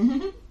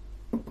 Well,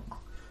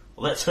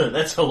 that's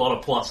a lot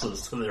of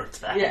pluses to their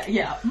attack.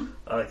 Yeah.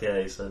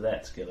 Okay, so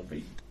that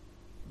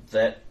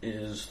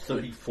is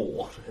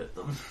 34 to hit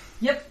them.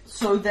 Yep,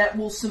 so that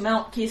will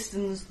surmount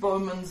Keston's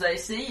bowman's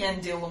AC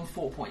and deal them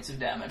 4 points of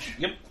damage.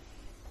 Yep.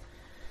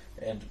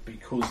 And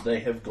because they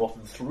have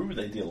gotten through,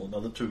 they deal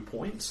another 2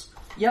 points.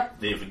 Yep.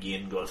 They've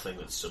again got a thing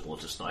that's similar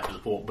to sniper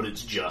support, but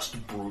it's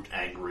just brute,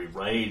 angry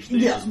rage.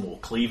 There's more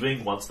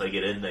cleaving. Once they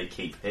get in, they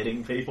keep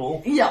hitting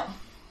people. Yep.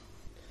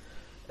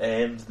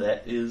 And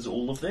that is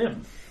all of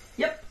them.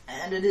 Yep,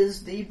 and it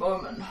is the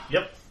bowman.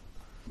 Yep.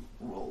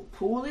 Roll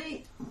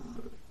poorly.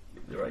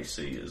 Their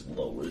AC is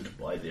lowered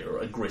by their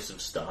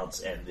aggressive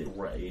stance and their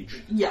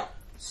rage. Yeah,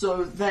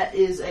 so that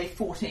is a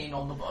 14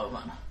 on the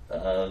bowman.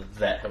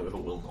 That, however,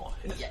 will not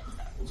hit. Yeah,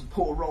 that was a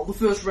poor roll. The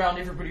first round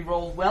everybody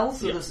rolled well,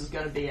 so this is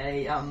going to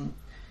be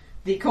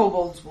the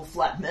kobolds will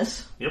flat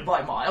miss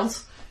by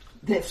miles.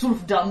 They've sort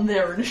of done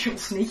their initial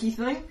sneaky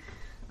thing.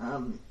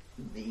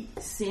 The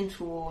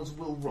centaurs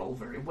will roll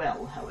very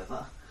well,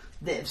 however.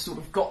 They've sort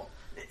of got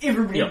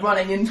everybody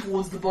running in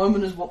towards the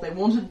bowman is what they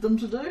wanted them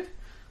to do.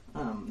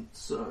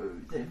 So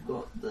they've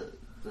got the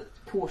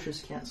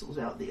cautious cancels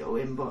out the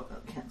OM,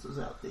 cancels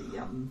out the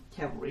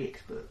cavalry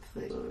expert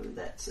thing. So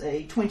that's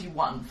a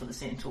 21 for the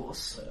centaurs.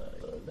 So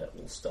that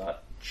will start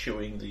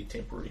chewing the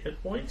temporary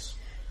hit points.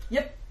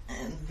 Yep,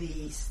 and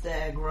the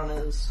stag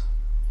runners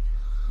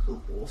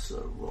will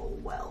also roll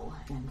well,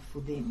 and for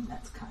them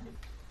that's kind of...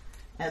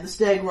 And the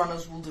stag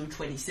runners will do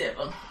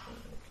 27.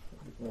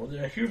 Well,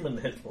 they're human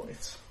hit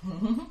points.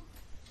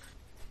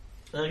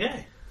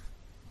 Okay.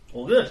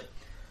 All good.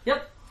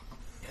 Yep.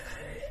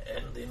 Okay,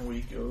 and then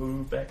we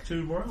go back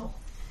to morale.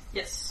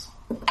 Yes.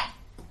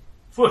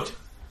 Foot.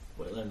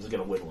 Wayland's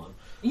going to win one.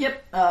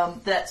 Yep,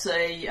 that's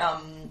a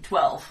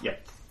 12.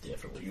 Yep,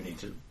 definitely. You need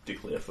to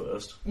declare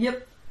first.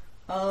 Yep.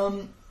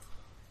 The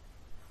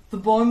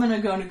bowmen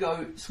are going to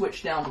go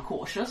switch down to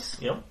cautious.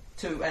 Yep.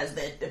 As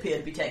they appear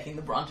to be taking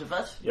the brunt of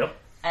it. Yep.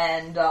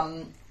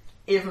 And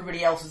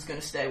everybody else is going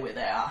to stay where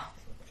they are.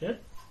 Okay.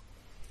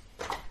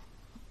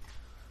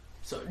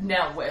 So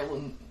now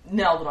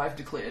now that I've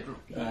declared...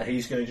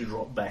 He's going to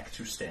drop back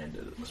to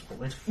standard at this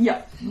point.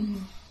 Yep.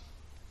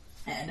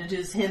 And it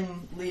is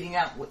him leading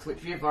out with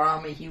whichever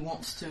army he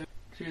wants to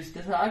choose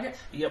to target.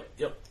 Yep.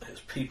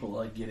 His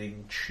people are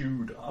getting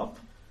chewed up,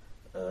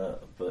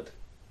 but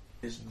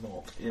is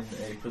not in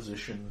a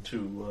position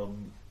to...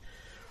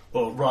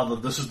 or rather,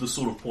 this is the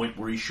sort of point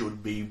where he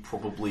should be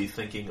probably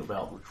thinking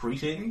about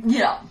retreating.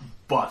 Yeah.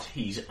 But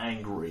he's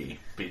angry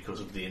because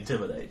of the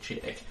intimidate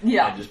check.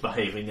 Yeah. And just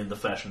behaving in the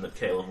fashion that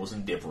Kalen was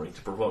endeavouring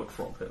to provoke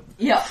from him.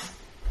 Yeah.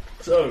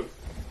 So,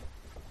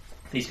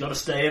 he's got to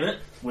stay in it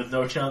with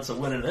no chance of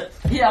winning it.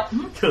 Yeah.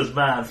 Because,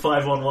 man,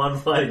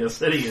 5-on-1 fighting a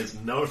city is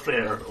no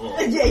fair at all.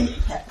 Yeah.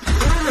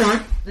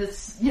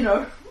 It's,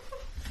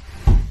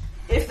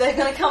 if they're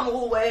going to come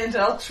all the way into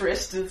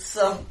Altrist, it's,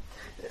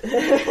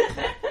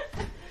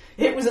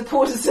 it was a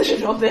poor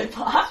decision on their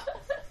part.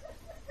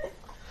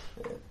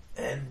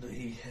 And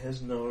he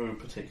has no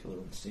particular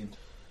instinct.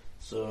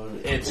 So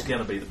it's going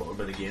to be the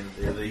bowmen again.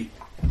 They're the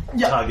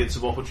targets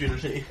of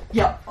opportunity.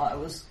 Yeah, I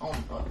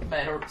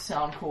made a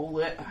sound call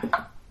there.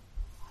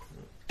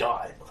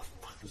 Die,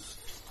 motherfuckers.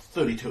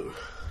 32.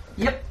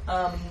 Yep,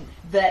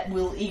 that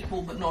will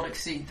equal but not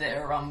exceed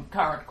their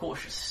current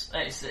cautious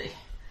AC.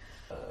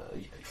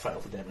 You fail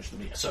for damage to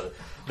them, yeah. So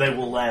they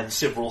will land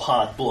several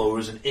hard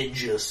blows and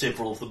injure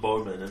several of the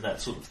bowmen and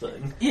that sort of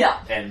thing. Yeah.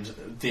 And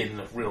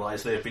then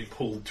realise they have been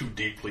pulled too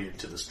deeply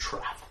into this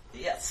trap.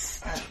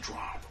 Yes. It's a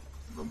trap.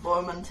 The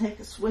bowmen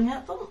take a swing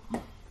at them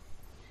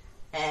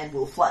and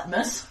will flat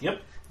miss.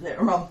 Yep.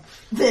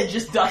 They're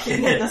just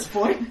ducking at this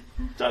point.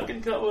 Duck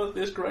and cover with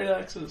their great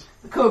axes.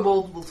 The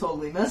kobolds will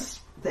totally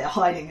miss. They're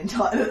hiding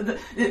entirely.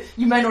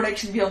 You may not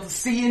actually be able to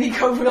see any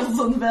kobolds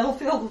on the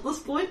battlefield at this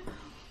point.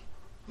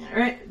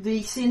 Alright,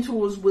 the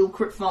centaurs will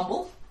crit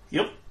fumble.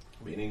 Yep.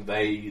 Meaning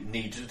they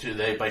need to,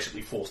 they're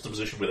basically forced to a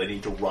position where they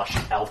need to rush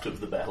out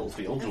of the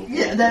battlefield.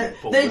 Yeah,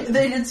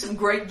 they did some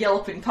great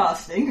galloping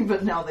pasting,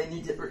 but now they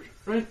need to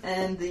retreat.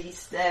 And the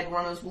stag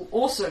runners will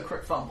also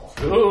crit fumble.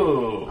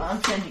 Oh! I'm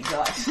changing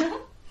dice.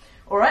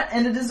 Alright,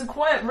 and it is a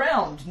quiet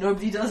round.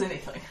 Nobody does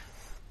anything.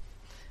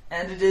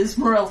 And it is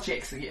morale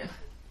checks again.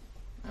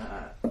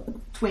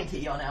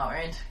 20 on our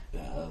end.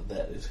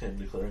 That is him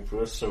declaring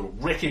for us. So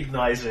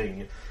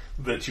recognising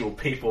that your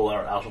people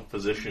are out of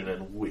position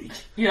and weak.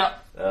 Yeah.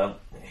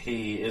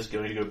 He is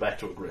going to go back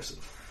to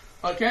aggressive.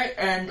 Okay,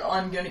 and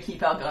I'm going to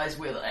keep our guys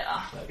where they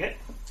are. Okay.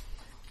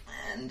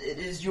 And it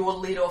is your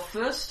lead off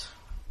first.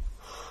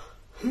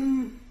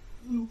 He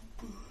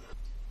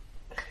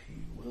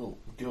will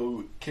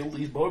go kill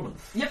these bowmen.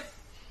 Yep.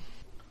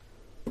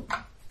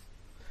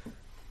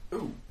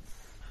 Ooh.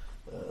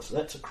 So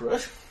that's a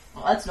crit.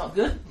 Well, that's not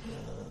good.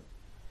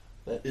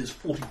 That is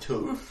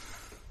 42.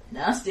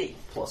 Nasty.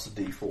 Plus a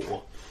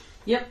d4.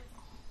 Yep.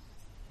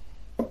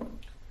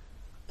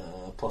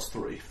 Plus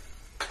 3.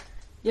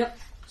 Yep.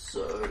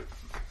 So,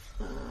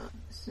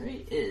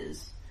 3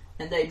 is...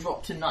 And they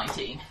drop to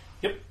 19.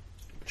 Yep.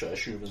 Which I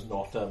assume is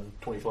not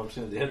 25%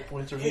 of the hit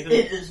points or anything?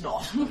 It is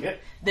not. Okay.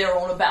 They're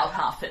on about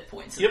half hit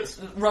points. Yep.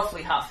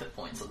 Roughly half hit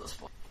points at this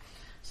point.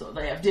 So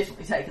they have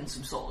definitely taken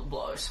some solid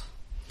blows.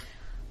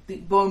 The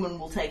bowman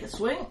will take a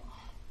swing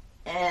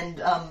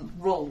and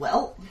roll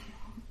well.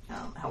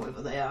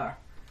 However, they are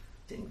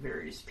getting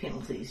various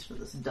penalties for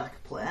this duck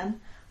plan.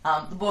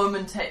 The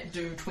bowmen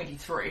do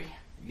 23.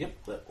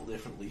 Yep, that will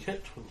definitely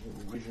hit with a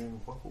little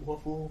region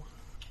waffle.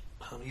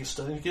 You're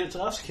starting to get its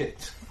ass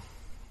kicked.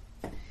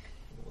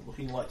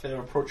 Looking like they're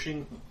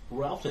approaching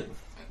routing.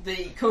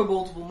 The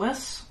kobolds will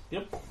miss.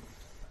 Yep.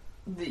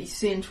 The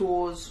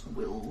centaurs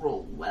will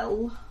roll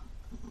well.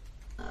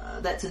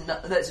 That's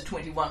a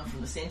 21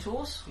 from the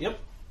centaurs. Yep.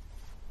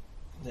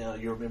 Now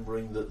you're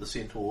remembering that the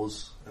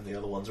centaurs and the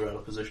other ones are out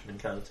of position and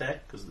can't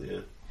attack because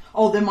they're...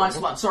 Oh, they're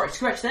 -1. Sorry,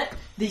 scratch that.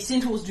 The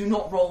centaurs do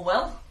not roll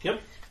well.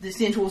 Yep. The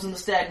centaurs and the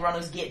stag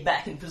runners get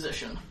back in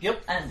position.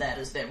 Yep. And that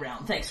is their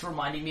round. Thanks for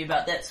reminding me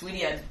about that,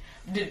 sweetie. I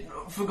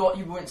forgot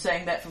you weren't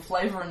saying that for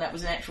flavour and that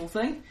was an actual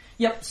thing.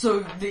 Yep, so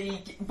the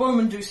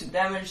bowmen do some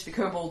damage, the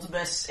kobolds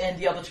miss, and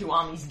the other two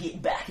armies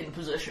get back in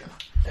position.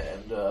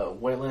 And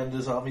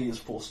Waylander's army is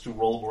forced to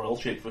roll morale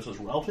check versus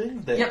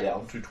routing. They're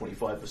down to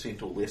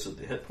 25% or less of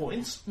their hit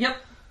points. Yep.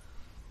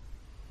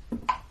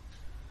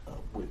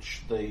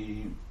 Which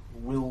they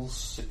will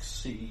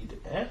succeed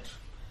at.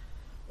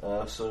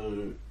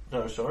 No,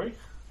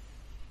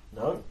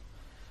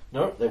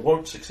 they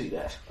won't succeed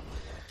at.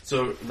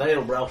 So they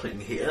are routing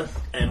here,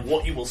 and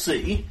what you will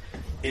see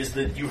is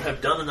that you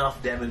have done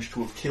enough damage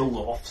to have killed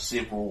off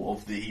several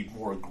of the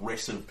more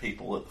aggressive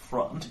people at the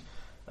front.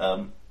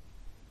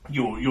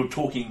 You're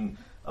talking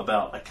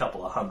about a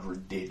couple of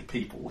hundred dead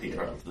people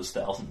here out of this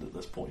 1,000 at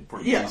this point,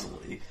 pretty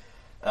easily.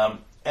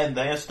 And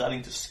they are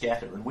starting to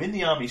scatter. And when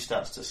the army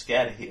starts to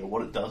scatter here,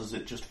 what it does is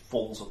it just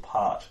falls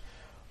apart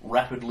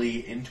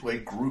rapidly into a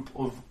group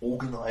of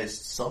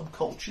organised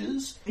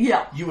subcultures.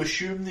 Yeah. You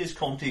assume there's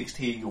context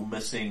here you're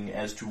missing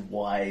as to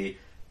why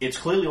it's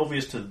clearly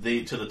obvious to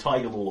the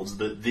Tiger Lords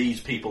that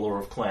these people are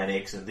of Clan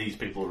X and these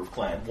people are of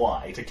Clan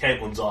Y. To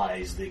Caitlyn's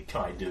eyes, they're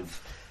kind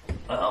of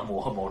a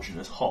more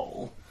homogenous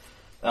whole.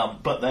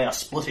 But they are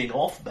splitting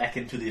off back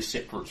into their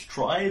separate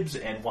tribes,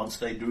 and once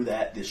they do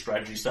that, their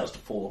strategy starts to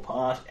fall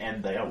apart,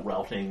 and they are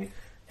routing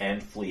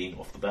and fleeing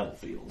off the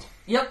battlefield.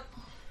 Yep.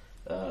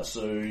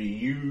 So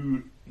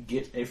you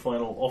get a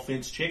final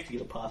offense check to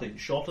get a parting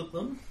shot at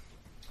them.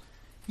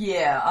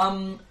 Yeah,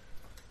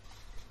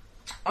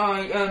 I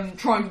am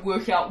trying to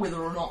work out whether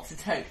or not to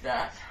take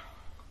that.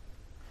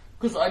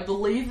 Because I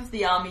believe if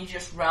the army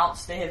just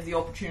routes, they have the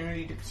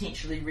opportunity to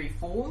potentially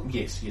reform.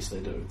 Yes, they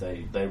do.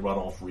 They run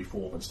off,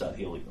 reform, and start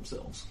healing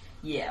themselves.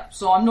 Yeah,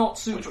 so I'm not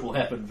super... Which will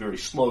happen very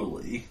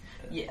slowly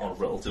on a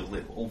relative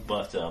level,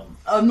 but...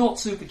 I'm not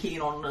super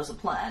keen on it as a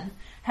plan.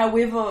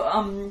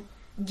 However,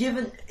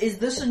 given... Is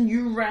this a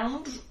new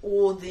round,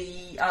 or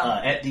the...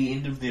 At the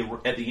end of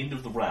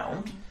the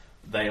round,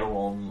 they are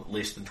on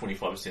less than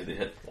 25% of their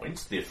hit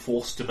points. They're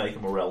forced to make a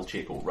morale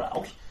check or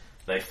rout.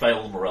 They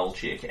fail the morale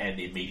check and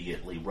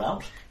immediately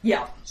rout.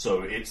 Yeah.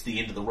 So it's the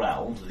end of the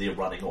round, they're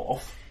running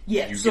off.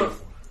 Yeah,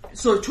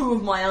 so two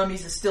of my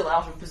armies are still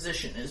out of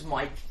position,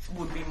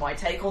 would be my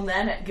take on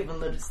that,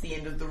 given that it's the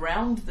end of the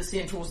round. The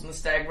Centaurs and the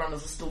Stag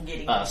Runners are still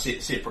getting...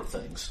 separate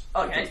things.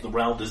 Okay. Because the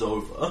round is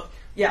over.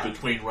 Yeah.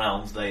 Between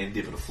rounds, they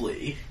endeavour to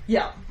flee.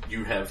 Yeah.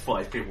 You have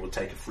 5 people to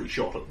take a free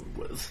shot at them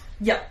with.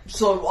 Yeah,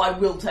 so I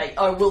will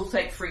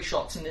take free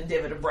shots and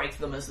endeavour to break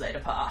them as they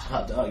depart.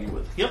 Hard to argue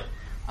with. Yep.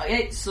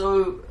 Okay,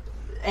 so...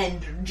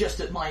 And just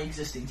at my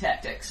existing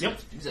tactics.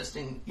 Yep.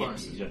 Existing Yep,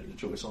 bonuses. you don't need a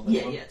choice on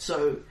that one. Yeah,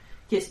 so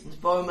Keston's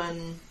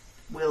bowmen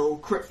will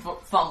crit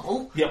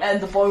fumble, yep.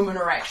 And the bowmen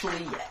are actually,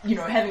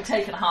 having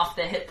taken half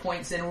their hit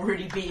points and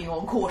already being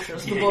on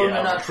cautious, the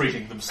bowmen are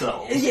retreating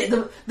themselves.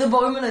 Yeah, the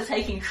bowmen are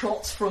taking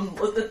shots from...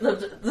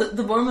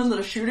 The bowmen that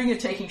are shooting are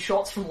taking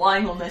shots from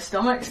lying on their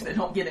stomachs. They're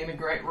not getting a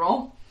great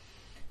roll.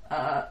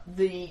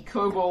 The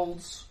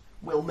kobolds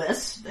will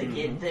miss.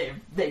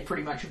 They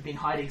pretty much have been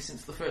hiding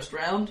since the first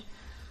round.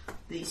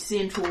 The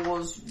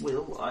centaurs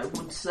will, I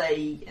would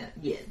say,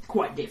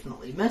 quite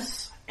definitely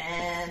miss.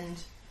 And,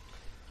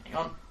 hang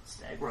on,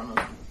 stag runners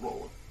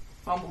roll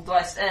fumble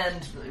dice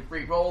and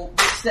re-roll.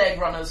 The stag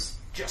runners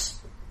just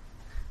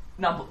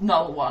number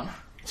one.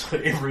 So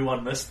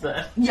everyone missed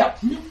that? Yep.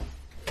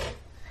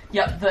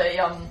 Yep, they,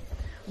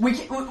 we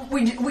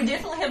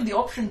definitely have the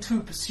option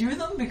to pursue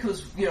them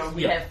because,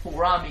 we have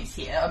 4 armies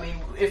here. I mean,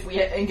 if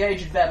we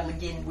engage in battle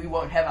again, we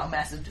won't have our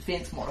massive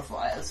defense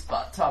modifiers,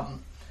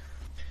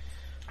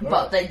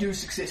 but they do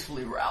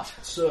successfully rout.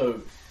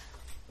 So,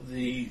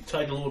 the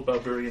Tiger Lord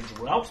Barbarians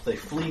rout, they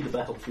flee the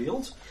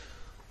battlefield.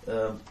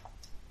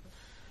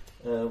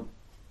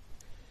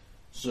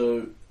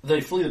 So,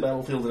 they flee the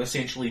battlefield and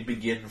essentially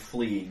begin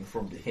fleeing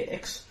from the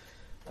Hex.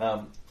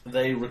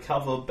 They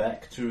recover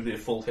back to their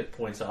full hit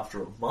points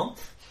after a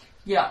month.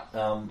 Yeah.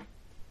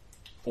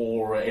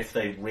 Or if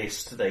they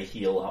rest, they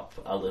heal up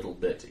a little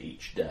bit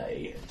each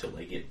day until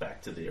they get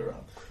back to their...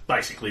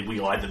 basically,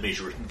 we either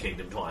measure it in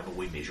Kingdom Time or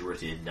we measure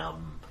it in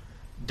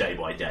day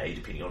by day,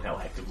 depending on how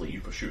actively you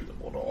pursue them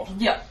or not.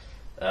 Yeah.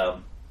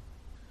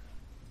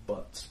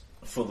 But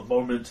for the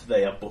moment,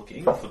 they are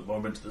booking. For the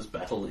moment, this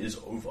battle is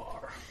over.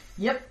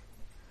 Yep.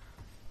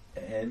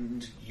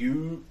 And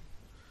you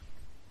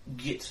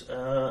get...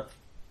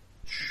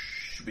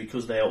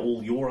 because they are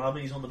all your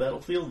armies on the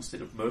battlefield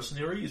instead of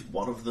mercenaries,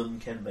 one of them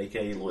can make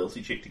a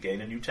loyalty check to gain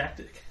a new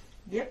tactic.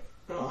 Yep.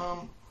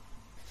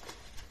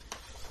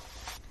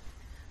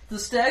 The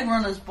Stag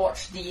Runners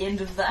botched the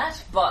end of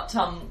that, but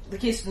the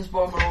Keston's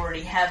Bowmen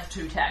already have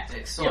 2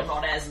 tactics, so I'm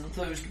not as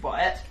enthused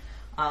by it.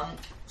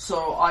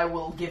 So I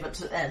will give it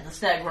to... And the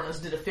Stag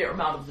Runners did a fair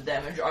amount of the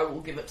damage, I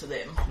will give it to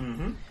them.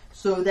 Mm-hmm.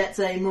 So that's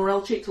a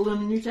morale check to learn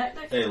a new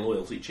tactic? A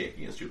loyalty check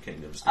against your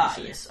kingdom's DC. Ah,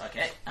 yes,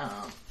 okay.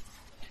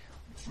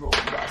 Let's roll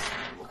the dice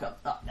and look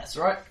up. That's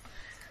right.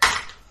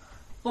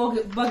 Bug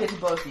it to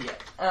both of you.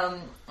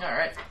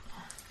 Alright.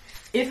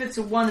 If it's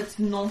a 1, it's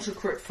not a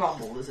crit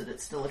fumble, is it?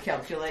 It's still a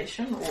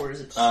calculation, or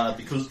is it...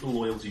 because the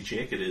loyalty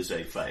check, it is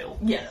a fail.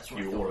 Yeah, that's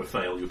right. You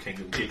auto-fail your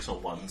kingdom checks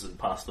on 1s and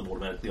pass them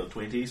automatically on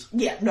 20s.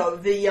 Yeah, no,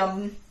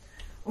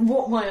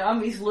 what my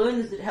armies learn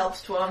is it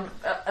helps to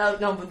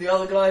outnumber the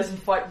other guys and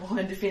fight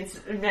behind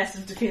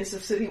massive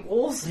defensive city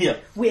walls. Yeah.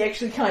 We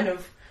actually kind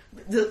of...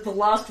 The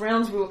last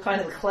rounds we were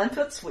kind of the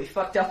Clampets. We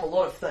fucked up a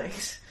lot of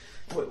things.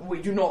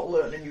 We do not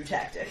learn a new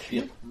tactic.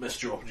 Yep,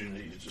 missed your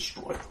opportunity to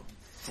destroy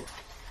them.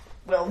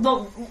 Well,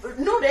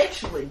 not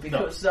actually,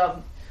 because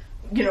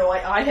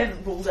I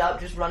haven't ruled out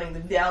just running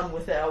them down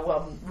with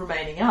our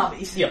remaining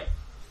armies. Yep.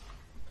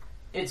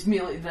 It's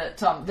merely that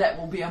that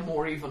will be a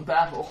more even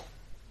battle.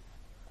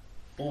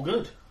 All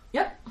good.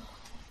 Yep.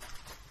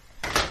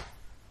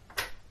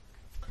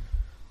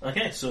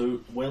 Okay,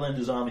 so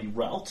Waylander's army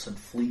routes and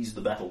flees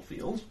the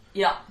battlefield,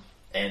 Yeah.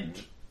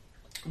 and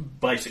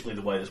basically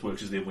the way this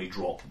works is then we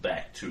drop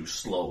back to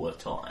slower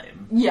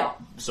time. Yeah.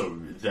 So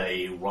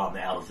they run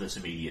out of this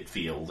immediate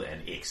field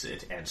and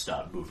exit and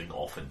start moving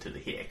off into the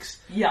Hex.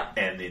 Yeah.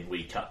 And then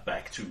we cut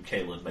back to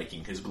Kalen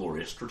making his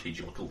glorious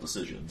strategical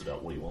decisions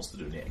about what he wants to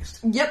do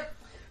next. Yep.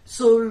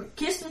 So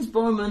Keston's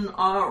bowmen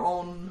are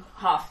on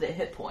half their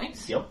hit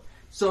points. Yep.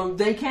 So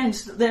they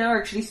are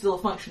actually still a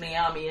functioning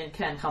army and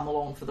can come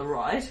along for the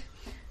ride.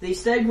 The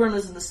Stag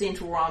Runners and the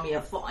Centaur army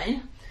are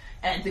fine,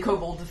 and the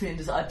Kobold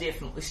Defenders are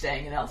definitely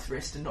staying in Elk's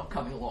Rest and not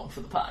coming along for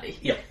the party.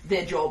 Yep.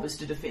 Their job is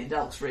to defend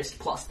Elk's Rest,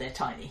 plus they're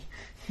tiny.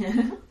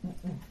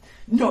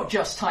 Not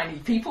just tiny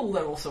people,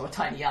 they're also a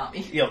tiny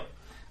army. Yep.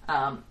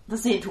 The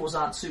Centaurs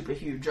aren't super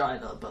huge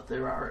either, but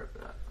there are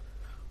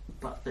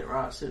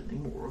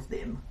certainly more of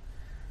them.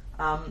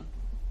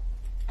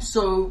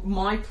 So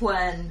my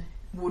plan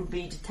would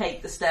be to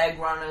take the Stag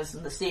Runners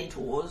and the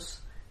Centaurs,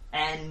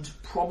 and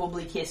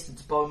probably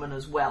Keston's Bowmen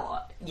as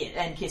well.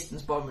 And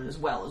Keston's Bowmen as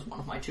well as one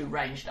of my two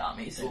ranged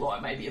armies, although I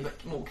may be a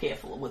bit more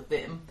careful with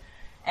them,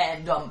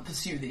 and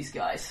pursue these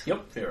guys.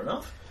 Yep, fair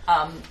enough.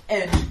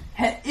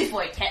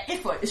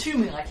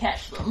 Assuming I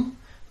catch them,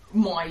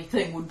 my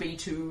thing would be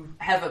to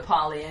have a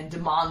parley and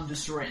demand to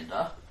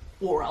surrender,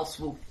 or else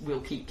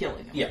we'll keep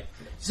killing them. Yep.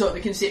 So the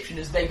conception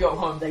is they go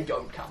home, they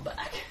don't come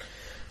back.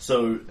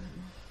 So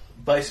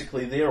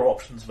basically there are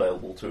options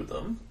available to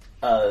them.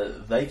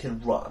 They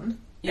can run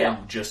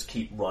and just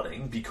keep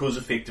running, because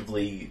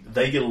effectively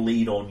they get a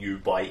lead on you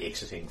by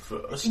exiting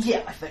first.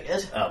 Yeah, I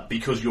figured.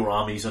 Because your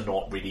armies are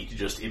not ready to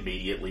just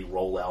immediately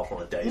roll out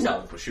on a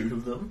days-long pursuit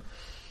of them.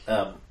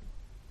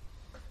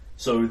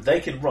 So they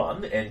can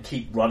run and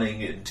keep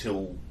running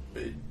until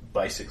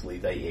basically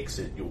they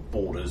exit your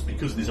borders,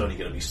 because there's only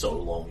going to be so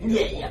long you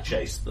don't want to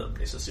chase them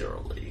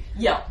necessarily.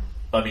 Yeah.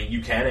 I mean,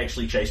 you can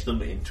actually chase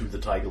them into the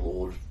Tiger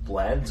Lord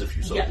lands if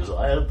you so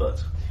desire,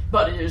 but...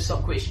 But it is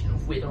some question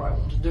of whether I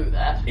want to do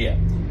that. Yeah.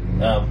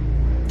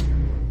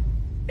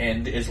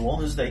 And as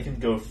long as they can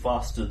go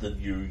faster than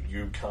you,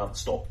 you can't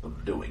stop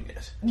them doing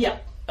it. Yeah.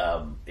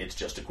 It's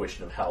just a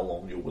question of how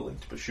long you're willing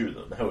to pursue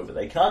them. However,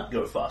 they can't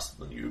go faster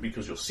than you,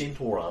 because your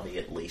Centaur army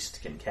at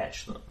least can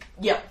catch them.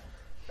 Yeah.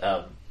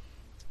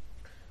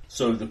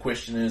 So the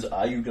question is,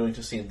 are you going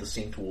to send the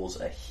Centaurs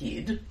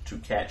ahead to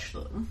catch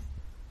them?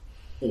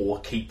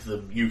 Or keep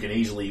them? You can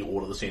easily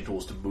order the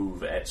Centaurs to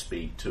move at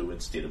speed 2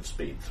 instead of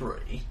speed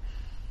 3.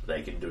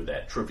 They can do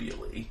that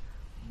trivially.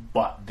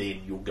 But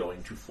then you're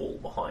going to fall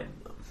behind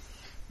them.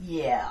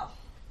 Yeah.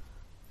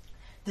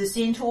 The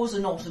Centaurs are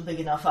not a big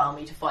enough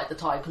army to fight the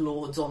Tiger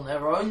Lords on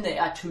their own. They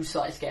are 2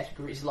 size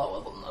categories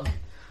lower than them.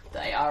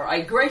 They are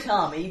a great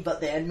army,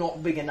 but they're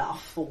not big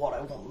enough for what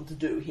I want them to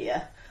do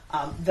here.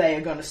 They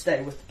are going to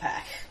stay with the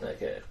pack.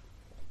 Okay.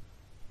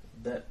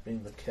 That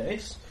being the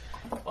case,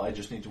 I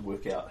just need to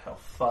work out how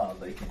far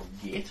they can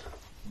get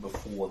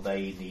before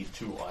they need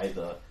to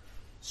either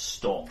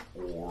stop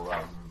or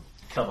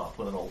come up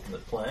with an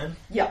alternate plan.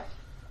 Yeah.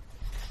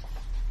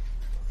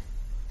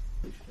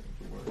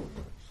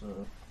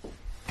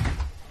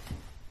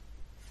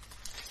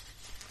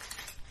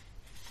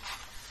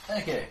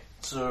 Okay,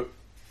 so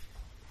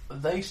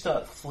they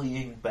start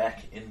fleeing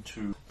back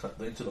into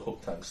the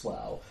Hook-Tongue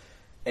Slough,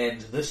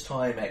 and this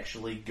time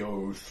actually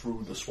go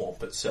through the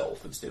swamp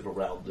itself instead of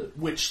around it,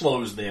 which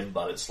slows them,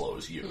 but it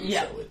slows you.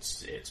 Yeah. So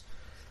it's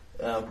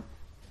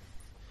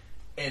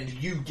and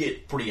you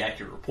get pretty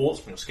accurate reports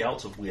from your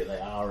scouts of where they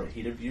are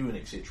ahead of you, and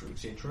etc.,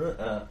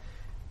 etc.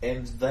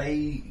 And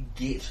they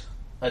get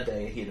a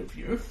day ahead of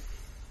you,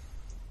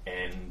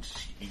 and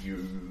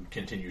you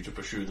continue to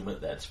pursue them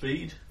at that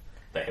speed.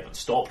 They haven't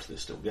stopped; they're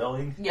still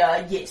going.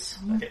 Yeah. Yes.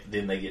 Okay,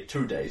 then they get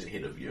 2 days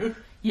ahead of you.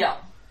 Yeah.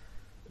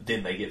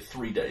 Then they get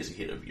 3 days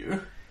ahead of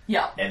you.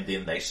 Yeah. And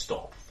then they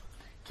stop.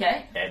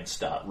 Okay. And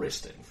start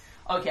resting.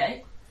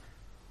 Okay.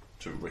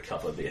 To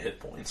recover their hit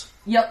points.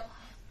 Yep.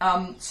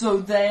 So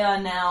they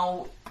are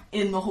now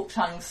in the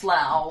Hook-Tongue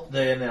Slough.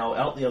 They are now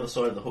out the other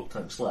side of the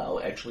Hook-Tongue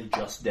Slough, actually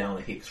just down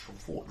a hex from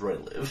Fort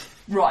Drelev.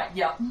 Right,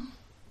 yep.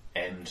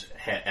 And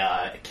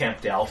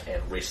camped out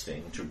and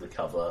resting to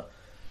recover.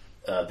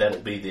 That'll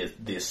be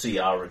their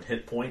CR and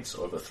hit points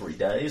over 3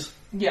 days.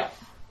 Yep.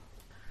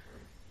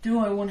 Do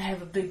I want to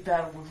have a big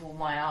battle with all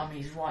my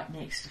armies right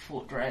next to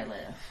Fort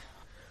Drelev?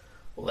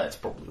 Well, that's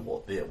probably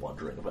what they're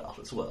wondering about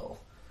as well.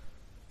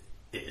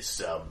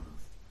 Is,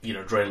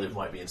 Drelev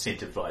might be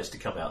incentivized to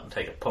come out and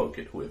take a poke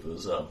at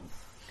whoever's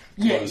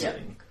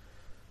closing.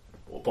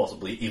 Or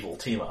possibly evil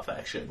team-up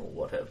action or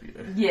what have you.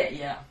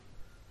 Yeah.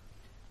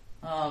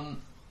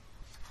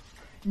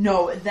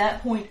 No, at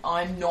that point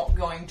I'm not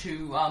going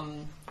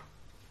to...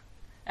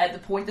 At the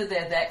point that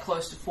they're that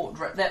close to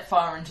that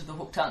far into the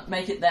Hook-Tongue,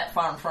 make it that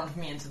far in front of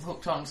me into the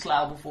Hook-Tongue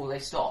Slough before they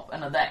stop,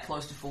 and are that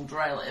close to Fort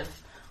Drelev,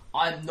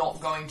 I'm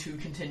not going to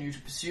continue to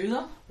pursue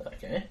them.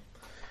 Okay.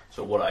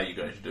 So what are you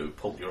going to do?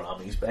 Pull your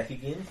armies back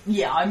again?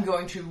 Yeah, I'm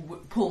going to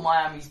pull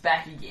my armies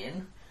back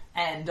again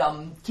and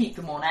keep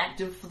them on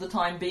active for the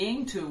time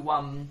being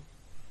to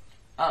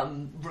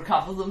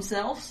recover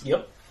themselves.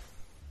 Yep.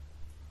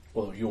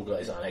 Well, your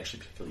guys aren't actually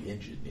particularly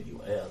injured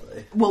anyway, are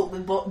they? Well,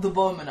 the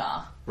bowmen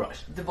are. Right.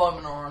 The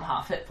bowmen are on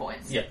half hit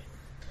points. Yep.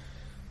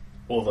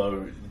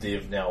 Although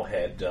they've now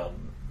had,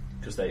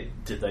 because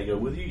did they go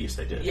with you? Yes,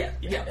 they did. Yeah.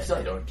 And So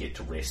they don't get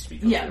to rest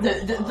because yeah.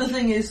 they're on the The march.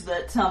 thing is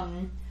that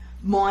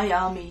my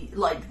army,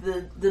 like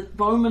the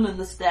bowmen and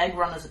the stag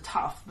runners are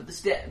tough, but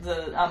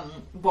the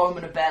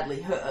bowmen are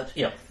badly hurt.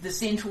 Yep. The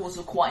centaurs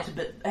are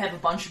have a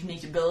bunch of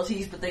neat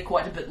abilities, but they're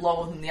quite a bit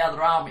lower than the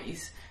other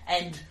armies.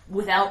 And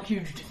without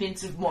huge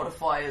defensive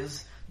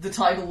modifiers, the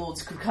Tiger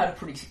Lords could cut a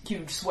pretty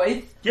huge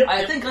swathe. Yep, I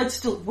yep. think I'd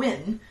still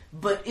win,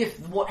 but if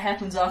what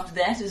happens after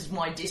that is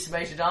my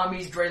decimated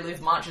armies, Drelev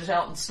marches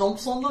out and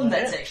stomps on them,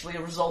 that's actually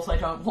a result I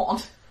don't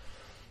want.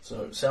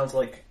 So it sounds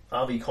like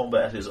army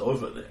combat is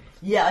over then.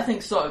 Yeah, I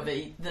think so.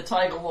 The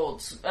Tiger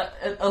Lords,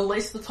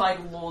 unless the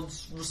Tiger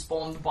Lords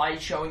respond by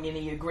showing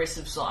any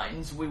aggressive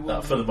signs, we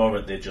will... For the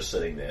moment, they're just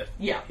sitting there,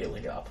 Yeah.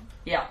 healing up.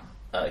 Yeah.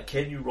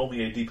 Can you roll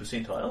me a D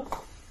percentile?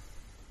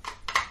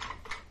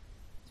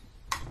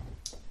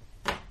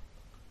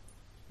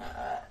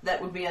 That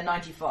would be a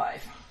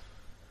 95.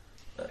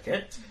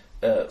 Okay.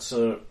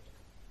 So,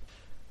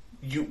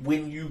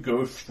 when you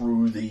go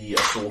through the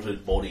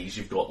assorted bodies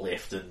you've got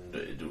left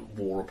and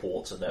war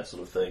reports and that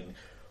sort of thing,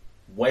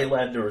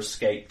 Waylander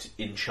escaped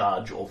in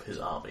charge of his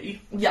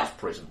army, which Yeah. is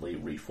presently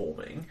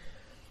reforming,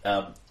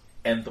 and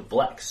the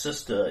Black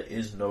Sister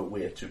is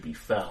nowhere to be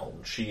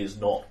found. She is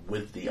not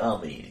with the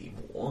army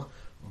anymore,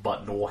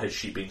 but nor has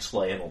she been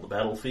slain on the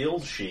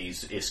battlefield.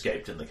 She's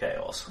escaped in the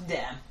chaos.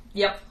 Damn.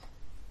 Yep.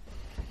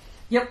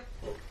 Yep.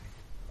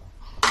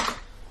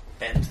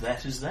 And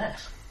that is that.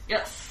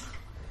 Yes.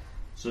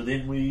 So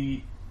then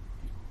we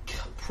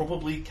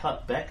probably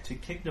cut back to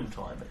Kingdom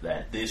time at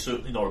that. They're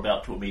certainly not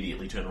about to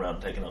immediately turn around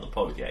and take another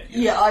poke at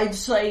you. Yeah, I'd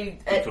say...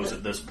 Because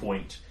at this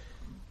point,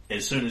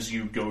 as soon as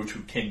you go to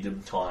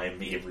Kingdom time,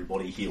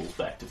 everybody heals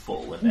back to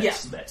full, and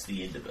that's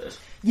the end of it.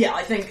 Yeah,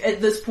 I think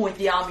at this point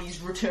the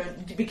armies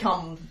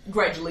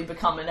gradually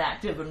become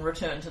inactive and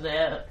return to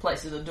their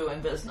places of doing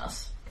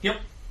business.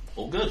 Yep.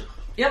 All good.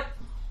 Yep.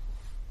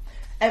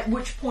 At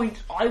which point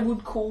I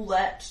would call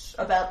that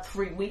about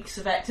 3 weeks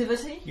of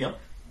activity. Yep.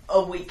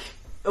 A week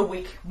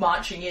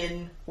marching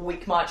in, a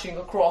week marching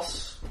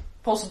across,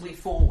 possibly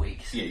 4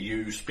 weeks. Yeah,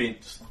 you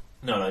spent...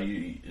 No,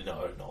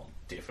 not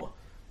definitely.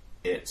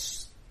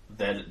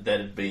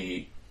 That'd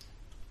be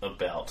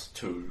about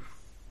 2...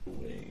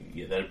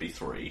 Yeah, that'd be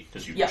 3,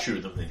 because you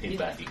shoot them then head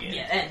back again.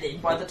 Yeah, and then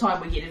by the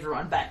time we get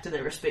everyone back to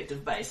their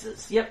respective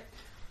bases. Yep.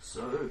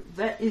 So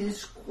that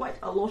is quite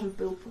a lot of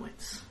build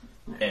points.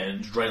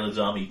 And Drelev's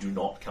army do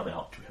not come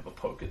out to have a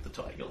poke at the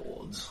Tiger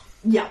Lords.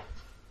 Yeah.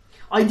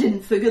 I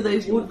didn't figure they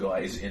With your would.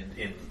 guys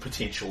in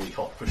potentially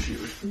hot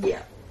pursuit.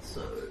 Yeah.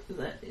 So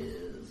that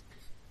is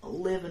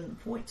 11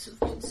 points of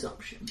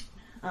consumption.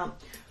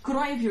 Could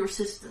I have your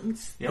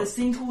assistance? Yep. The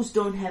centaurs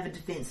don't have a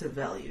defensive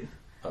value.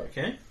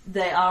 Okay.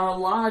 They are a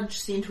large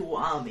centaur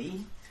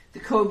army. The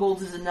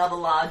kobolds is another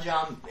large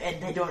army,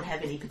 and they don't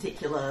have any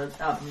particular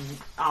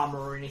armour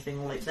or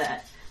anything like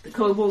that. The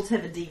kobolds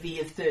have a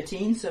DV of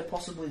 13, so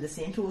possibly the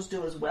centaurs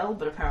do as well,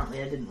 but apparently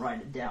I didn't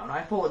write it down. I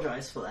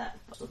apologise for that.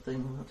 That's the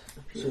thing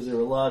that appears. So they're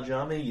a large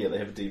army? Yeah, they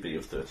have a DB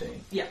of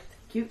 13. Yeah,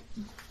 thank you.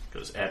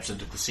 Because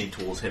absent of the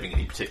centaurs having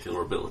any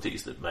particular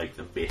abilities that make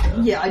them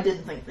better. Yeah, I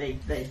didn't think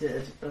they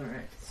did.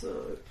 Alright,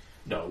 so...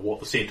 No, what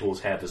the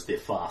centaurs have is they're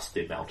fast,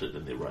 they're mounted,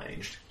 and they're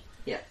ranged.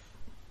 Yeah.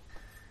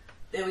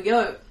 There we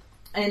go.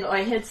 And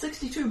I had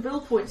 62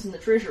 build points in the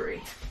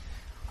treasury.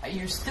 I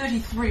used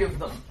 33 of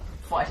them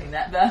fighting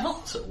that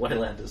battle. So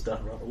Waylander's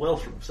done rather well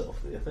for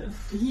himself there, then.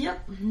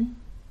 Yep. Mm-hmm.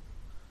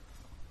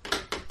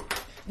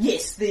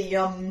 Yes,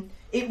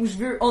 it was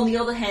very... On the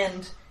other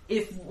hand,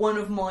 if one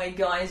of my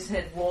guys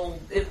had rolled...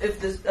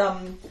 If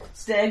the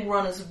stag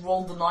runners had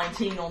rolled the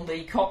 19 on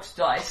the Cox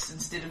dice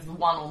instead of the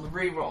 1 on the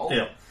reroll,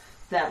 Yeah.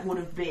 that would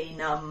have been...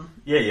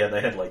 Yeah,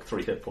 they had like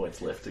 3 hit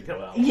points left to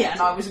go out. Yeah,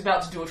 and I was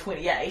about to do a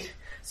 28,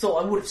 so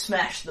I would have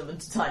smashed them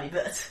into tiny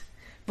bits.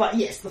 But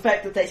yes, the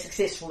fact that they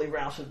successfully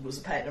routed was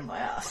a pain in my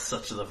ass.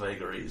 Such are the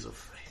vagaries of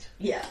fate.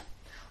 Yeah.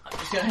 I'm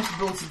just going to have to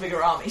build some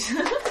bigger armies.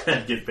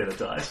 And get better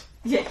dice.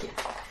 Yeah.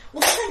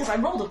 Well, the thing is, I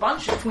rolled a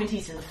bunch of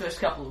 20s in the first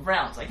couple of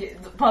rounds.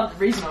 Part of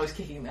the reason I was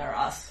kicking their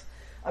ass.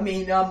 I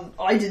mean,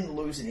 I didn't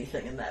lose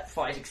anything in that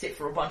fight except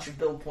for a bunch of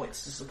build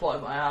points to supply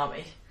my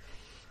army.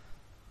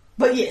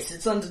 But yes,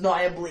 it's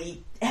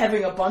undeniably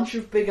having a bunch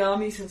of big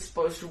armies as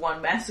opposed to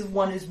one massive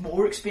one is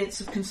more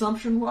expensive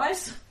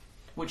consumption-wise,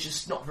 which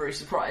is not very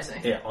surprising.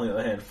 Yeah, on the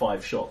other hand,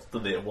 5 shots to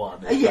their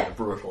 1 is kind of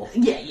brutal.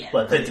 Yeah.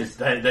 But they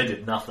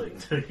did nothing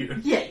to you.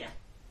 Yeah.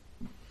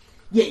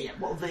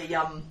 Well,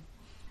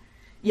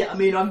 I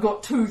mean, I've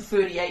got 2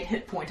 38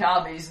 hit point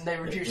armies, and they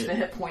reduced the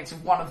hit points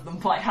of one of them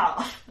by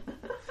half.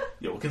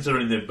 Yeah, well,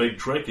 considering their big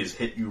trick is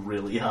hit you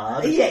really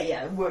hard.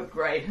 Yeah, it worked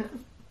great.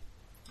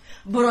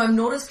 But I'm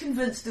not as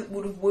convinced it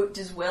would have worked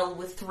as well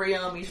with 3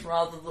 armies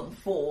rather than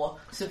 4,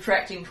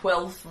 subtracting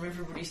 12 from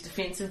everybody's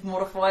defensive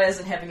modifiers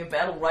and having a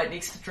battle right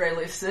next to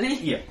Drelev City.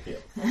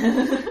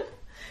 Yeah.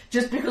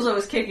 Just because I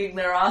was kicking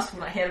their ass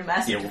when I had a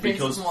massive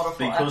defensive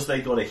modifier. Because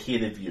they got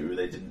ahead of you,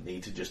 they didn't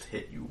need to just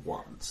hit you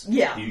once.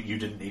 Yeah. You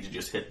didn't need to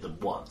just hit them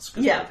once,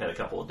 because they've had a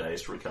couple of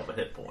days to recover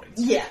hit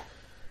points. Yeah.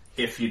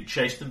 If you'd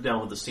chased them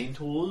down with the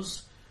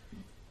centaurs,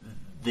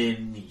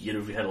 then you'd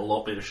have had a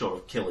lot better shot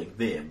of killing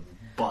them.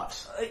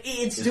 But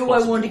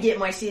I want to get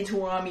my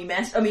Centaur army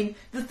mass? I mean,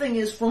 the thing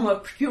is, from a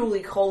purely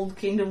Cold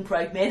Kingdom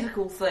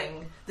pragmatical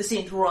thing, the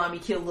Centaur army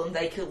kill them,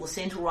 they kill the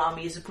Centaur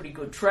army is a pretty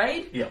good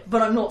trade. Yeah.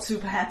 But I'm not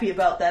super happy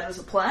about that as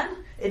a plan.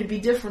 It'd be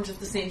different if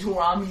the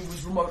Centaur army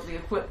was remotely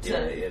equipped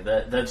to... Yeah,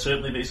 that'd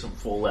certainly be some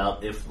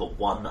fallout if the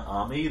one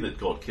army that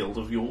got killed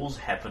of yours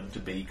happened to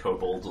be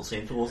kobolds or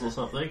centaurs or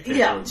something.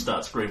 Yeah. And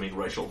start screaming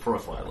racial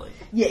profiling.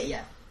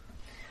 Yeah.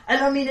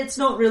 And I mean, it's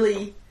not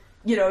really...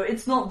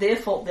 it's not their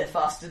fault they're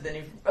faster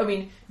than...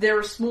 they're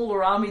a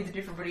smaller army than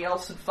everybody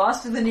else and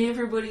faster than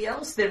everybody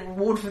else. Their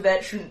reward for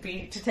that shouldn't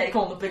be to take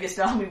on the biggest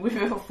army we've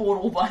ever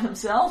fought all by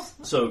themselves.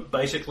 So,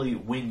 basically,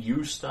 when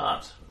you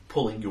start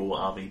pulling your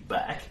army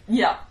back,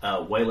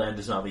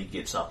 Waylander's army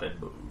gets up and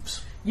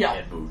moves. Yeah.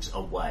 And moves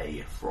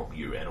away from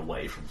you and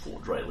away from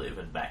Fort Drelev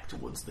and back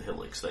towards the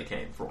hillocks they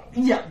came from.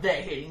 Yeah,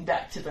 they're heading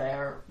back to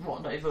their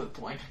rendezvous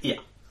point. Yeah.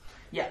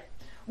 Yeah.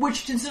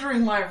 Which,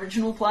 considering my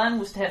original plan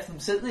was to have them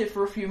sit there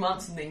for a few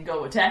months and then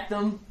go attack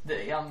them,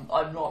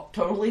 I'm not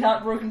totally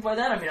heartbroken by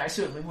that. I mean, I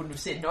certainly wouldn't have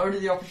said no to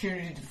the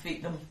opportunity to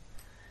defeat them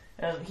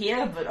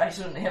here, but I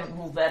certainly haven't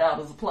ruled that out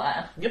as a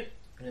plan. Yep,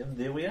 and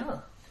there we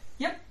are.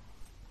 Yep.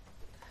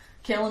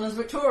 Kellen is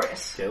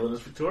victorious. Kellen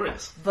is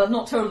victorious. But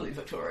not totally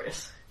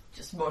victorious.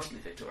 Just mostly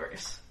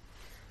victorious.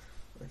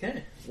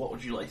 Okay, what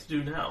would you like to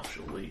do now?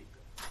 Shall we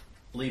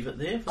leave it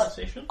there for the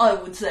session? I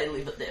would say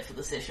leave it there for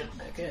the session.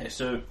 Okay,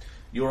 so...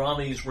 your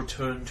armies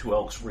return to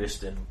Elk's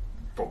Rest and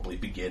probably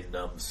begin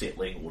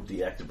settling or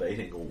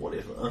deactivating or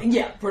whatever.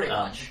 Yeah, pretty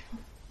much.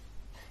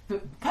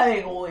 But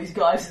paying all these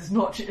guys is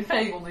not cheap.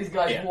 Paying all these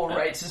guys war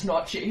rates is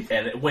not cheap.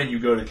 And when you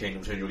go to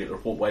Kingdom Turn, you'll get the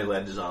report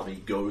Waylander's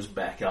army goes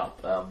back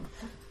up.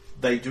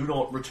 They do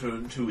not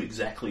return to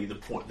exactly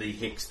the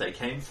hex they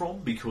came from,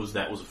 because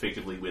that was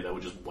effectively where they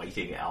were just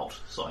waiting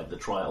outside the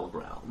trial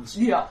grounds.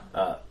 Yeah.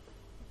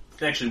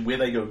 Actually, where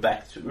they go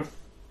back to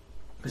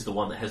is the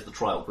one that has the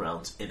trial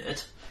grounds in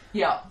it.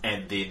 Yeah.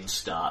 And then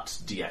start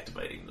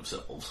deactivating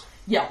themselves.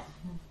 Yeah.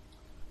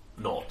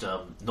 Not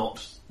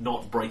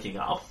breaking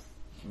up,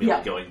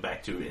 merely going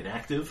back to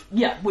inactive.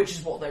 Yeah, which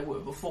is what they were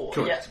before.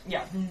 Correct.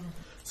 Yeah.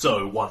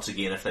 So, once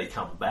again, if they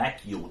come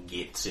back, you'll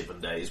get 7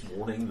 days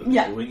warning that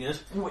they're doing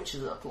it. Which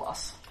is a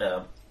plus.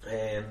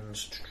 And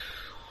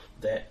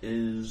that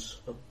is...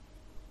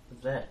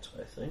 that,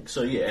 I think.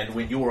 So and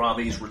when your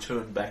armies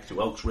return back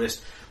to Elk's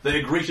Rest, they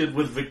are greeted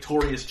with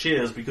victorious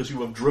cheers because you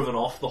have driven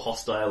off the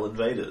hostile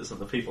invaders, and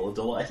the people are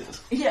delighted.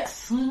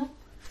 Yes.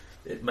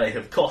 It may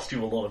have cost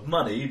you a lot of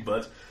money,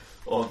 but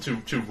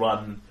to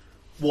run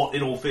what,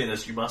 in all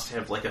fairness, you must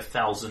have like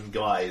 1,000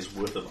 guys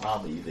worth of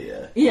army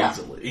there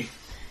easily.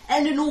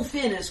 And in all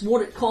fairness,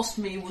 what it cost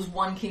me was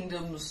one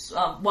kingdom's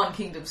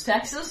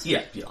taxes.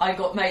 Yeah. I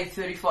got made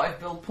 35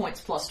 build points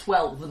plus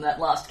 12 in that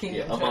last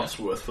kingdom. Yeah, a month's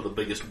worth for the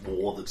biggest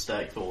war that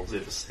Stagthorn's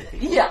ever seen.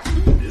 Yeah.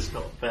 It's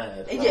not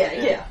bad.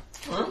 Yeah.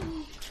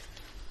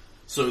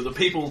 So the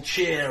people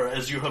cheer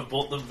as you have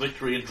brought them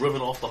victory and driven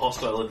off the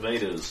hostile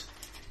invaders.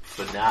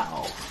 For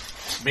now.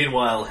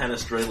 Meanwhile,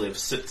 Hannes Drelev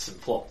sits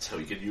and plots how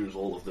he can use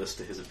all of this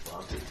to his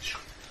advantage.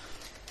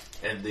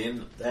 And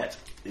then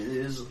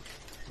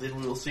then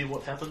we'll see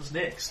what happens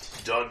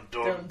next. Dun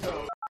dun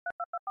dun.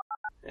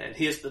 And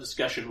here's the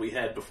discussion we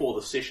had before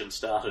the session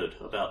started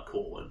about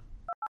Corwin.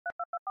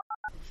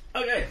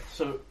 Okay,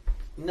 so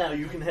now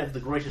you can have the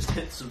greatest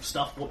hits of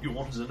stuff what you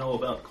wanted to know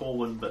about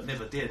Corwin but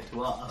never dared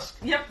to ask.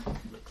 Yep.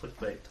 The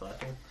clickbait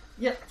title.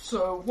 Yep,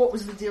 so what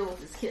was the deal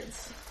with his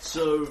kids?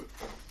 So,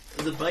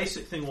 the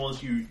basic thing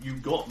was you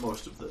got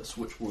most of this,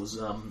 which was,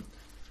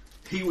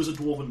 he was a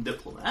dwarven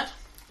diplomat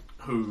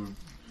who...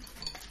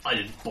 I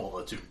didn't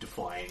bother to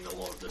define a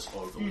lot of this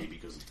overly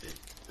because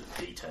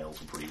the details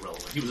were pretty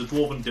relevant. He was a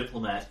dwarven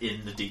diplomat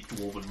in the deep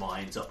dwarven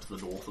mines up to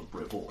the north of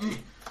Brevoy.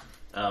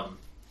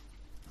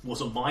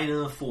 Was a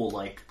miner for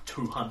like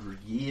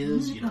 200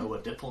 years,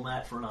 a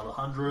diplomat for another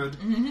 100.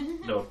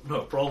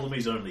 No problem,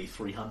 he's only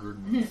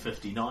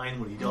 359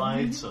 when he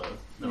died, so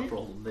no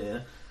problem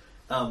there.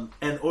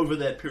 And over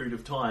that period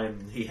of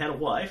time, he had a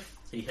wife,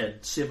 he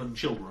had 7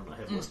 children, I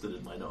have listed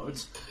in my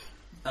notes.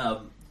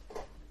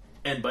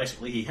 And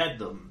basically he had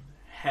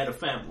a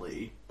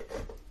family,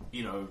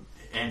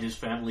 and his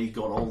family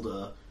got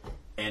older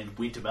and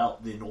went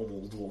about their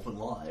normal dwarven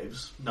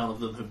lives. None of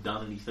them have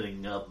done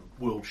anything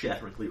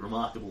world-shatteringly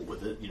remarkable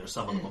with it.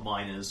 Some of them are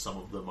miners, some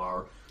of them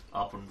are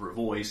up in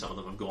Brevoy, some of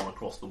them have gone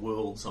across the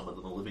world, some of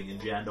them are living in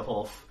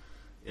Janderhof,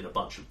 in a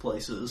bunch of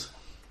places.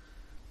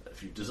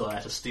 If you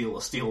desire to steal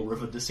a Steel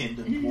River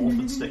descendant dwarf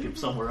and stick him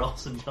somewhere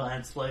else in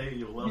Giant Slayer,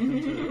 you're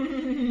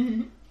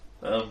welcome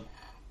to.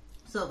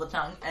 Silver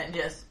tongue, and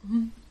yes.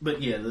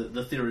 But yeah,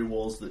 the theory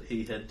was that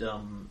he had,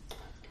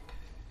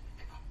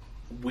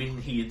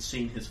 when he had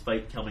seen his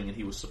fate coming and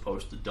he was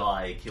supposed to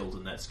die, killed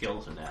in that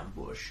skeleton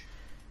ambush,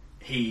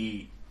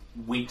 he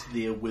went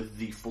there with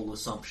the full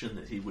assumption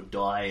that he would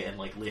die and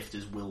left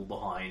his will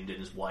behind and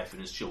his wife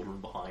and his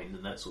children behind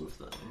and that sort of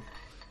thing.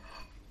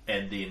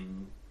 And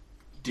then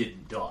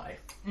didn't die.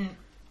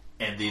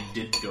 And then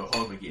didn't go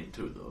home again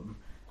to them.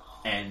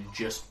 And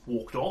just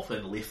walked off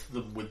and left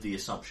them with the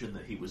assumption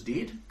that he was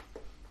dead.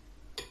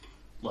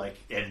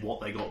 And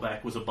what they got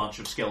back was a bunch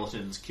of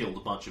skeletons, killed a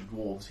bunch of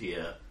dwarves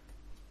here,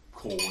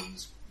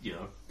 Corwin's,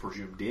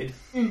 presumed dead.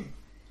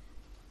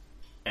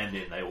 And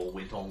then they all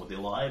went on with their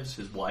lives.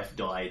 His wife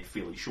died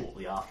fairly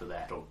shortly after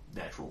that, of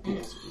natural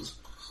causes.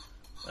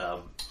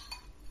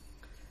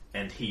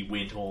 And he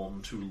went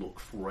on to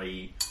look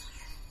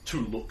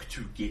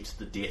to get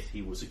the death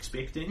he was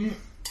expecting.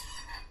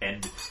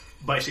 And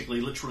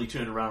basically literally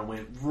turned around and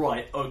went,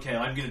 right, okay,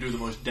 I'm going to do the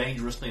most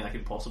dangerous thing I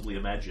can possibly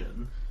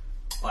imagine.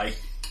 I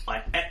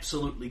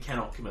absolutely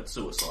cannot commit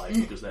suicide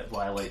because that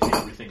violates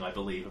everything I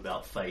believe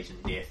about fate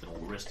and death and all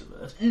the rest of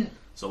it.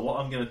 So what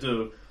I'm going to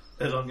do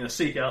is I'm going to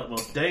seek out the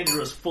most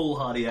dangerous,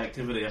 foolhardy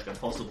activity I can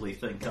possibly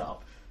think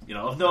up.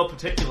 Of no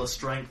particular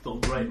strength or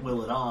great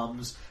will at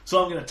arms,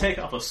 so I'm going to take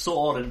up a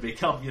sword and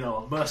become,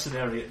 a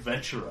mercenary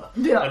adventurer.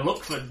 Yeah. And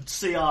look for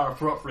CR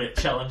appropriate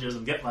challenges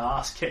and get my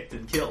ass kicked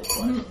and killed.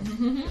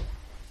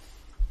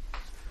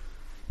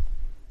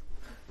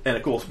 And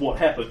of course, what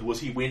happened was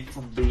he went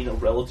from being a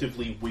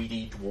relatively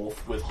weedy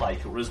dwarf with high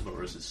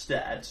charisma as his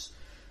stats,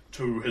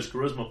 to his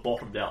charisma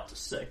bottomed out to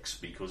 6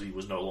 because he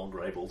was no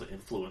longer able to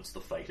influence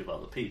the fate of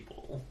other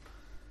people.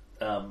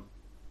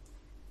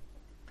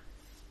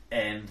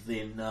 And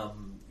then,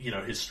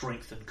 his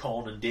strength and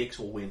con and dex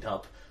all went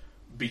up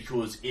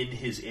because in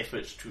his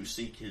effort to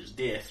seek his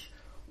death,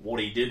 what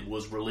he did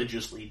was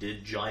religiously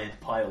did giant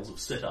piles of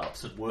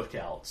sit-ups and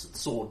workouts and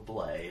sword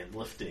play and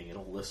lifting and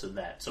all this and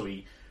that. So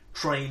he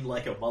trained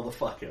like a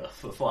motherfucker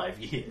for 5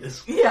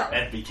 years. Yeah.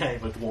 And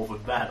became a dwarven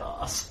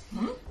badass.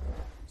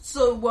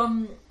 So,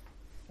 when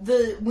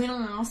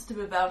I asked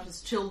him about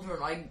his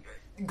children, I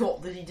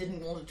got that he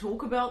didn't want to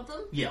talk about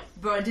them. Yeah.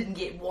 But I didn't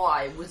get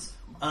why.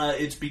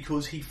 It's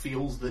because he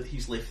feels that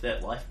he's left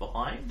that life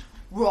behind.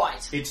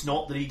 Right. It's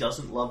not that he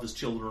doesn't love his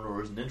children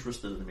or isn't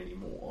interested in them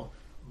anymore,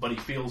 but he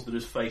feels that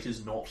his fate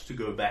is not to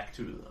go back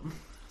to them.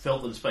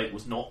 Felt that his fate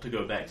was not to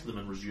go back to them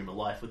and resume a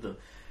life with them.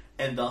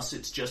 And thus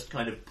it's just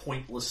kind of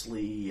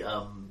pointlessly...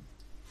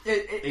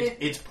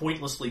 It's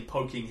pointlessly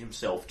poking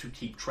himself to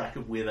keep track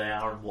of where they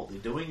are and what they're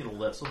doing and all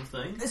that sort of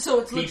thing. So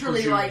it's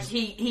literally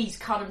he's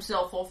cut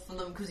himself off from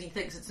them because he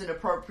thinks it's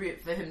inappropriate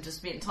for him to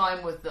spend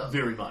time with them.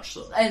 Very much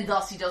so. And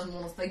thus he doesn't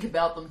want to think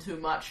about them too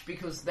much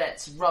because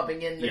that's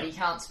rubbing in that he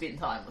can't spend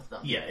time with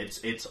them. Yeah,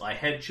 it's I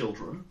had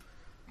children.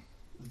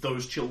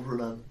 Those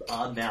children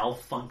are now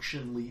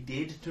functionally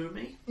dead to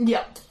me.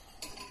 Yeah.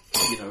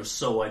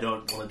 So I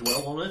don't want to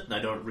dwell on it, and I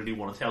don't really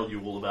want to tell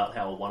you all about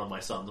how one of my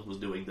sons was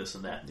doing this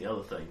and that and the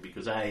other thing,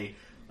 because A,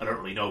 I don't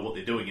really know what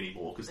they're doing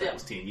anymore, because that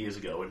was 10 years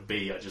ago, and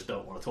B, I just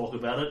don't want to talk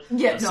about it.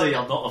 Yeah, and C,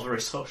 I'm not a very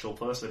social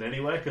person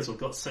anyway, because I've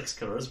got 6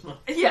 charisma.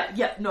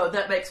 Yeah, no,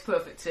 that makes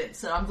perfect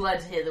sense, and I'm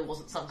glad to hear there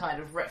wasn't some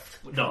kind of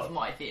rift, which was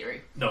my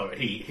theory. No,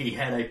 he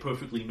had a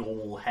perfectly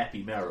normal,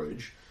 happy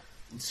marriage,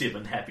 and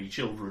 7 happy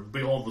children,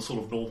 beyond the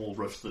sort of normal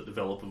rifts that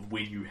develop of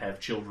when you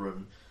have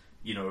children...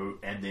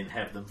 and then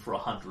have them for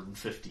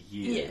 150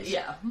 years.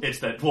 Yeah. It's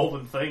that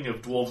dwarven thing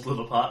of dwarves live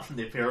apart from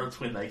their parents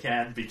when they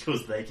can,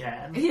 because they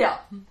can. Yeah.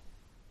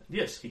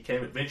 Yes, he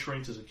came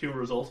adventuring to secure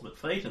his ultimate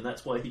fate, and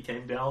that's why he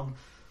came down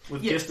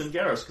with Keston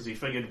Garrus, because he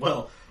figured,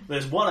 well,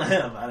 there's one of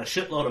him and a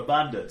shitload of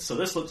bandits, so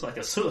this looks like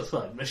a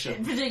suicide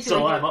mission,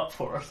 so I'm up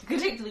for it.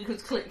 Particularly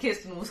because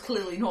Keston was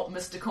clearly not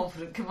Mr.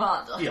 Confident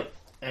Commander. Yep,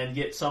 and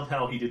yet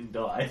somehow he didn't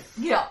die.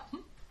 Yeah.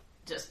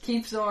 Just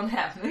keeps on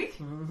happening.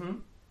 Mm-hmm.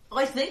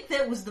 I think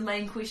that was the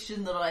main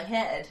question that I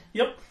had.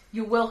 Yep.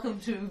 You're welcome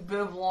to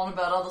burble on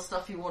about other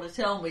stuff you want to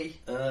tell me.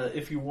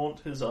 If you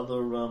want his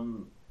other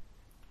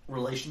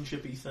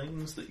relationshipy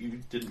things that you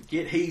didn't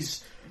get,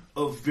 he's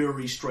a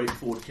very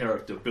straightforward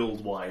character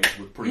build-wise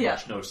with pretty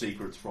much no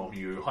secrets from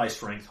you. High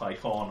strength, high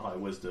con, high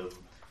wisdom.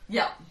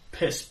 Yeah.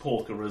 Piss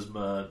poor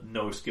charisma,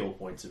 no skill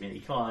points of any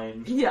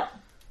kind. Yeah.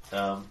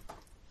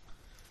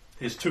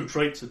 His 2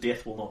 traits are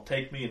Death Will Not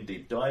Take Me and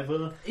Deep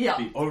Diver. Yeah.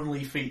 The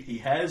only feat he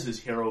has is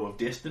Hero of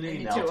Destiny,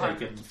 Maybe now 200.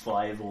 taken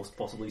 5 or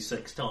possibly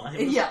 6 times.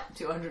 Yeah,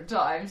 200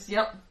 times,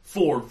 yep.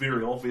 For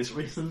very obvious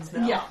reasons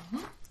now. Yeah.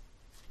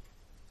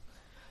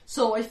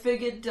 So I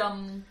figured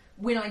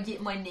when I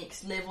get my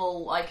next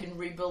level, I can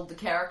rebuild the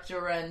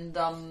character and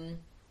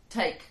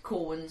take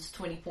Corwin's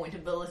 20-point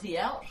ability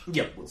out.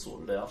 Yep, we'll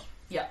sort it out.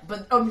 Yeah,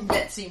 but I mean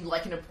that seems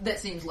like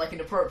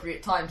an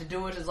appropriate time to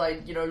do it as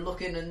I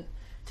look in and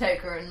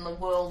take her in the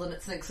world and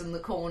it sinks in the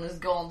Corwin is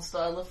gone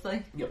style of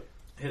thing. Yep.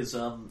 His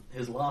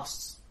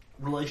last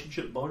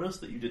relationship bonus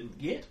that you didn't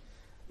get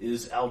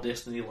is our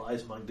destiny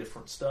lies among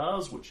different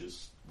stars, which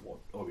is what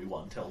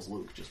Obi-Wan tells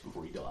Luke just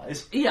before he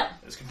dies. Yeah.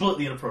 It's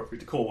completely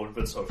inappropriate to call one,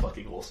 but so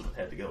fucking awesome it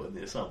had to go in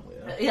there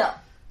somewhere. Yeah.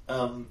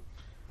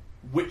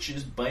 Which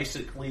is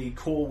basically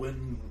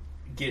Corwin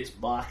gets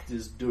marked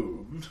as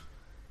doomed,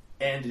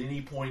 and at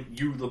any point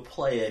you, the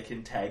player,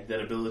 can tag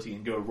that ability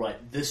and go,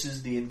 right, this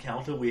is the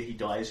encounter where he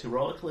dies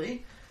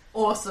heroically.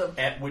 Awesome.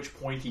 At which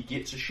point he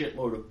gets a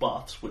shitload of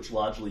buffs, which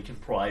largely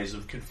comprise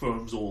of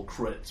confirms all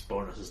crits,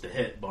 bonuses to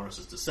hit,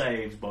 bonuses to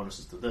saves,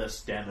 bonuses to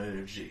this,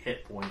 damage,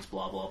 hit points,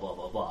 blah blah blah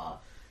blah blah.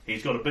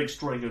 He's got a big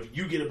string of,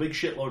 you get a big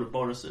shitload of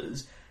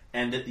bonuses,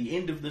 and at the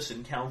end of this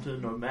encounter,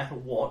 no matter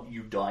what,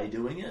 you die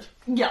doing it.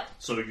 Yeah.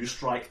 So you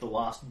strike the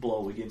last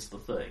blow against the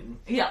thing.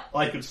 Yeah.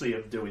 I could see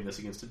him doing this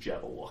against a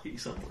Jabberwocky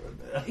somewhere in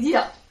there.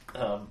 Yeah.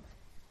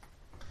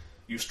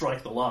 You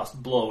strike the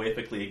last blow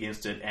epically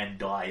against it and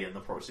die in the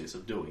process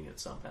of doing it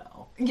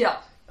somehow. Yeah.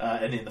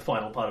 And then the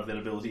final part of that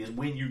ability is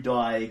when you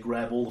die,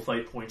 grab all the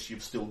fate points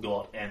you've still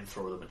got and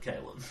throw them at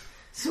Kaelin.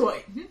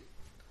 Sweet.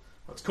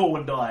 It's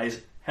Corwin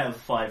dies, have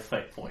 5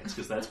 fate points,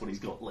 because that's what he's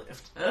got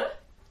left.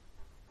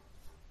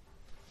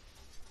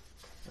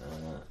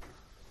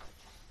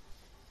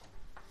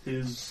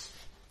 His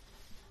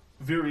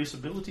various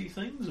ability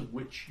things, of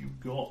which you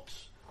got...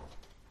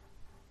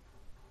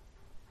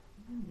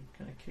 You're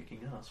kind of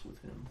kicking ass with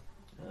him.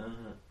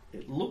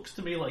 It looks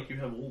to me like you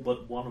have all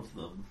but one of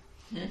them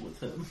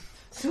with him.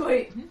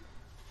 Sweet.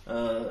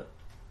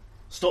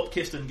 Stop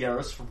Keston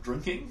Garrus from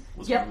drinking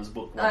was one of his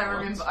book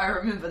ones. I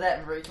remember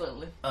that very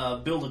clearly.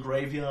 Build a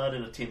graveyard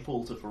and a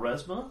temple to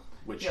Pharasma,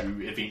 which you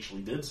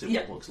eventually did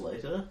several books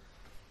later.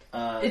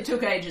 It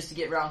took ages to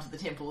get round to the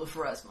Temple of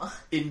Pharasma.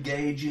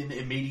 Engage in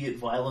immediate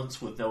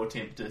violence with no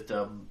attempt at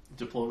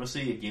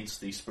diplomacy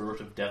against the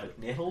spirit of Davik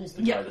Nettles,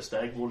 the guy the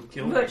Stagthorn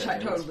killed. Which I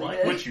totally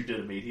did. Which you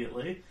did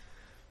immediately.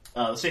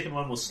 The second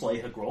one was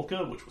Slay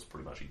Hagrolka, which was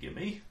pretty much a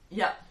gimme.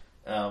 Yeah.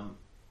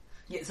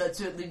 Yes, I'd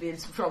certainly be in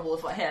some trouble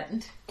if I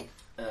hadn't.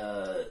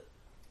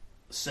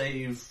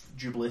 Save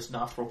Jubileus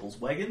Narthropel's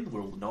wagon,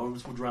 where all the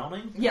gnomes were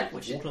drowning. Yeah.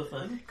 The water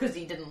thing. Because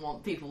he didn't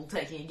want people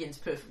taking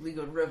against perfectly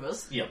good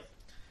rivers. Yeah.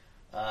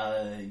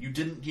 You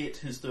didn't get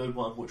his third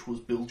one, which was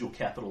build your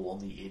capital on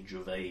the edge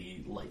of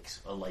a lake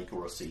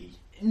or a sea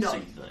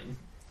thing.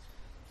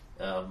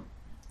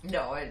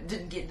 No, I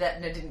didn't get that,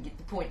 and I didn't get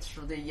the points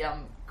for the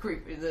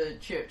the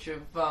Church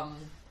of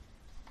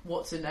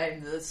what's her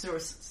name, the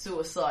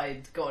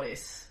suicide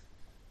goddess.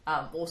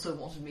 Also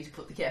wanted me to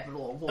put the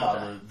capital on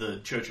water. The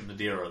Church of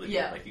Madeira that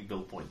you're making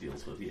build point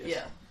deals with. Yes.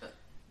 Yeah,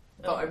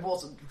 but I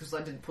wasn't because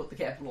I didn't put the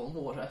capital on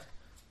water.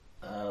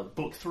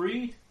 Book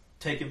 3.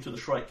 Take him to the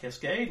Shrike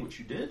Cascade, which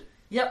you did.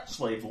 Yep.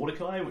 Slay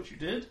Vorticai, which you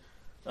did.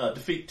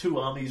 Defeat 2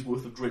 armies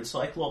worth of Dread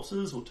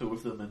Cyclopses, or 2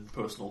 of them in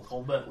personal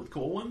combat with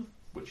Corwin,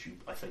 which you,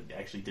 I think,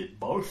 actually did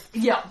both.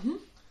 Yeah.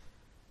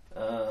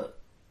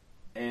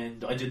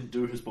 And I didn't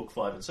do his book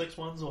 5 and 6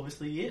 ones,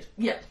 obviously, yet.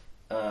 Yeah.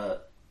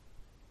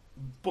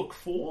 Book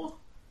 4,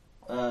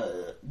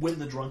 Win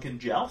the Drunken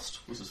Joust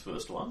was his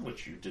first one,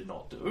 which you did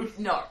not do.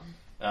 No.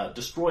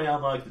 Destroy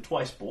Armagh the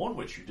Twiceborn,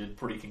 which you did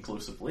pretty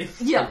conclusively.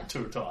 Yeah.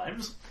 2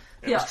 times.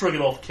 It was triggered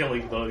off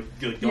killing the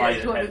guy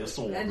that had the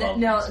sword.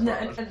 Now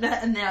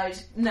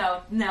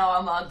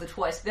Armagh the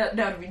Twice.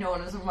 Now to be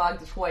known as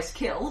Armagh the Twice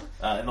Kill.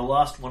 And the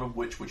last one of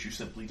which you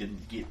simply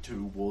didn't get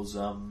to, was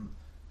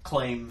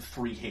claim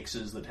 3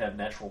 hexes that have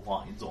natural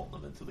mines on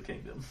them into the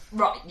kingdom.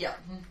 Right. Yeah.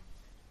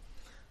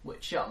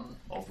 Which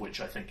of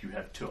which I think you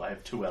have 2. I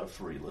have 2 out of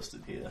 3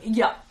 listed here.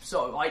 Yeah.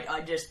 So I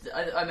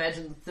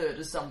imagine the third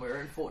is somewhere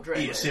in Fort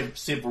Drago. Yeah.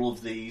 Several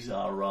of these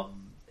are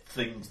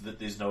things that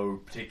there's no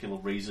particular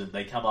reason.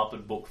 They come up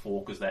in book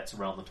 4 because that's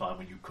around the time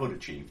when you could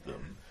achieve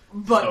them.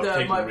 But no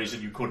particular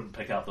reason you couldn't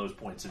pick up those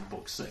points in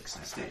book 6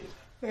 instead.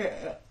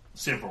 Yeah.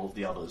 Several of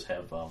the others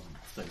have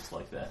things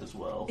like that as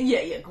well.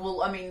 Yeah.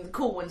 Well, I mean,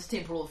 Corwin's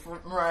Temple of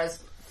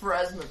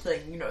Pharasma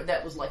thing,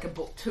 that was like a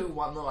book 2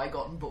 one that I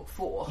got in book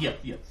 4. Yep.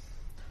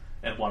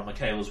 And one of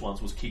Michaela's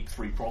ones was keep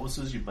 3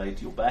 promises you made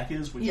to your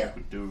backers, which you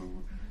could do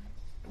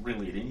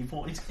really at any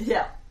point.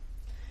 Yeah.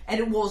 And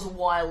it was a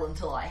while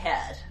until I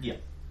had. Yeah.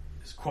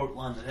 This quote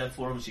line that have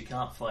for him is, you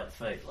can't fight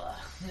fate, la.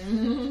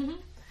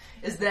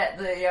 Is that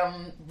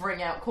the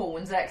bring out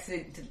Corwin's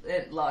accent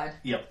line?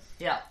 Yep.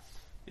 Yeah.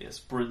 Yes,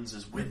 Bryn's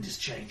is wind is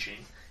changing.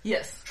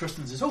 Yes.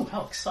 Tristan's is, oh,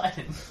 how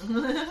exciting.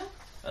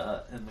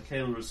 And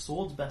Michaela is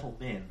swords battle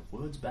men,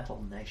 words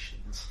battle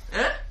nations.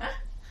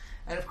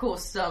 And of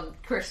course,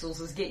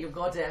 Crystal's is get your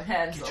goddamn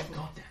hands off me. Get your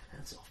goddamn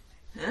hands off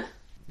me. Huh?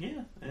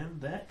 Yeah,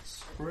 and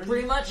that's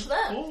pretty much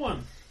that.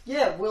 One.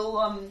 Yeah, we'll,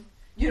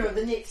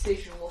 the next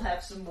session will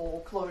have some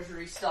more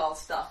closure-y style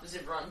stuff as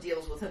everyone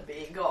deals with him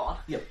being gone.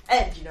 Yep.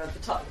 And, the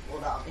Time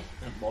Lord Army.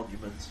 And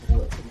monuments and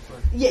all that sort of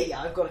thing.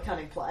 Yeah, I've got a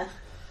cunning plan.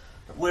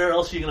 Where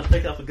else are you going to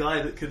pick up a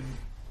guy that can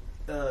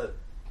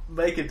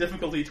make a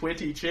difficulty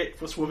 20 check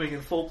for swimming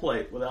in full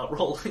plate without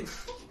rolling?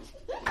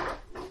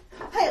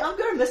 Hey, I'm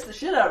going to miss the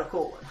shit out of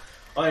Corwin.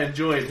 I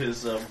enjoyed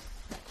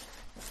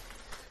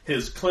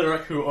his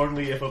cleric who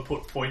only ever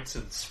put points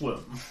in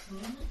swim.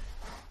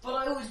 But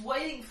I was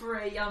waiting for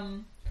a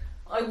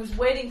I was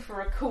waiting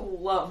for a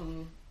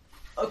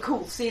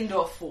cool send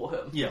off for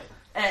him. Yeah.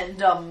 And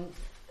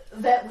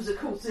that was a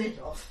cool send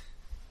off.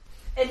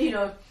 And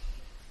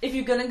if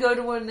you're going to go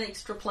to an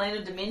extra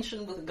planar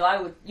dimension with a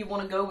guy you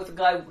want to go with a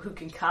guy who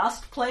can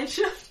cast plane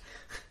shift.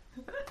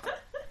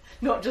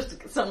 Not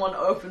just someone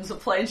opens a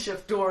plane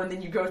shift door and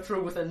then you go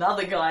through with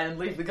another guy and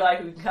leave the guy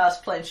who can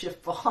cast plane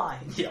shift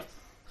behind. Yeah.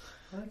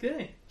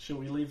 Okay. Shall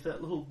we leave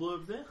that little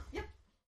blurb there? Yep.